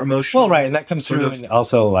justification for her emotion. Well, right, and that comes through. And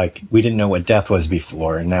also, like, we didn't know what death was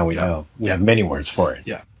before, and now we know. We have many words for it.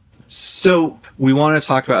 Yeah. So we want to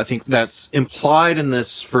talk about, I think that's implied in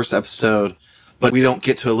this first episode, but we don't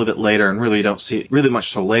get to a little bit later, and really don't see it really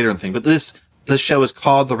much till later in the thing. But this show is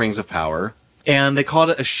called The Rings of Power, and they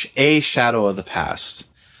called it a Shadow of the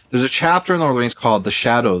Past. There's a chapter in the Lord of the Rings called The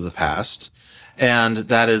Shadow of the Past, and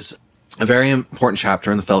that is a very important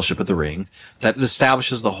chapter in the Fellowship of the Ring that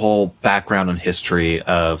establishes the whole background and history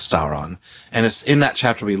of Sauron. And it's in that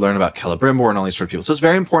chapter we learn about Celebrimbor and all these sort of people. So it's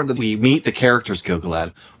very important that we meet the characters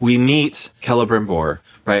Gil-galad. We meet Celebrimbor,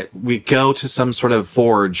 right? We go to some sort of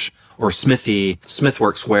forge or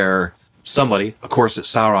smithworks where somebody, of course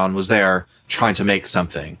it's Sauron, was there trying to make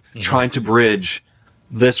something, trying to bridge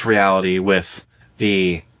this reality with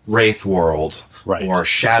the Wraith world or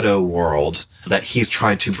Shadow world that he's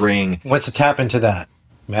trying to bring. What's to tap into that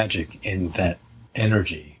magic and that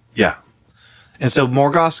energy? Yeah. And so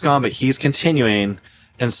Morgoth's gone, but he's continuing.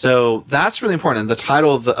 And so that's really important. And the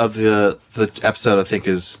title of the episode, I think,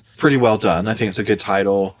 is pretty well done. I think it's a good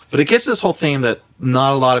title. But it gets this whole theme that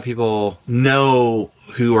not a lot of people know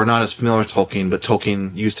who are not as familiar with Tolkien, but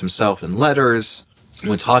Tolkien used himself in letters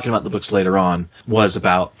when talking about the books later on, was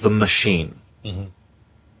about the machine.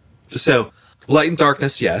 So light and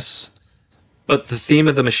darkness, yes. But the theme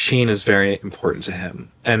of the machine is very important to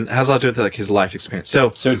him and has a lot to do with like his life experience.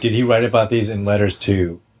 So did he write about these in letters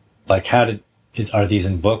to, like, are these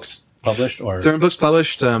in books published? Or There are books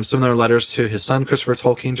published, some of them are letters to his son, Christopher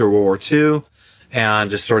Tolkien, during World War II,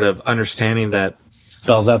 and just sort of understanding that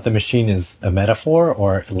spells out the machine is a metaphor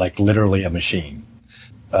or like literally a machine?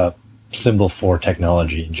 A symbol for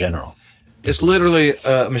technology in general. it's literally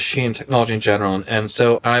a machine technology in general. And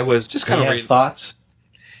so I was just kind of reading thoughts.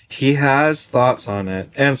 He has thoughts on it.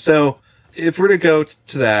 And so if we're to go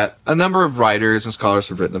to that, a number of writers and scholars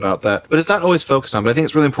have written about that, but it's not always focused on. But I think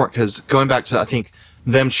it's really important because going back to, I think,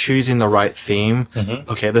 them choosing the right theme.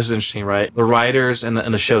 Okay, this is interesting, right? The writers and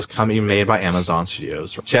the shows being made by Amazon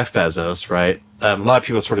Studios. Jeff Bezos, right? A lot of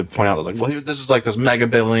people sort of point out, like, well, this is like this mega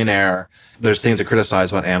billionaire. There's things to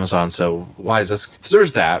criticize about Amazon, so why is this? Because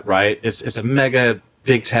there's that, right? It's a mega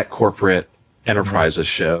big tech corporate enterprises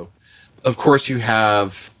show. Of course,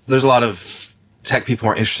 there's a lot of tech people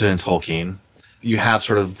who are interested in Tolkien. You have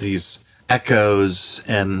sort of these echoes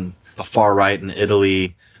and the far right in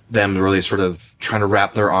Italy, them really sort of trying to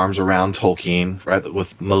wrap their arms around Tolkien, right,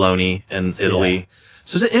 with Maloney in Italy. Yeah.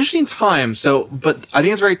 So it's an interesting time. But I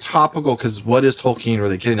think it's very topical because what is Tolkien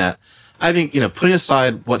really getting at? I think, putting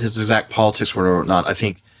aside what his exact politics were or not, I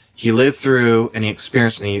think he lived through and he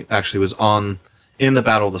experienced and he actually was in the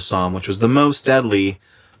Battle of the Somme, which was the most deadly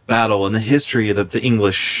battle in the history of the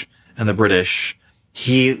English and the British.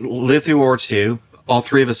 He lived through World War II. All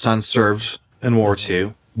three of his sons served in World War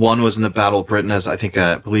II. One was in the Battle of Britain, as I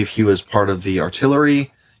believe he was part of the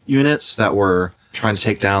artillery units that were trying to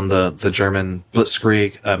take down the German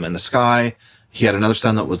blitzkrieg in the sky. He had another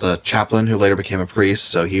son that was a chaplain who later became a priest,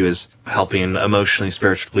 so he was helping emotionally,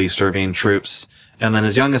 spiritually serving troops. And then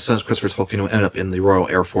his youngest son, Christopher Tolkien, who ended up in the Royal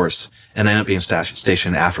Air Force and ended up being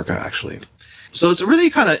stationed in Africa, actually. So it's really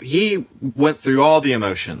he went through all the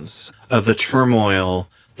emotions of the turmoil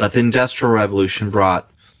that the Industrial Revolution brought,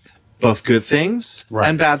 both good things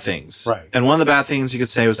and bad things. Right. And one of the bad things you could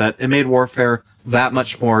say was that it made warfare that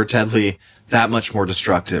much more deadly, that much more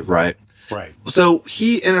destructive, right? Right. So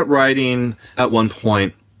he ended up writing at one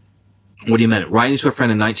point what he meant. Writing to a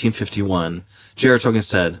friend in 1951, J.R.R. Tolkien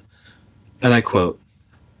said, and I quote,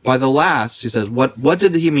 "By the last," he says, what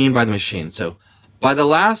did he mean by the machine? So, "By the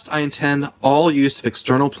last, I intend all use of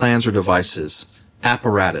external plans or devices,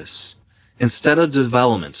 apparatus, instead of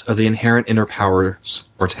development of the inherent inner powers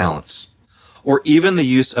or talents, or even the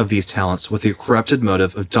use of these talents with the corrupted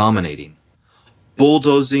motive of dominating,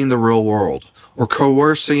 bulldozing the real world, or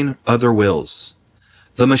coercing other wills.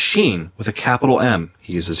 The machine, with a capital M,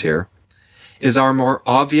 he uses here, is our more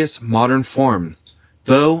obvious modern form,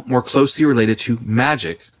 though more closely related to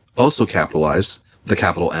magic, also capitalized, with a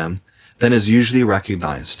capital M, than is usually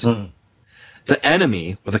recognized. The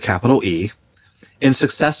enemy, with a capital E, in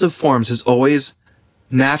successive forms is always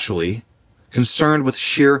naturally concerned with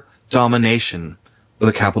sheer domination with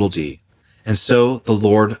a capital D. And so the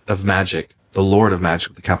Lord of Magic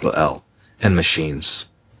with a capital L, and machines."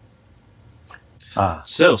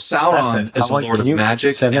 So Sauron is the Lord of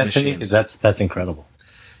Magic send and that to machines. me? That's incredible.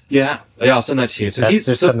 Yeah, I'll send that to you. So that's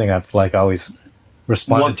just something I've always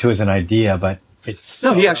responded to as an idea, but it's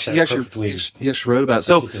he actually wrote about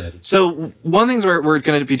it. So one of the things we're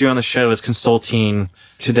going to be doing on the show is consulting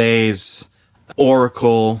today's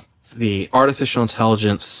Oracle, the artificial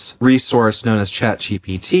intelligence resource known as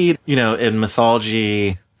ChatGPT. In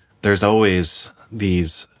mythology, there's always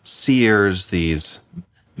these seers, these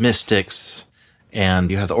mystics, and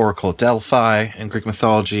you have the Oracle at Delphi in Greek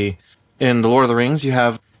mythology. In the Lord of the Rings, you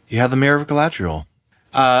have the Mirror of Galadriel.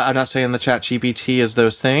 I'm not saying the ChatGPT is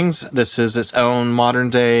those things. This is its own modern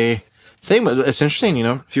day thing, but it's interesting,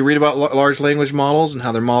 if you read about large language models and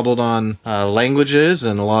how they're modeled on languages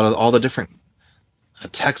and all the different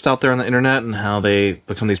text out there on the internet and how they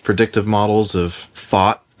become these predictive models of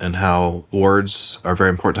thought and how words are very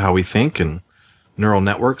important to how we think and neural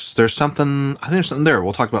networks. I think there's something there.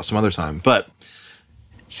 We'll talk about some other time, but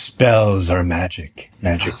spells are magic.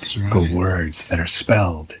 Magic's the words that are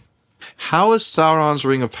spelled. How is Sauron's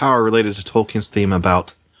Ring of Power related to Tolkien's theme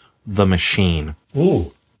about the machine?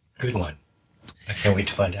 Ooh, good one. I can't wait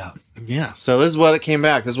to find out. Yeah, so this is what it came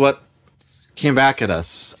back. This is what came back at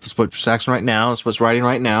us. This is what Saxon right now. This is what's writing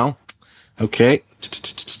right now. Okay.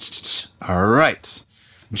 All right.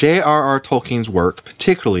 J.R.R. Tolkien's work,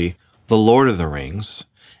 particularly The Lord of the Rings,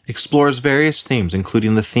 explores various themes,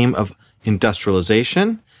 including the theme of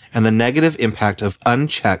industrialization and the negative impact of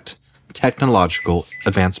unchecked technological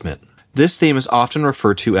advancement. This theme is often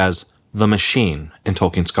referred to as the machine in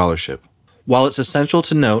Tolkien scholarship. While it's essential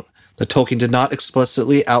to note that Tolkien did not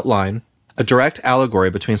explicitly outline a direct allegory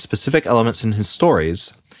between specific elements in his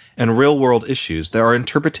stories and real-world issues, there are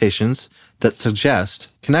interpretations that suggest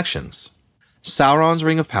connections. Sauron's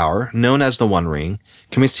Ring of Power, known as the One Ring,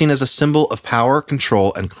 can be seen as a symbol of power,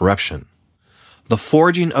 control, and corruption. The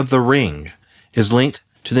forging of the ring is linked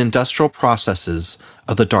to the industrial processes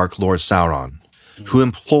of the Dark Lord Sauron, who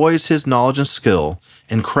employs his knowledge and skill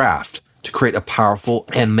in craft to create a powerful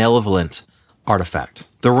and malevolent artifact.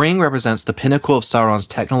 The ring represents the pinnacle of Sauron's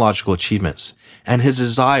technological achievements and his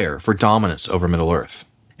desire for dominance over Middle-earth.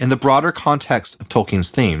 In the broader context of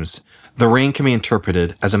Tolkien's themes, the ring can be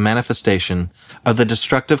interpreted as a manifestation of the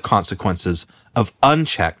destructive consequences of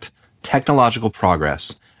unchecked technological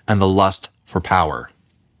progress and the lust for power.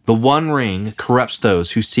 The One Ring corrupts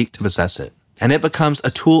those who seek to possess it, and it becomes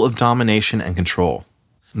a tool of domination and control.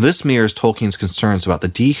 This mirrors Tolkien's concerns about the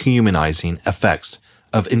dehumanizing effects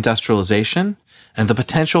of industrialization and the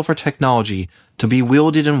potential for technology to be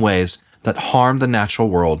wielded in ways that harm the natural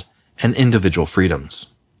world and individual freedoms.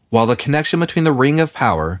 While the connection between the Ring of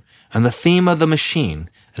Power and the theme of the machine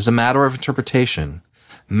is a matter of interpretation,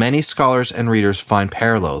 many scholars and readers find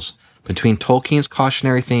parallels between Tolkien's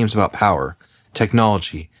cautionary themes about power,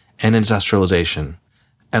 technology, and industrialization,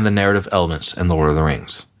 and the narrative elements in The Lord of the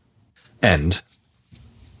Rings. End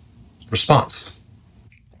response.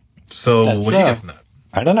 So what do you get from that?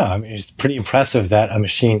 I don't know. I mean, it's pretty impressive that a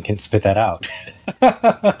machine can spit that out.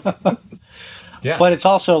 Yeah. But it's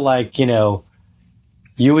also like,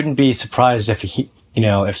 you wouldn't be surprised if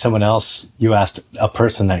if someone else, you asked a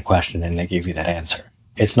person that question and they gave you that answer.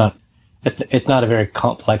 It's not a very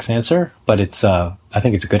complex answer, but I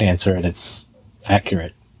think it's a good answer and it's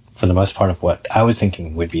accurate for the most part of what I was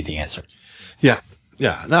thinking would be the answer. Yeah.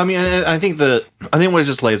 Yeah. No, I mean, I think what it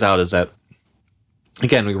just lays out is that,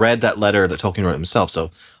 again, we read that letter that Tolkien wrote himself.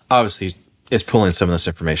 So obviously it's pulling some of this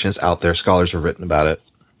information. It's out there. Scholars have written about it.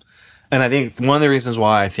 And I think one of the reasons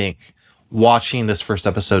why I think watching this first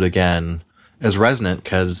episode again is resonant,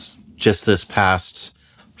 because just this past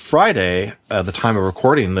Friday, the time of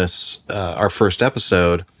recording this, our first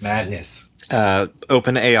episode. Madness.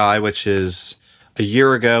 OpenAI, which is a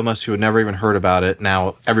year ago, most people had never even heard about it.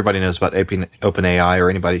 Now everybody knows about OpenAI, or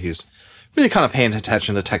anybody who's really kind of paying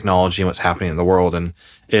attention to technology and what's happening in the world. And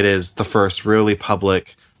it is the first really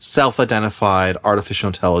public, self-identified artificial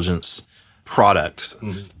intelligence product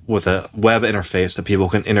with a web interface that people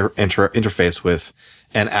can interface with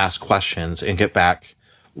and ask questions and get back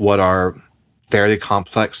what are fairly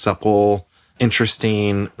complex, supple,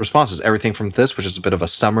 interesting responses. Everything from this, which is a bit of a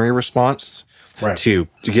summary response, right, to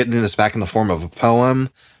getting this back in the form of a poem,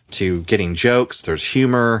 to getting jokes. There's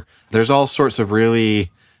humor. There's all sorts of really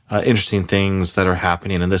interesting things that are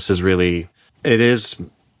happening. And this is really, it is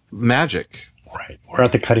magic. Right. We're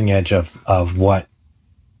at the cutting edge of what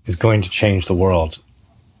is going to change the world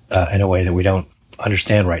in a way that we don't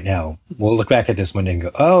understand right now. We'll look back at this one day and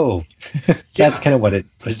go, oh, that's kind of what it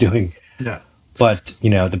was doing. Yeah. But,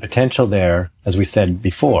 the potential there, as we said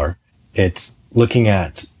before, it's looking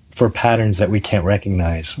at for patterns that we can't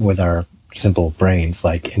recognize with our simple brains,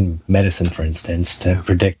 like in medicine, for instance, to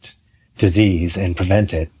predict disease and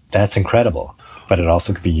prevent it. That's incredible. But it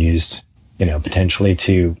also could be used, potentially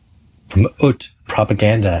to promote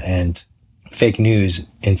propaganda and fake news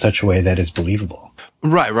in such a way that is believable.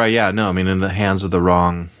 Right. Yeah. No, I mean, in the hands of the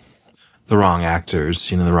wrong actors,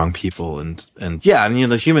 the wrong people. And yeah,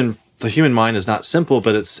 the human mind is not simple,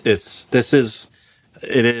 but it is,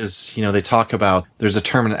 they talk about, there's a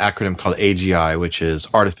term in an acronym called AGI, which is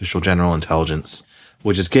artificial general intelligence,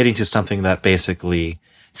 which is getting to something that basically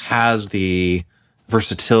has the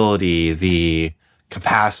versatility, the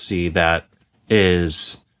capacity that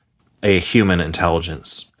is a human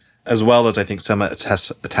intelligence, as well as I think some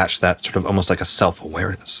attach that sort of almost like a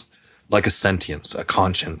self-awareness, like a sentience, a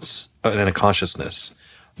conscience, and a consciousness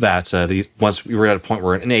that once we were at a point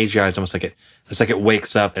where an AGI is almost like it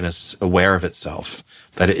wakes up and is aware of itself,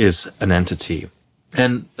 that it is an entity.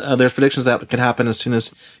 And there's predictions that could happen as soon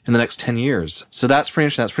as in the next 10 years. So that's pretty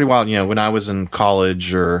interesting. That's pretty wild. When I was in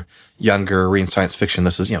college or younger reading science fiction,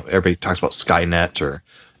 this is, everybody talks about Skynet, or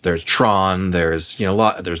there's Tron, there's, there's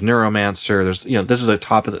Neuromancer, there's, this is a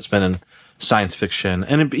topic that's been in science fiction.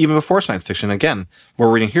 And even before science fiction, again, we're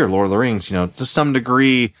reading here, Lord of the Rings, to some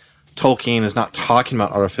degree, Tolkien is not talking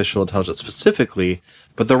about artificial intelligence specifically,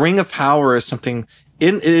 but the Ring of Power is something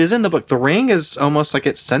it is in the book. The ring is almost like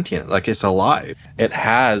it's sentient, like it's alive. It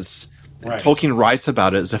has, right. Tolkien writes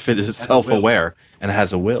about it as if it is self-aware and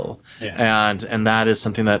has a will. Yeah. And that is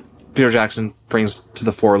something that Peter Jackson brings to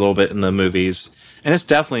the fore a little bit in the movies. And it's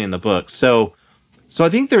definitely in the book. So I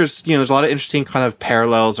think there's a lot of interesting kind of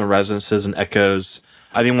parallels and resonances and echoes.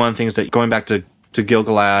 I think one of the things that going back to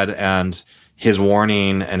Gil-galad and his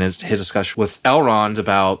warning and his discussion with Elrond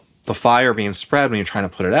about the fire being spread when you're trying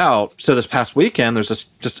to put it out. So this past weekend, there's this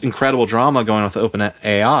just incredible drama going on with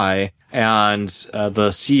OpenAI, and the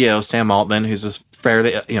CEO, Sam Altman, who's this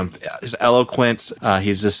fairly, is eloquent.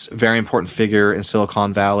 He's this very important figure in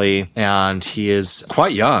Silicon Valley, and he is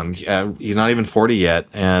quite young. He's not even 40 yet,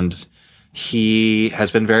 and he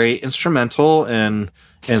has been very instrumental in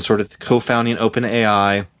sort of co-founding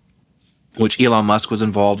OpenAI, which Elon Musk was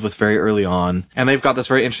involved with very early on. And they've got this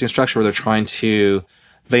very interesting structure where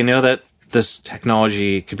they know that this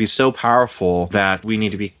technology could be so powerful that we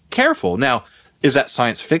need to be careful. Now, is that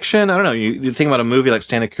science fiction? I don't know. You think about a movie like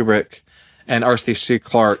Stanley Kubrick and Arthur C.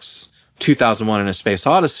 Clarke's 2001 in a Space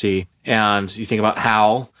Odyssey, and you think about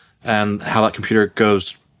how that computer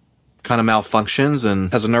goes kind of malfunctions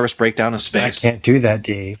and has a nervous breakdown in space. I can't do that,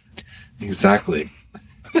 Dave. Exactly.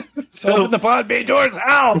 So open the pod bay doors,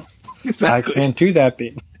 Hal! Exactly. I can't do that,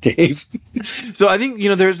 Dave. So I think,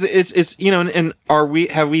 and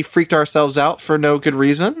have we freaked ourselves out for no good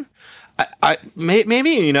reason?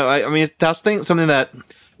 Maybe, that's something that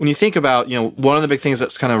when you think about, one of the big things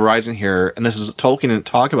that's kind of rising here, and this is Tolkien didn't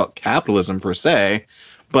talk about capitalism per se,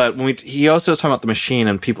 but he also was talking about the machine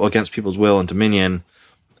and people against people's will and dominion.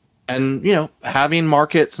 And, having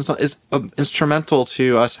markets and so is instrumental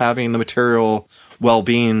to us having the material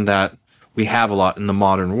well-being that we have a lot in the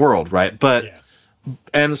modern world, right?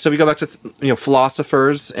 And so we go back to,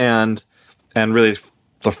 philosophers and really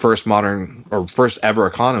the first modern or first ever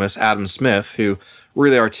economist, Adam Smith, who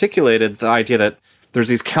really articulated the idea that there's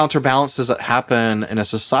these counterbalances that happen in a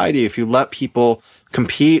society if you let people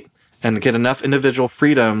compete and get enough individual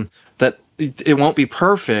freedom that it won't be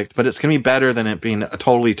perfect, but it's going to be better than it being a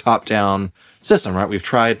totally top-down system, right? We've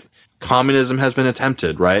tried, communism has been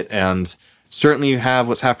attempted, right? And certainly you have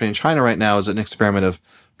what's happening in China right now is an experiment of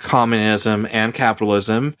communism and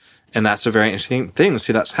capitalism. And that's a very interesting thing to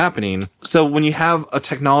see that's happening. So when you have a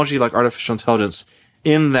technology like artificial intelligence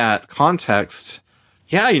in that context,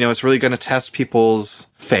 it's really going to test people's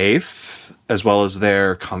faith as well as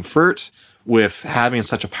their comfort with having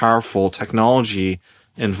such a powerful technology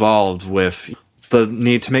involved with the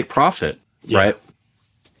need to make profit, right?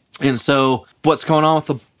 And so what's going on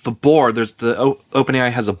with the board,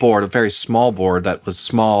 OpenAI has a board, a very small board that was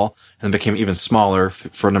small and became even smaller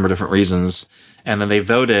for a number of different reasons. And then they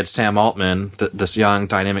voted Sam Altman, this young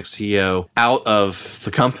dynamic CEO, out of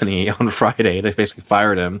the company on Friday. They basically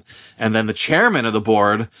fired him. And then the chairman of the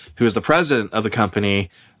board, who is the president of the company,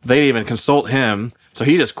 they didn't even consult him. So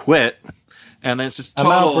he just quit. And then it's just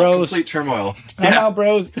complete turmoil. I'm out,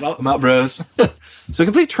 bros. I'm out, bros. So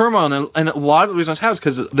complete turmoil. And a lot of the reasons I have is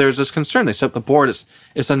because there's this concern. They set up the board. It's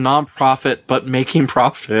a nonprofit, but making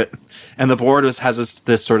profit. And the board has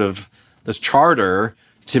this charter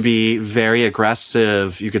to be very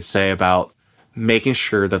aggressive, you could say, about making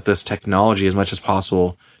sure that this technology, as much as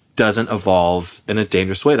possible, doesn't evolve in a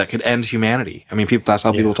dangerous way that could end humanity. I mean, that's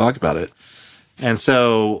how people talk about it. And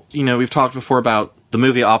so, we've talked before about the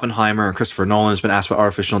movie Oppenheimer, and Christopher Nolan has been asked about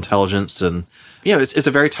artificial intelligence. And, it's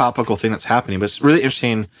a very topical thing that's happening. But it's really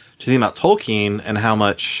interesting to think about Tolkien and how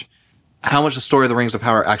much the story of the Rings of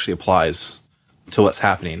Power actually applies to what's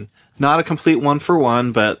happening. Not a complete one for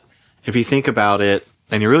one, but if you think about it,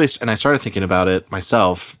 and I started thinking about it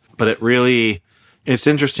myself, but it's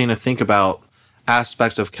interesting to think about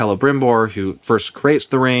aspects of Celebrimbor, who first creates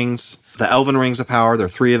the rings, the Elven Rings of Power. There are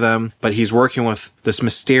 3 of them, but he's working with this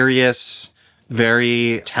mysterious,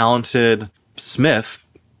 very talented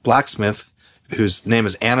blacksmith, whose name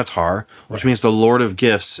is Anatar, which means the Lord of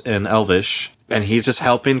Gifts in Elvish. And he's just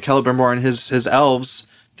helping Celebrimbor and his elves,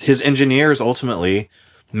 his engineers ultimately,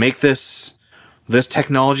 make this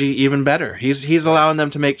technology even better. He's allowing them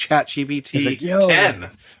to make ChatGPT 10,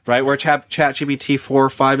 right? Where ChatGPT 4 or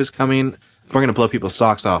 5 is coming. We're going to blow people's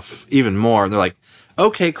socks off even more. And they're like,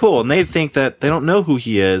 okay, cool. And they think that they don't know who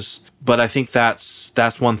he is. But I think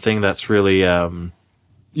that's one thing that's really,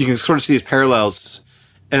 you can sort of see these parallels.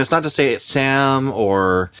 And it's not to say it's Sam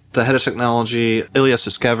or the head of technology, Ilya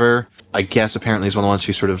Sutskever. I guess apparently he's one of the ones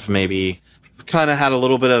who sort of maybe kind of had a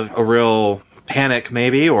little bit of a real panic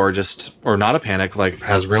maybe, or not a panic, like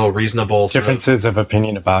has real reasonable differences of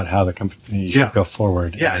opinion about how the company should go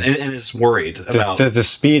forward. Yeah, and is worried about the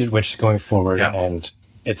speed at which it's going forward and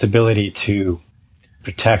its ability to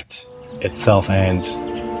protect itself and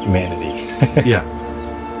humanity. Yeah.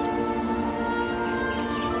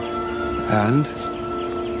 And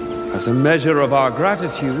as a measure of our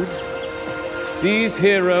gratitude, these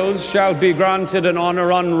heroes shall be granted an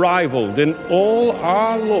honor unrivaled in all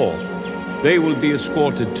our lore. They will be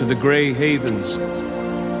escorted to the Grey Havens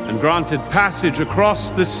and granted passage across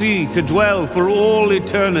the sea to dwell for all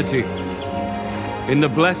eternity in the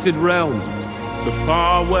blessed realm the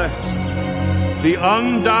far west, the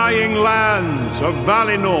undying lands of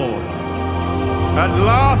Valinor. At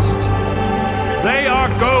last, they are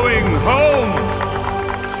going home.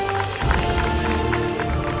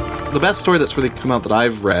 The best story that's really come out that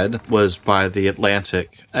I've read was by The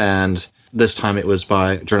Atlantic, and this time it was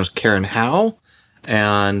by journalist Karen Howe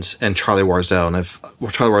and Charlie Warzel.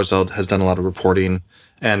 And Charlie Warzel has done a lot of reporting,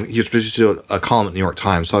 and he used to do a column at New York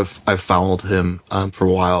Times, so I've followed him for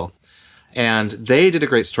a while. And they did a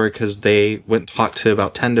great story because they went and talked to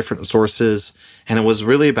about 10 different sources, and it was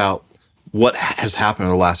really about what has happened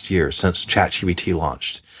in the last year since ChatGPT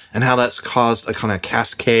launched, and how that's caused a kind of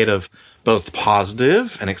cascade of both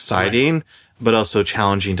positive and exciting, but also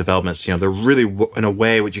challenging developments. You know, they're really, in a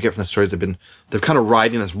way, what you get from the stories, they're kind of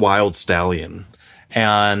riding this wild stallion.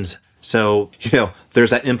 And so, you know,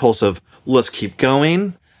 there's that impulse of, let's keep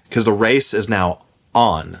going, because the race is now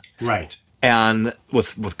on. Right. And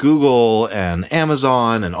with Google and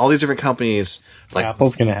Amazon and all these different companies, like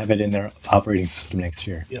Apple's going to have it in their operating system next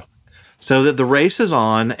year. Yeah. So that the race is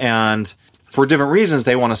on, and for different reasons,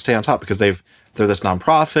 they want to stay on top because they're this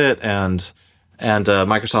nonprofit, and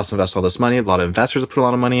Microsoft's invested all this money. A lot of investors have put a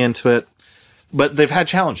lot of money into it, but they've had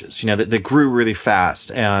challenges. You know, they grew really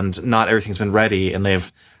fast, and not everything's been ready. And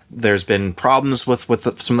there's been problems with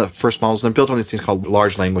some of the first models. And they're built on these things called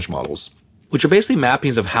large language models, which are basically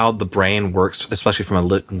mappings of how the brain works, especially from a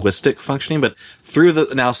linguistic functioning, but through the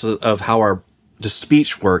analysis of how our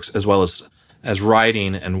speech works, as well as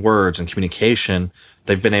writing and words and communication.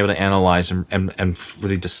 They've been able to analyze and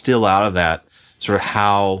really distill out of that sort of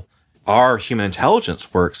how our human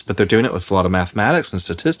intelligence works, but they're doing it with a lot of mathematics and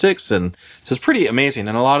statistics. And so it's pretty amazing.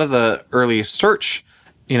 And a lot of the early search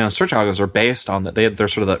algorithms are based on that. They're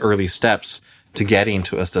sort of the early steps to getting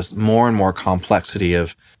to us this more and more complexity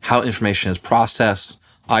of how information is processed,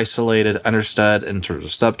 isolated, understood in sort of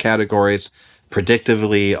subcategories,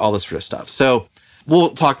 predictively, all this sort of stuff. So we'll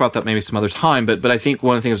talk about that maybe some other time, but I think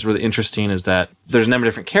one of the things that's really interesting is that there's a number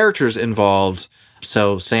of different characters involved.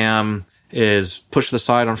 So Sam is pushed to the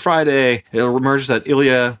side on Friday. It emerges that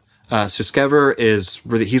Ilya Sutskever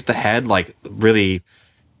he's the head, like, really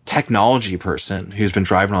technology person who's been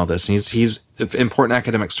driving all this. And he's important in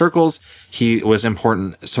academic circles. He was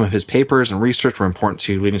important. Some of his papers and research were important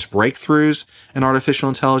to leading to breakthroughs in artificial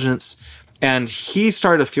intelligence. And he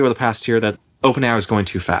started to feel the past year that OpenAI was going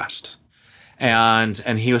too fast. And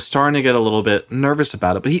he was starting to get a little bit nervous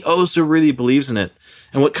about it, but he also really believes in it.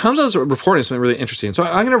 And what comes out as a reporting is something really interesting. So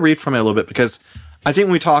I'm going to read from it a little bit, because I think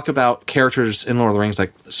when we talk about characters in Lord of the Rings,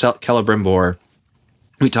 like Celebrimbor,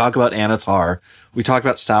 we talk about Anatar, we talk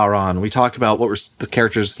about Sauron, we talk about what were the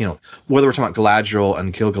characters, you know, whether we're talking about Galadriel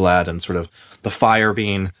and Gil-galad and sort of the fire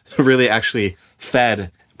being really actually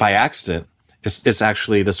fed by accident. It's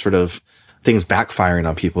actually this sort of things backfiring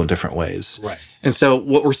on people in different ways. Right. And so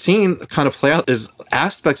what we're seeing kind of play out is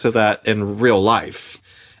aspects of that in real life.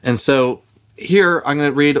 And so here I'm going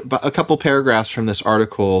to read a couple paragraphs from this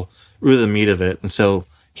article, really the meat of it. And so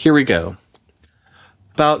here we go.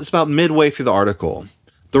 It's about midway through the article.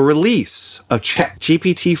 The release of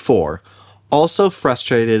GPT-4 also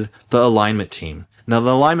frustrated the alignment team. Now,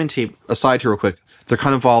 the alignment team, aside here real quick, they're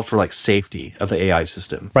kind of involved for like safety of the AI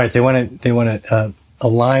system. Right. They want to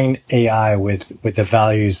align AI with the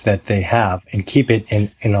values that they have and keep it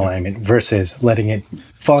in alignment, versus letting it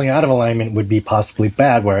falling out of alignment would be possibly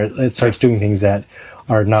bad, where it starts doing things that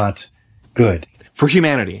are not good for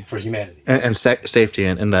humanity. And safety,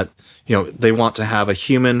 and that, you know, they want to have a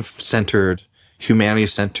human-centered,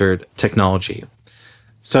 humanity-centered technology.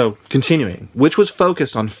 So, continuing, which was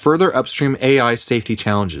focused on further upstream AI safety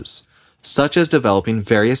challenges, such as developing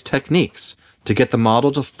various techniques to get the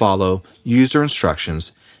model to follow user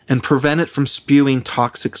instructions and prevent it from spewing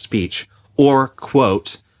toxic speech or,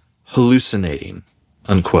 quote, hallucinating,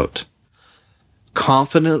 unquote.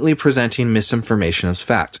 Confidently presenting misinformation as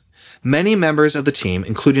fact. Many members of the team,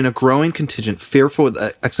 including a growing contingent fearful of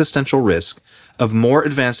the existential risk of more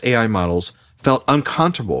advanced AI models, felt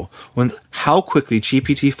uncomfortable with how quickly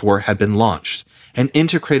GPT-4 had been launched and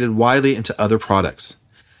integrated widely into other products.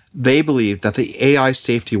 They believed that the AI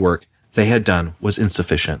safety work they had done was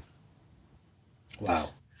insufficient. Wow.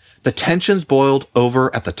 The tensions boiled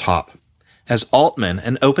over at the top, as Altman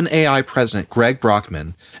and OpenAI president Greg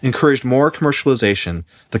Brockman encouraged more commercialization.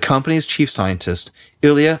 The company's chief scientist,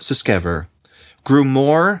 Ilya Sutskever, grew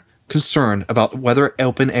more concerned about whether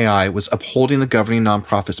OpenAI was upholding the governing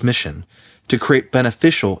nonprofit's mission to create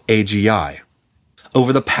beneficial AGI.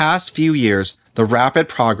 Over the past few years, the rapid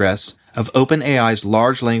progress of OpenAI's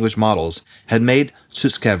large language models had made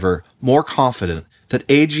Sutskever more confident that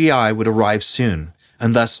AGI would arrive soon,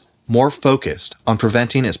 and thus more focused on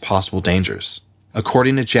preventing its possible dangers.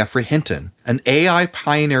 according to Jeffrey Hinton, an AI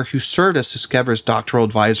pioneer who served as Suskever's doctoral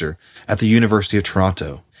advisor at the University of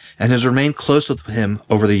Toronto and has remained close with him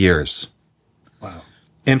over the years. Wow.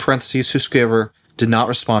 In parentheses, Suskever did not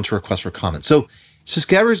respond to requests for comment. So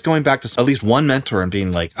Suskever is going back to at least one mentor and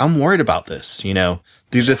being like, I'm worried about this. You know,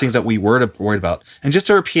 these are things that we were worried about. And just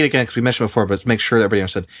to repeat again, because we mentioned before, but to make sure that everybody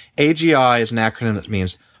understood, AGI is an acronym that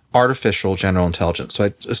means Artificial General Intelligence. So I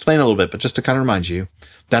explained a little bit, but just to kind of remind you,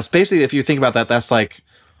 that's basically, if you think about that, that's like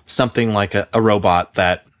something like a robot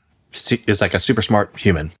that is like a super smart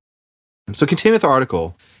human. So continue with the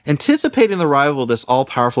article. Anticipating the arrival of this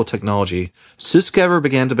all-powerful technology, Suskever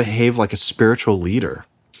began to behave like a spiritual leader.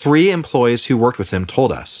 3 employees who worked with him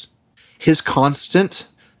told us. His constant,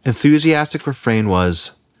 enthusiastic refrain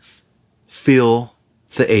was, feel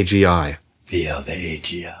the AGI. Feel the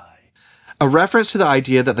AGI. A reference to the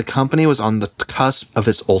idea that the company was on the cusp of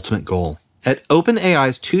its ultimate goal. At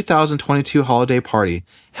OpenAI's 2022 holiday party,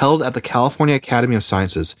 held at the California Academy of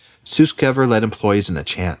Sciences, Suskever led employees in a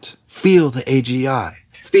chant. Feel the AGI.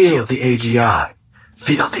 Feel the AGI.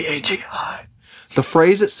 Feel the AGI. The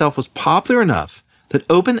phrase itself was popular enough that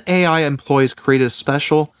OpenAI employees created a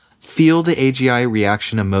special Feel the AGI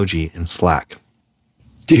reaction emoji in Slack.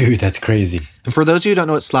 Dude, that's crazy. And for those of you who don't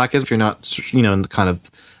know what Slack is, if you're not, kind of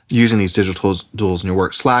using these digital tools in your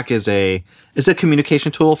work, Slack is a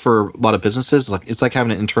communication tool for a lot of businesses. Like it's like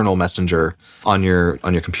having an internal messenger on your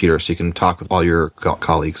computer, so you can talk with all your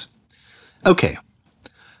colleagues. Okay.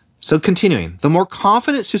 So continuing, the more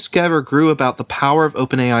confident Suskever grew about the power of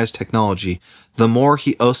OpenAI's technology, the more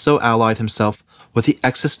he also allied himself with the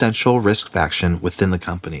existential risk faction within the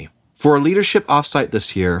company. For a leadership offsite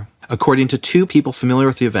this year, according to 2 people familiar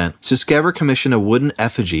with the event, Suskever commissioned a wooden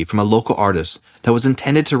effigy from a local artist that was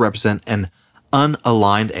intended to represent an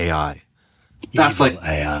unaligned AI. That's like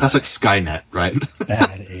Skynet, right?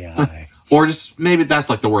 Bad AI. Or just maybe that's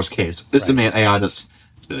like the worst case. This is an AI that's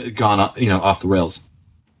gone off the rails.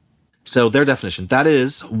 So their definition, that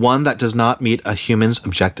is one that does not meet a human's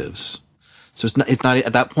objectives. So it's not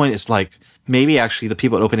at that point, it's like maybe actually the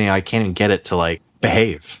people at OpenAI can't even get it to like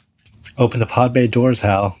behave. Open the pod bay doors,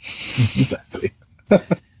 Hal. Exactly.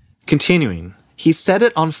 Continuing, he set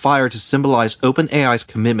it on fire to symbolize OpenAI's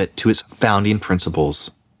commitment to its founding principles.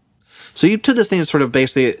 So you took this thing as sort of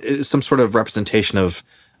basically some sort of representation of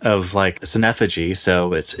like it's an effigy.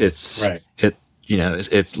 So it's right.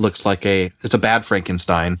 It looks like it's a bad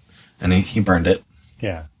Frankenstein, and he burned it.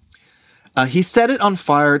 Yeah. He set it on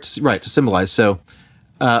fire to symbolize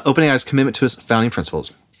OpenAI's commitment to its founding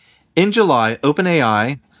principles. In July,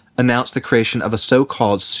 OpenAI announced the creation of a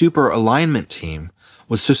so-called super alignment team,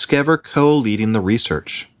 with Suskever co-leading the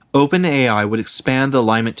research. OpenAI would expand the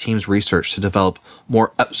alignment team's research to develop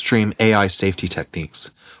more upstream AI safety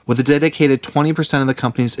techniques, with a dedicated 20% of the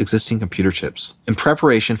company's existing computer chips, in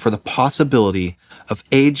preparation for the possibility of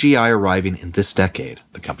AGI arriving in this decade,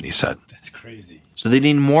 the company said. That's crazy. So they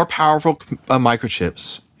need more powerful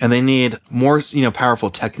microchips, and they need more,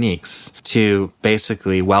 powerful techniques to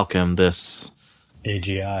basically welcome this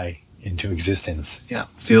AGI into existence. Yeah,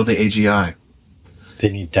 feel the AGI. They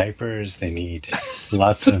need diapers. They need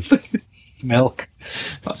lots of milk.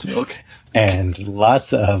 Lots of milk. And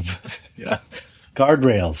lots of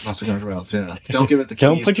guardrails. Lots of guardrails, yeah. Don't give it the keys.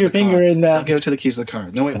 Don't put your finger in that. Don't give it to the keys of the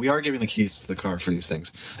car. No, wait, we are giving the keys to the car for these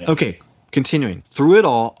things. Yeah. Okay, continuing. Through it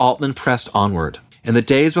all, Altman pressed onward. In the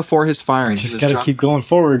days before his firing... Just got to keep going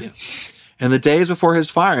forward. Yeah. In the days before his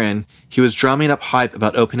firing, he was drumming up hype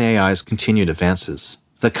about OpenAI's continued advances.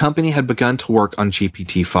 The company had begun to work on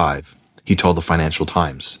GPT-5, he told the Financial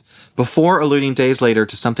Times, before alluding days later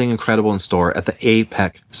to something incredible in store at the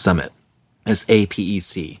APEC Summit, as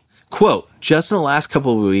APEC. Quote, just in the last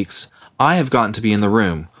couple of weeks, I have gotten to be in the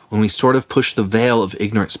room when we sort of push the veil of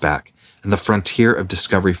ignorance back and the frontier of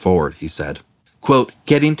discovery forward, he said. Quote,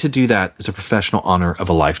 getting to do that is a professional honor of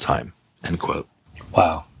a lifetime, end quote.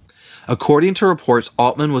 Wow. According to reports,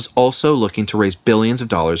 Altman was also looking to raise billions of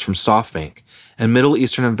dollars from SoftBank and Middle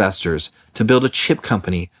Eastern investors to build a chip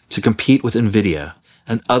company to compete with NVIDIA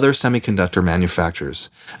and other semiconductor manufacturers,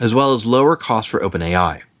 as well as lower costs for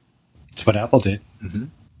OpenAI. That's what Apple did. Mm-hmm.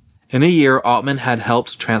 In a year, Altman had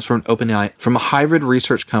helped transform OpenAI from a hybrid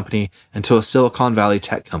research company into a Silicon Valley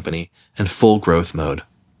tech company in full growth mode.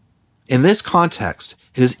 In this context,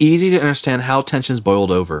 it is easy to understand how tensions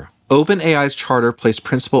boiled over. OpenAI's charter placed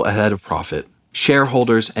principle ahead of profit,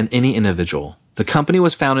 shareholders, and any individual. The company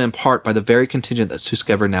was founded in part by the very contingent that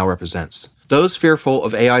Suskever now represents, those fearful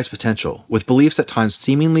of AI's potential, with beliefs at times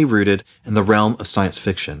seemingly rooted in the realm of science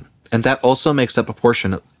fiction. And that also makes up a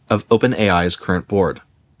portion of OpenAI's current board.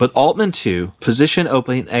 But Altman, too, positioned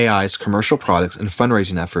OpenAI's commercial products and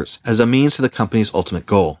fundraising efforts as a means to the company's ultimate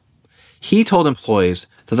goal. He told employees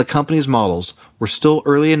that the company's models were still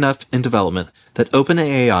early enough in development that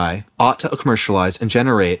OpenAI ought to commercialize and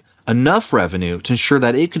generate enough revenue to ensure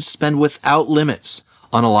that it could spend without limits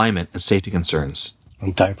on alignment and safety concerns.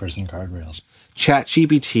 And diapers and guardrails.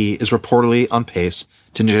 ChatGPT is reportedly on pace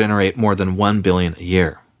to generate more than $1 billion a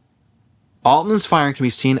year. Altman's firing can be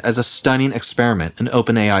seen as a stunning experiment in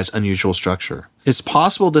OpenAI's unusual structure. It's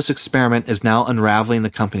possible this experiment is now unraveling the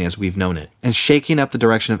company as we've known it, and shaking up the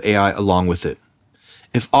direction of AI along with it.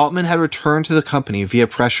 If Altman had returned to the company via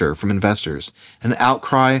pressure from investors and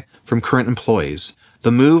outcry from current employees, the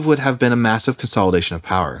move would have been a massive consolidation of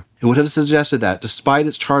power. It would have suggested that, despite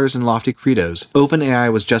its charters and lofty credos,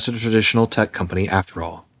 OpenAI was just a traditional tech company after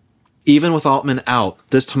all. Even with Altman out,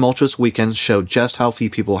 this tumultuous weekend showed just how few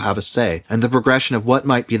people have a say and the progression of what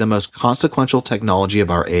might be the most consequential technology of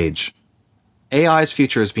our age. AI's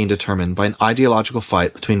future is being determined by an ideological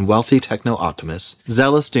fight between wealthy techno-optimists,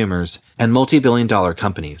 zealous doomers, and multi-billion-dollar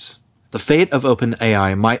companies. The fate of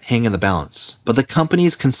OpenAI might hang in the balance, but the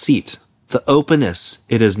company's conceit, the openness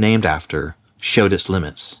it is named after, showed its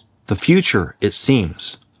limits. The future, it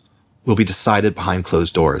seems, will be decided behind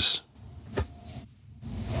closed doors.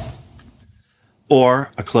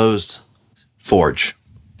 Or a closed forge.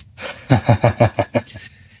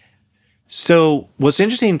 So what's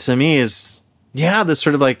interesting to me is, this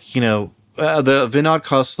sort of the Vinod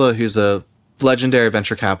Khosla, who's a legendary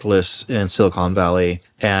venture capitalist in Silicon Valley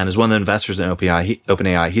and is one of the investors in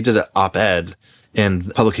OpenAI, he did an op-ed in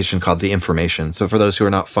a publication called The Information. So for those who are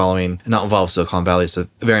not following, not involved with Silicon Valley, it's a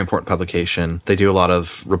very important publication. They do a lot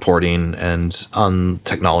of reporting and on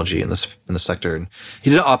technology in the sector. And he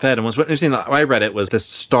did an op-ed, and what's interesting when I read it was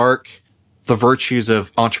the virtues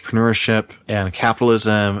of entrepreneurship and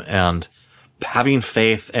capitalism and having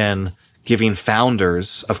faith and giving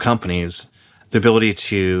founders of companies the ability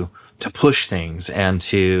to push things and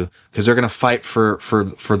because they're going to fight for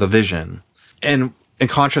the vision. And in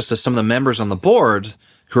contrast to some of the members on the board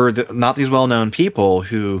who are not these well-known people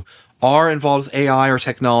who are involved with AI or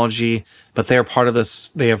technology, but they are part of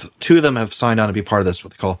this. Two of them have signed on to be part of this,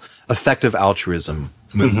 what they call effective altruism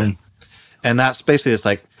movement. Mm-hmm. And that's basically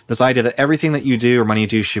this idea that everything that you do or money you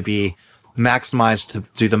do should be maximized to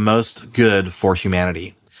do the most good for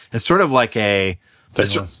humanity. It's sort of like the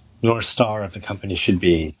North Star of the company should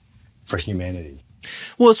be for humanity.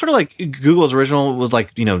 Well, it's sort of like Google's original was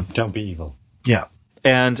don't be evil. Yeah.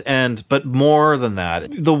 But more than that,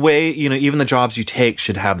 the way, even the jobs you take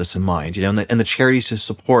should have this in mind, and the charities you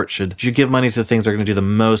support should give money to things that are going to do the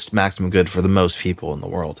most maximum good for the most people in the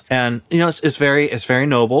world. And, it's very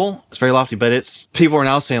noble. It's very lofty, but people are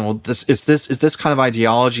now saying, well, is this kind of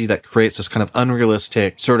ideology that creates this kind of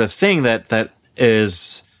unrealistic sort of thing that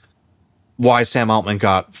is why Sam Altman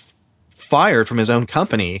got fired from his own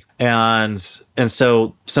company. And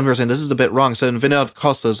so some people are saying this is a bit wrong. So in Vinod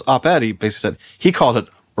Khosla's op-ed, he basically said he called it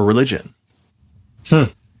a religion.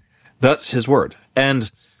 That's his word. And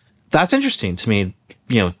that's interesting to me,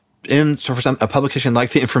 for a publication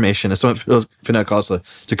like The Information, as someone Vinod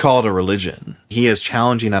Khosla, to call it a religion. He is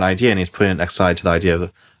challenging that idea and he's putting it next side to the idea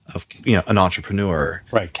of an entrepreneur.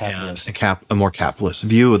 Right, capitalist. And a more capitalist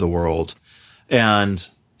view of the world. And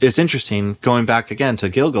it's interesting, going back again to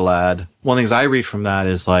Gilgalad, one of the things I read from that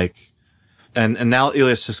is and now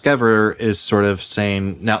Elias Discover is sort of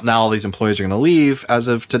saying, now all these employees are going to leave as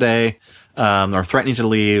of today, or threatening to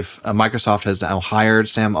leave. Microsoft has now hired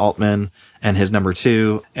Sam Altman and his number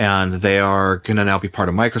two, and they are going to now be part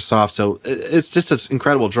of Microsoft. So it's just this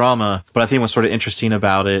incredible drama. But I think what's sort of interesting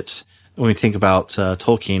about it, when we think about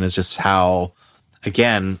Tolkien, is just how,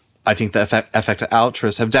 again, I think the effective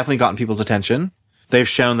altruists have definitely gotten people's attention. They've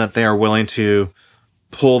shown that they are willing to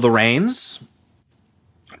pull the reins,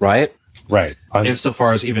 right? Right.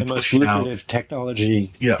 Insofar as even the most pushing out lucrative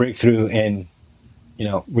technology breakthrough in,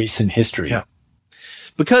 recent history. Yeah.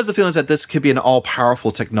 Because the feeling is that this could be an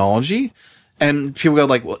all-powerful technology, and people go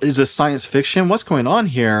well, is this science fiction? What's going on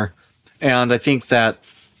here? And I think that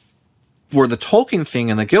where the Tolkien thing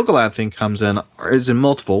and the Gilgalad thing comes in is in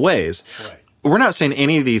multiple ways. Right. We're not saying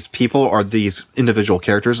any of these people are these individual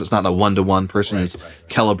characters. It's not a one-to-one person who's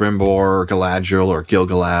Celebrimbor or Galadriel or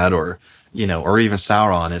Gilgalad or even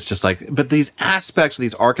Sauron. It's just but these aspects of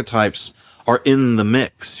these archetypes are in the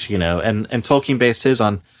mix, and Tolkien based his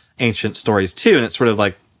on ancient stories too. And it's sort of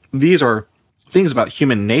these are things about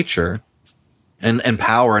human nature and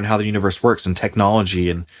power and how the universe works and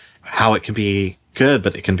technology and how it can be good,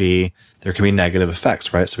 but there can be negative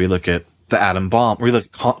effects, right? So we look at the atom bomb, we look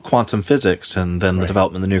at quantum physics and then the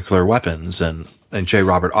development of the nuclear weapons and and J.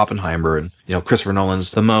 Robert Oppenheimer, and, Christopher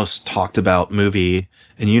Nolan's the most talked about movie.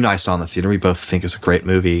 And you and I saw in the theater. We both think it's a great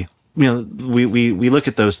movie. We look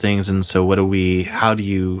at those things. And so what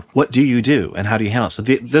do you do and how do you handle it? So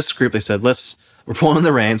this group, they said, we're pulling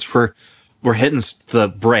the reins. We're hitting the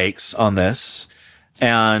brakes on this,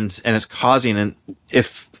 and it's causing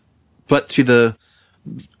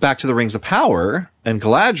back to the Rings of Power and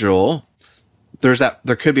Galadriel,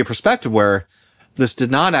 there could be a perspective where this did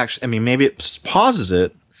not actually, maybe it pauses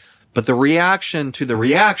it, but the reaction to the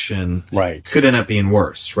reaction could end up being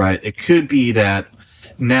worse, right? It could be that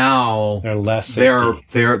now they're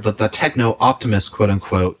the techno optimists, quote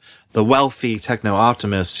unquote, the wealthy techno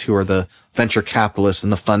optimists who are the venture capitalists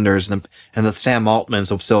and the funders and the Sam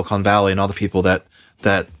Altmans of Silicon Valley and all the people that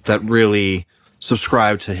really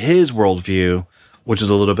subscribe to his worldview, which is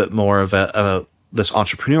a little bit more of this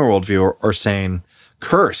entrepreneur worldview, or saying,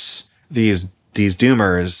 curse these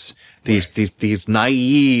doomers, these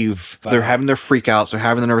naive, they're having their freakouts, they're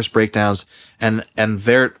having the nervous breakdowns, and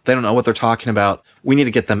they don't know what they're talking about. We need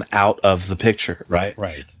to get them out of the picture, right?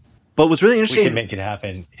 Right. But what's really interesting, we can make it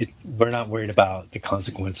happen. We're not worried about the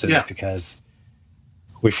consequences because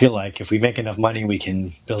we feel like if we make enough money, we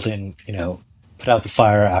can build in, put out the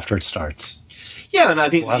fire after it starts. Yeah, and I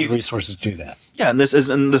think we'll have the resources to do that. Yeah, and this is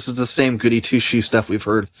the same goody two shoe stuff we've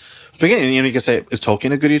heard. Beginning, you can say, is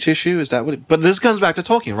Tolkien a goody two shoe? Is that what? But this comes back to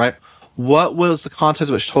Tolkien, right? What was the context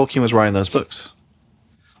in which Tolkien was writing those books?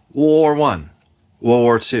 World War I, World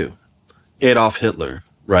War II, Adolf Hitler,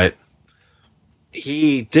 right?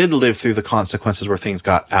 He did live through the consequences where things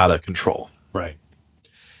got out of control, right?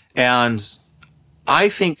 And I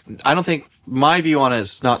don't think my view on it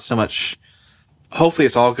is not so much. Hopefully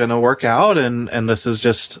it's all going to work out and this is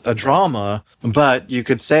just a drama. But you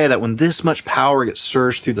could say that when this much power gets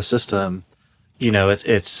surged through the system,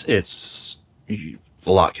 it's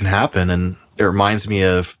a lot can happen. And it reminds me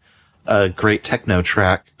of a great techno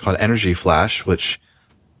track called Energy Flash, which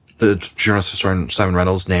the journalist historian Simon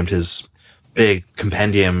Reynolds named his big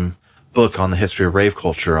compendium book on the history of rave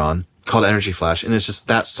culture on, called Energy Flash. And it's just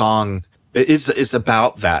that song. It's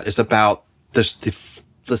about that. It's about the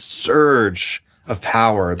surge of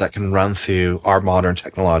power that can run through our modern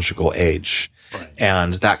technological age. Right.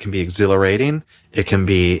 And that can be exhilarating. It can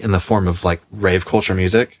be in the form of like rave culture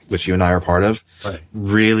music, which you and I are part of. Right.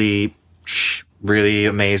 Really, really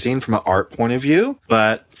amazing from an art point of view.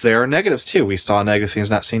 But there are negatives too. We saw negative things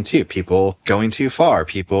in that scene too. People going too far.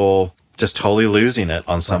 People just totally losing it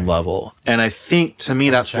on some level. And I think to me,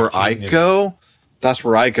 that's where I go. That's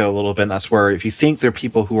where I go a little bit. And that's where, if you think there are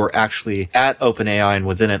people who are actually at OpenAI and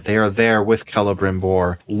within it, they are there with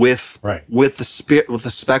Celebrimbor, with the spirit, with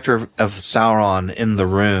the specter of Sauron in the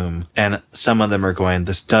room. And some of them are going,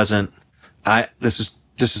 this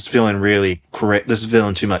is feeling really correct. This is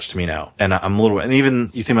feeling too much to me now. And I'm a little, and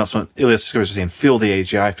even you think about someone, Ilias Scribers was saying, feel the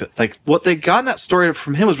AGI. Like what they got in that story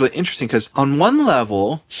from him was really interesting because on one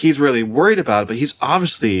level, he's really worried about it, but he's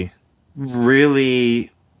obviously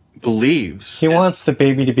really believes. He wants the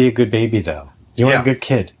baby to be a good baby, though. You want a good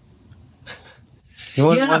kid. You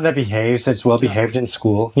want one that behaves, that's well behaved in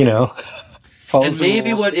school, follows and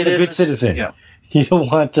maybe rules, what it a is, good citizen. Yeah. You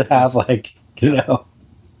don't want to have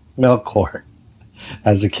Melkor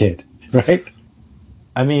as a kid, right?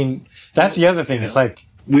 I mean, that's the other thing. It's like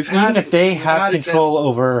even if they have control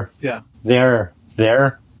over their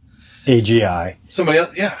AGI. Somebody else,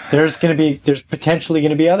 there's potentially going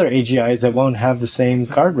to be other AGIs that won't have the same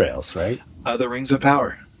guardrails, right? Other rings of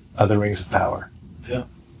power. Yeah.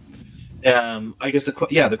 I guess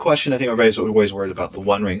the question I think everybody's always worried about the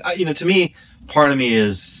One Ring. To me, part of me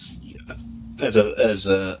is as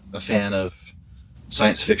a fan of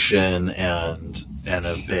science fiction and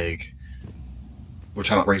a big. We're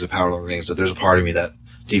talking about rings of power, Lord of the Rings. So there's a part of me that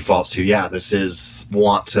defaults to, this is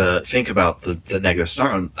want to think about the negative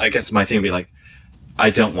star. And I guess my thing would be like, I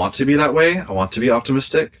don't want to be that way. I want to be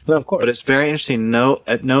optimistic. No, of course. But it's very interesting.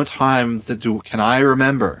 At no time can I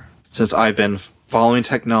remember since I've been following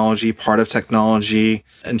technology, part of technology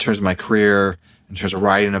in terms of my career, in terms of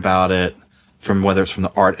writing about it, from whether it's from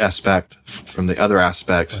the art aspect, from the other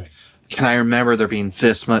aspects. Right. Can I remember there being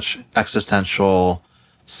this much existential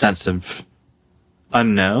sense of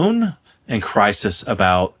unknown and crisis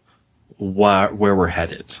about where we're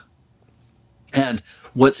headed? And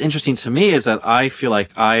what's interesting to me is that I feel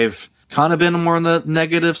like I've kind of been more on the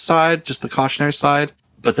negative side, just the cautionary side.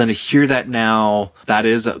 But then to hear that now, there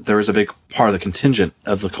is a big part of the contingent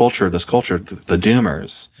of this culture, the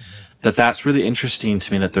doomers, that's really interesting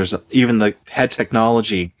to me that there's even the head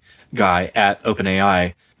technology guy at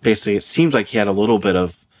OpenAI. Basically, it seems like he had a little bit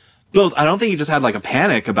of both. I don't think he just had like a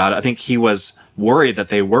panic about it. I think he was worried that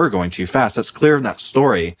they were going too fast. That's clear in that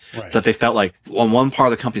story, that they felt like on one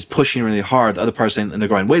part of the company is pushing really hard, the other part is saying, and they're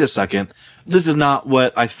going, wait a second, this is not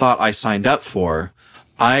what I thought I signed up for.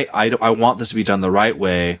 I want this to be done the right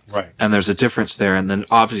way. Right. And there's a difference there. And then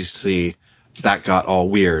obviously that got all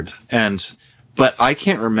weird. But I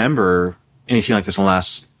can't remember anything like this in the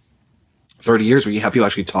last 30 years where you have people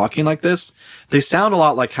actually talking like this. They sound a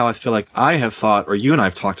lot like how I feel like I have thought, or you and I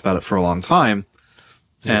have talked about it for a long time.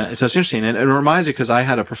 And so it's interesting. And it reminds me because I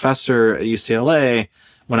had a professor at UCLA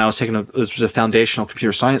when I was taking this was a foundational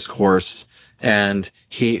computer science course. And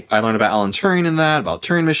I learned about Alan Turing in that, about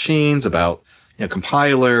Turing machines, about,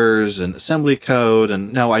 compilers and assembly code.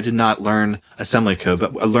 And no, I did not learn assembly code,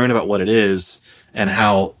 but I learned about what it is and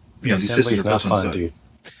how, these systems are built on it.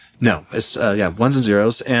 No, it's, ones and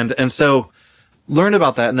zeros. And so learned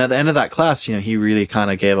about that. And at the end of that class, he really kind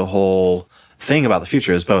of gave a whole thing about the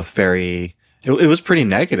future. It was both it was pretty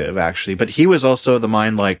negative actually, but he was also the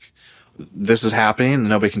mind like, this is happening and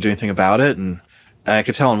nobody can do anything about it. And I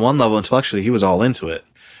could tell on one level intellectually, he was all into it.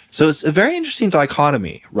 So it's a very interesting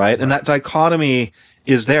dichotomy, right? And that dichotomy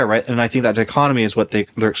is there, right? And I think that dichotomy is what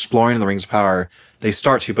they're exploring in the Rings of Power. They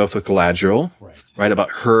start to both with Galadriel, right?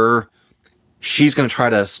 About her, she's going to try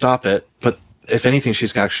to stop it, but if anything,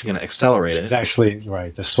 she's actually going to accelerate it. It's actually,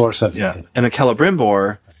 the source of it. And the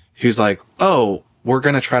Celebrimbor, who's like, oh, we're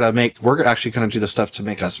actually going to do the stuff to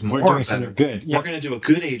make us more doing something good. We're going to do a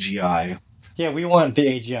good AGI. Yeah, we want the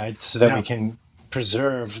AGI so that we can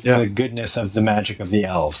preserve the goodness of the magic of the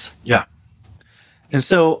elves. Yeah. And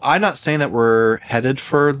so I'm not saying that we're headed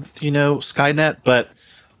for, Skynet, but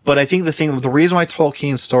I think the reason why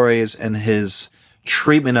Tolkien's stories and his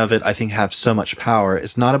treatment of it, I think, have so much power,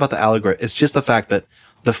 it's not about the allegory. It's just the fact that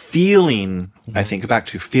the feeling, I think, back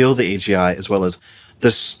to feel the AGI as well as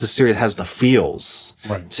the series has the feels.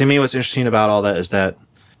 Right. To me, what's interesting about all that is that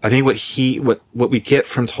I think what we get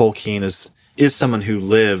from Tolkien is someone who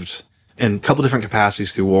lived in a couple different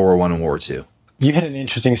capacities through World War I and World War II. You had an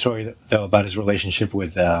interesting story, though, about his relationship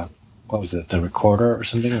with, what was it, the recorder or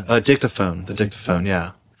something? Dictaphone. The dictaphone,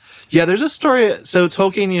 yeah. Yeah, there's a story. So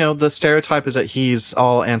Tolkien, the stereotype is that he's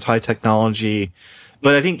all anti-technology.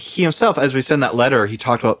 But I think he himself, as we said in that letter, he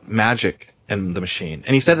talked about magic and the machine.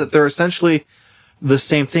 And he said that they're essentially the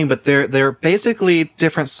same thing, but they're basically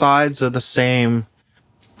different sides of the same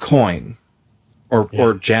coin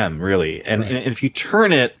or gem, really. And if you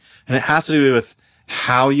turn it, and it has to do with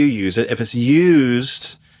how you use it. If it's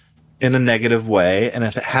used in a negative way, and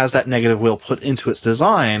if it has that negative will put into its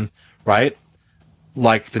design, right?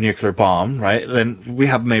 Like the nuclear bomb, right? Then we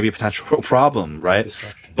have maybe a potential problem, right?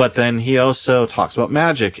 But then he also talks about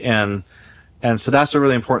magic. And so that's a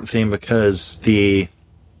really important theme because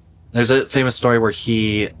there's a famous story where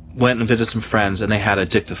he went and visited some friends and they had a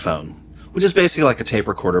dictaphone, which is basically like a tape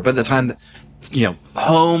recorder. But at the time,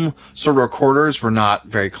 home sort of recorders were not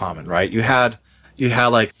very common, right? You had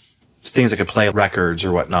like things that could play records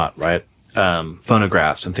or whatnot, right?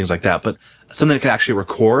 Phonographs and things like that. But something that could actually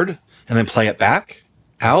record and then play it back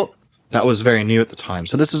out, that was very new at the time.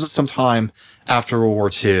 So this is some time after World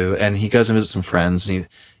War II, and he goes and visits some friends,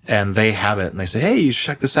 and they have it, and they say, "Hey, you should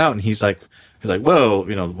check this out." And he's like, "Whoa,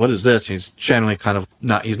 what is this?" And he's generally kind of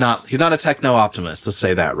he's not a techno optimist, let's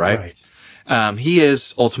say that, right? He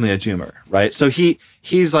is ultimately a doomer, right? So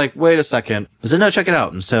he's like, "Wait a second." I said, "No, check it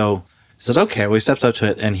out." And so he says, "Okay." Well, he steps up to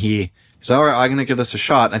it, and he said, "All right, I'm going to give this a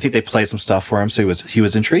shot." And I think they played some stuff for him, so he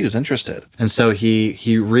was intrigued, he was interested, and so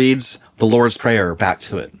he reads the Lord's Prayer back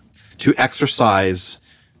to it to exorcise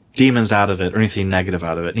demons out of it or anything negative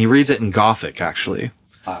out of it. And he reads it in Gothic, actually.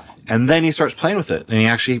 Wow. And then he starts playing with it. And he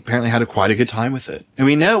actually apparently had quite a good time with it. And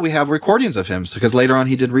we have recordings of him because later on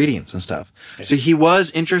he did readings and stuff. Okay. So he was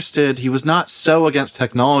interested. He was not so against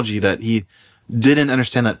technology that he didn't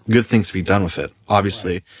understand that good things to be done with it,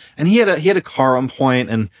 obviously. Right. And he had a car on point,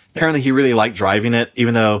 and apparently he really liked driving it,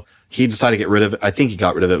 even though he decided to get rid of it. I think he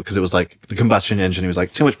got rid of it because it was like the combustion engine. He was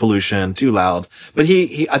like, too much pollution, too loud. But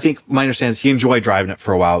I think my understanding is he enjoyed driving it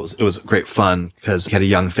for a while. It was great fun because he had a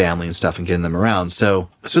young family and stuff and getting them around. So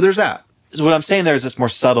there's that. So what I'm saying there is it's more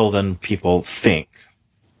subtle than people think.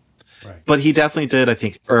 Right. But he definitely did, I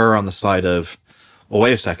think, err on the side of, well,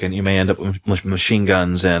 wait a second, you may end up with machine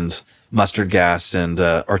guns and mustard gas and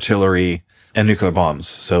artillery and nuclear bombs.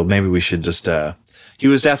 So maybe we should just, he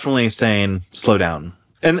was definitely saying, slow down.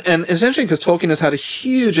 And it's interesting because Tolkien has had a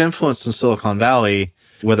huge influence in Silicon Valley,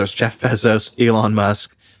 whether it's Jeff Bezos, Elon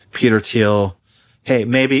Musk, Peter Thiel. Hey,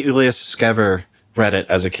 maybe Julius Skever read it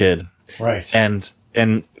as a kid. Right. And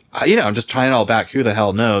I'm just tying it all back. Who the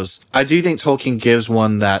hell knows? I do think Tolkien gives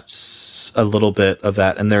one that's a little bit of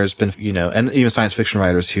that. And there's been, and even science fiction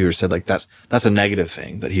writers who said like that's a negative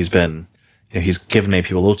thing that he's been, he's given maybe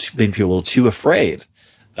people made people a little too afraid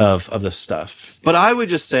of this stuff. But I would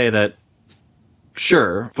just say that,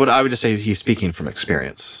 sure, but I would just say he's speaking from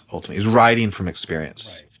experience. Ultimately, he's writing from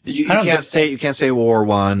experience. Right. You can't say World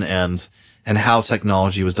War I and how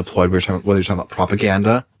technology was deployed. Whether you're talking about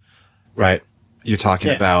propaganda, right? You're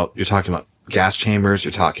talking about gas chambers.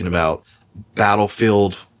 You're talking about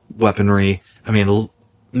battlefield weaponry. I mean,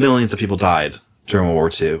 millions of people died during World War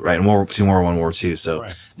II, right? And between World War I and World War II. So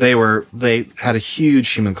they had a huge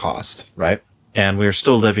human cost, right? And we're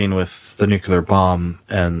still living with the nuclear bomb,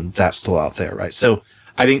 and that's still out there, right? So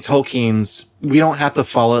I think we don't have to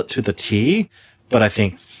follow it to the T, but I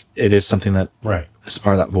think it is something that is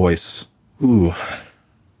part of that voice. Ooh.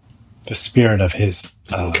 The spirit of his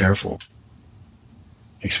careful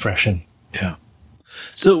expression. Yeah.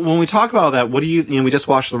 So when we talk about all that, what do we just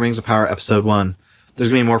watched The Rings of Power episode 1. There's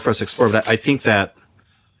going to be more for us to explore that. I think that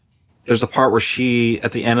there's a part where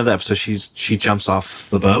at the end of the episode, she jumps off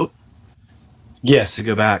the boat. Yes. To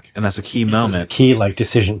go back. And that's a key moment. A key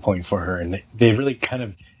decision point for her. And they really kind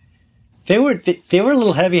of, they were a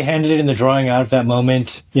little heavy handed in the drawing out of that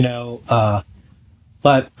moment, but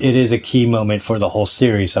it is a key moment for the whole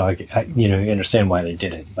series. So you understand why they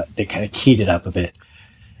did it, but they kind of keyed it up a bit.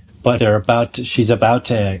 But she's about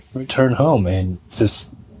to return home, and it's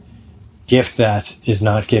this gift that is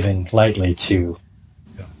not given lightly to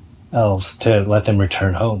elves to let them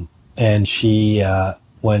return home. And she,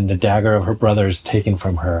 when the dagger of her brother is taken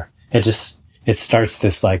from her, it starts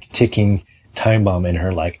this ticking time bomb in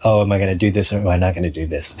her, oh, am I going to do this or am I not going to do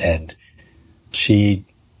this? And she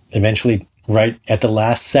eventually, right at the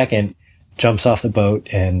last second, jumps off the boat,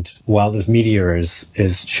 and while this meteor is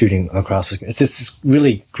shooting across the screen, it's this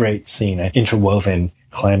really great scene, an interwoven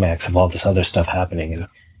climax of all this other stuff happening. And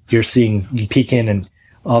you peek in and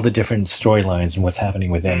all the different storylines and what's happening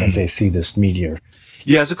with them as they see this meteor.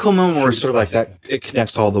 Yeah, it's a cool moment where it's sort of that. It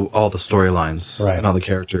connects all the storylines and all the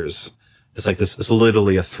characters. It's like this. It's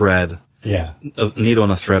literally a thread. Yeah, a needle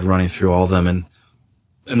and a thread running through all of them, and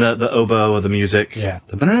the oboe of the music. Yeah,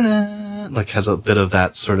 has a bit of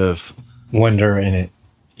that sort of wonder in it.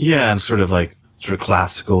 Yeah, and sort of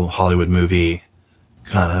classical Hollywood movie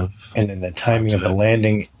kind of. And then the timing of the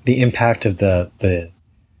landing, the impact of the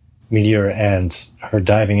meteor and her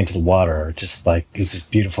diving into the water are just it's this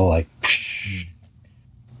beautiful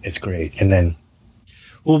it's great. And then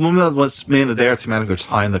what's mainly there thematically, they're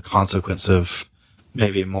tying the consequence of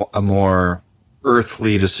maybe a more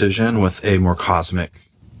earthly decision with a more cosmic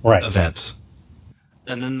event.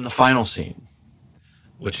 And then the final scene,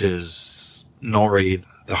 which is Nori,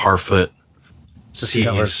 the Harfoot,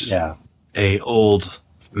 sees a old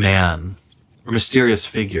man, or mysterious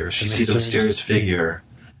figure. She sees a mysterious figure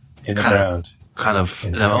in the ground, kind of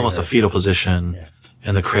in almost a fetal position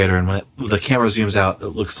in the crater. And when the camera zooms out, it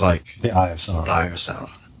looks like the Eye of Sauron. The Eye of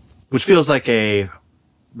Sauron, which feels like a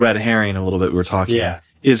red herring a little bit. We were talking. Yeah.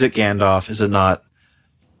 Is it Gandalf? Is it not?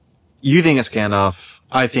 You think it's Gandalf.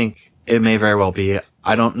 I think it may very well be.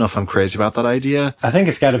 I don't know if I'm crazy about that idea. I think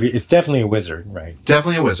it's got to be. It's definitely a wizard, right?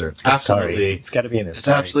 Definitely a wizard. Absolutely. It's got to be an. It's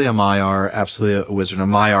absolutely a Maiar. Absolutely a wizard.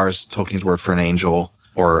 And Maiar is Tolkien's word for an angel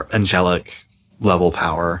or angelic level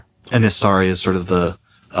power. And Istari is sort of the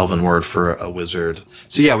elven word for a wizard.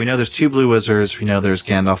 So yeah, we know there's 2 blue wizards. We know there's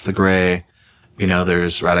Gandalf the Grey. We know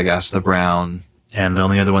there's Radagast the Brown. And the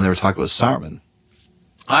only other one they were talking about was Saruman.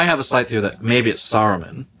 I have a slight theory that maybe it's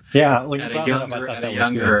Saruman. Yeah,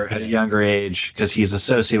 at a younger age, because he's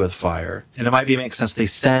associated with fire, and it might make sense they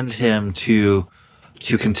send him to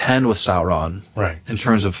contend with Sauron, right? In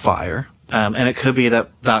terms of fire, and it could be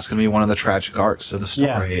that's going to be one of the tragic arcs of the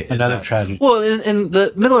story. Yeah, another tragic. Well, in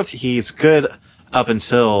the middle of he's good up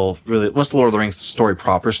until really once the Lord of the Rings story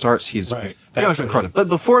proper starts, he's very much incredible. But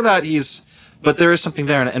before that, but there is something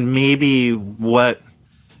there, and maybe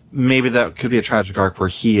that could be a tragic arc where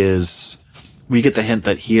we get the hint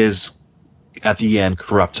that he is, at the end,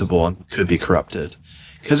 corruptible and could be corrupted.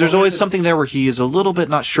 Because there's always something there where he is a little bit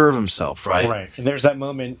not sure of himself, right? Right. And there's that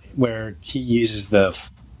moment where he uses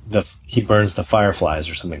he burns the fireflies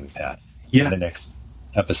or something like that. Yeah. In the next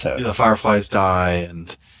episode. Yeah, the fireflies die,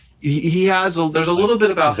 and there's a little bit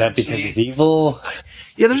about. Is that because he's evil?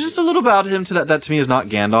 Yeah, there's just a little about him that to me is not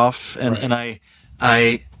Gandalf, and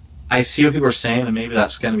I see what people are saying, and maybe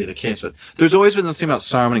that's going to be the case. But there's always been this thing about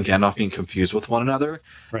Saruman and Gandalf being confused with one another.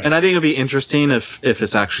 Right. And I think it would be interesting if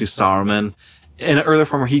it's actually Saruman in an earlier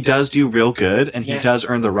form where he does do real good, and he does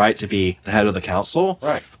earn the right to be the head of the council.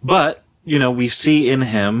 Right. But, we see in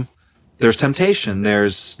him, there's temptation. There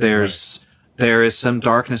is some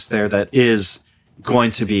darkness there that is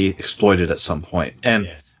going to be exploited at some point. And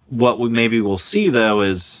what we'll see, though,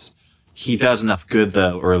 is he does enough good,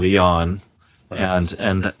 though, early on,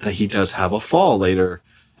 and that he does have a fall later,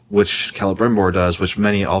 which Celebrimbor does, which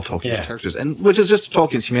many all Tolkien's characters, and which is just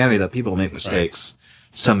Tolkien's humanity, that people make mistakes,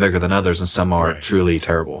 some bigger than others, and some are truly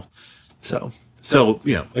terrible. So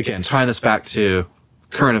again, tying this back to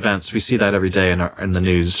current events, we see that every day in the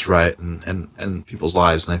news, right, and people's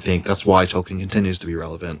lives, and I think that's why Tolkien continues to be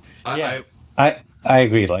relevant. I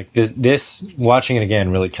agree. Like this, watching it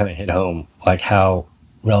again really kind of hit home, like how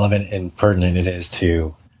relevant and pertinent it is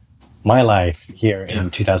to my life here in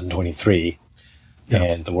 2023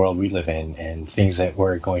 and the world we live in, and things that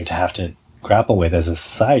we're going to have to grapple with as a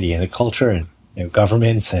society and a culture, and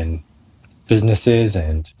governments and businesses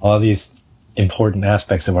and all these important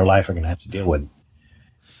aspects of our life are going to have to deal with.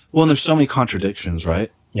 Well, and there's so many contradictions,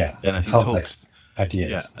 right? Yeah. And I think complex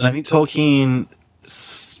ideas. Yeah. And I think Tolkien,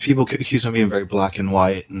 people accuse him of being very black and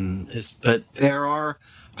white, but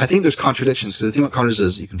I think there's contradictions, because the thing about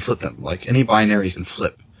contradictions is you can flip them. Like any binary, you can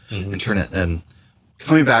flip and turn it. And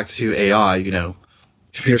coming back to AI,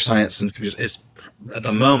 computer science and computers, at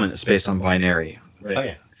the moment, it's based on binary, right? Oh,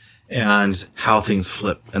 yeah. And how things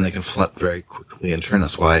flip, and they can flip very quickly and turn.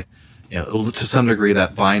 That's why, to some degree,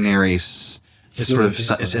 that binary is sort of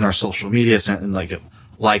is in our social media, and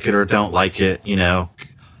like it or don't like it,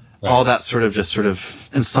 all that sort of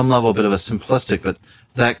in some level a bit of a simplistic, but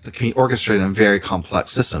that can be orchestrated in very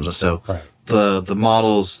complex systems. And so the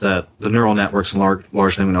models the neural networks and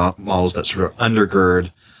large language models that sort of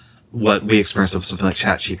undergird what we experience of something like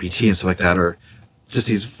ChatGPT and stuff like that are just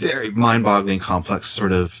these very mind-boggling complex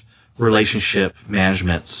sort of relationship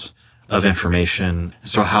managements of information.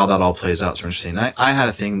 So how that all plays out is interesting. I had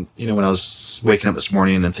a thing, when I was waking up this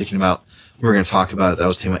morning and thinking about, we were going to talk about it, that I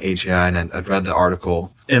was thinking about AGI, and I'd read the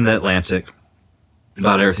article in the Atlantic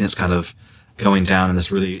about everything that's kind of going down in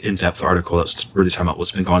this really in-depth article that's really talking about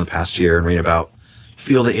what's been going on the past year, and reading about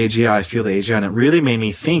feel the AGI, and it really made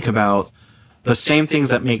me think about the same things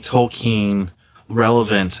that make Tolkien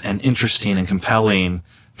relevant and interesting and compelling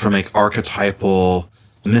from an archetypal,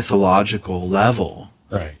 mythological level.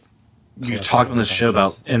 Right. We've talked on this show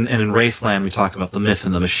about, and in Wraithland, we talk about the myth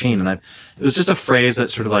and the machine. And it was just a phrase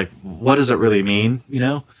that sort of like, what does it really mean?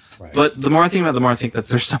 Right. But the more I think about it, the more I think that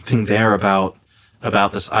there's something there about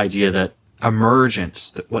this idea that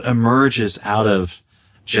what emerges out of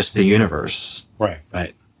just the universe. Right.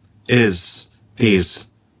 Is these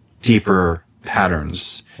deeper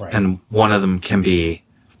patterns. Right. And one of them could be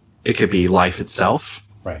life itself.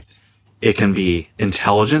 Right. It can be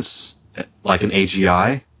intelligence, like an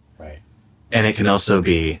AGI. And it can also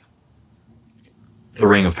be the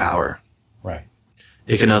Ring of Power. Right.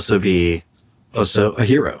 It can also be a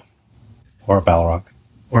hero. Or a Balrog.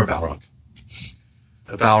 A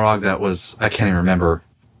Balrog that was, I can't even remember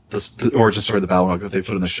the origin story of the Balrog that they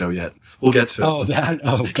put in the show yet. We'll get to it. I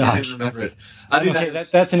gosh. Can't even remember it. I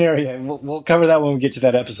think that's an area. We'll cover that when we get to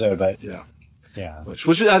that episode. But yeah.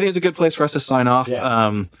 Which I think is a good place for us to sign off.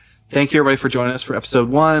 Yeah. Thank you everybody for joining us for episode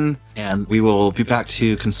 1, and we will be back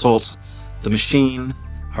to consult the machine,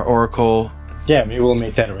 our oracle. Yeah, maybe we'll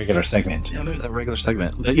make that a regular segment. Yeah, maybe that regular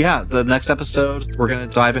segment. But the next episode, we're going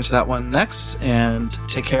to dive into that one next. And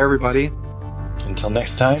take care, everybody. Until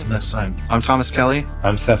next time. I'm Thomas Kelly.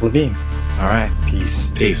 I'm Seth Levine. All right. Peace.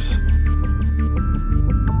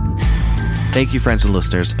 Thank you, friends and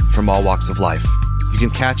listeners from all walks of life. You can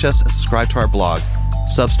catch us and subscribe to our blog,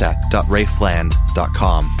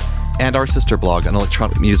 substack.wraithland.com, and our sister blog on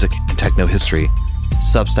electronic music and techno history,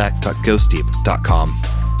 substack.ghostdeep.com.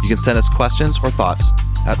 You can send us questions or thoughts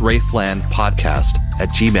at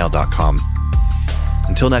wraithlandpodcast@gmail.com.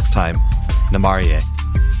 Until next time, Namarie.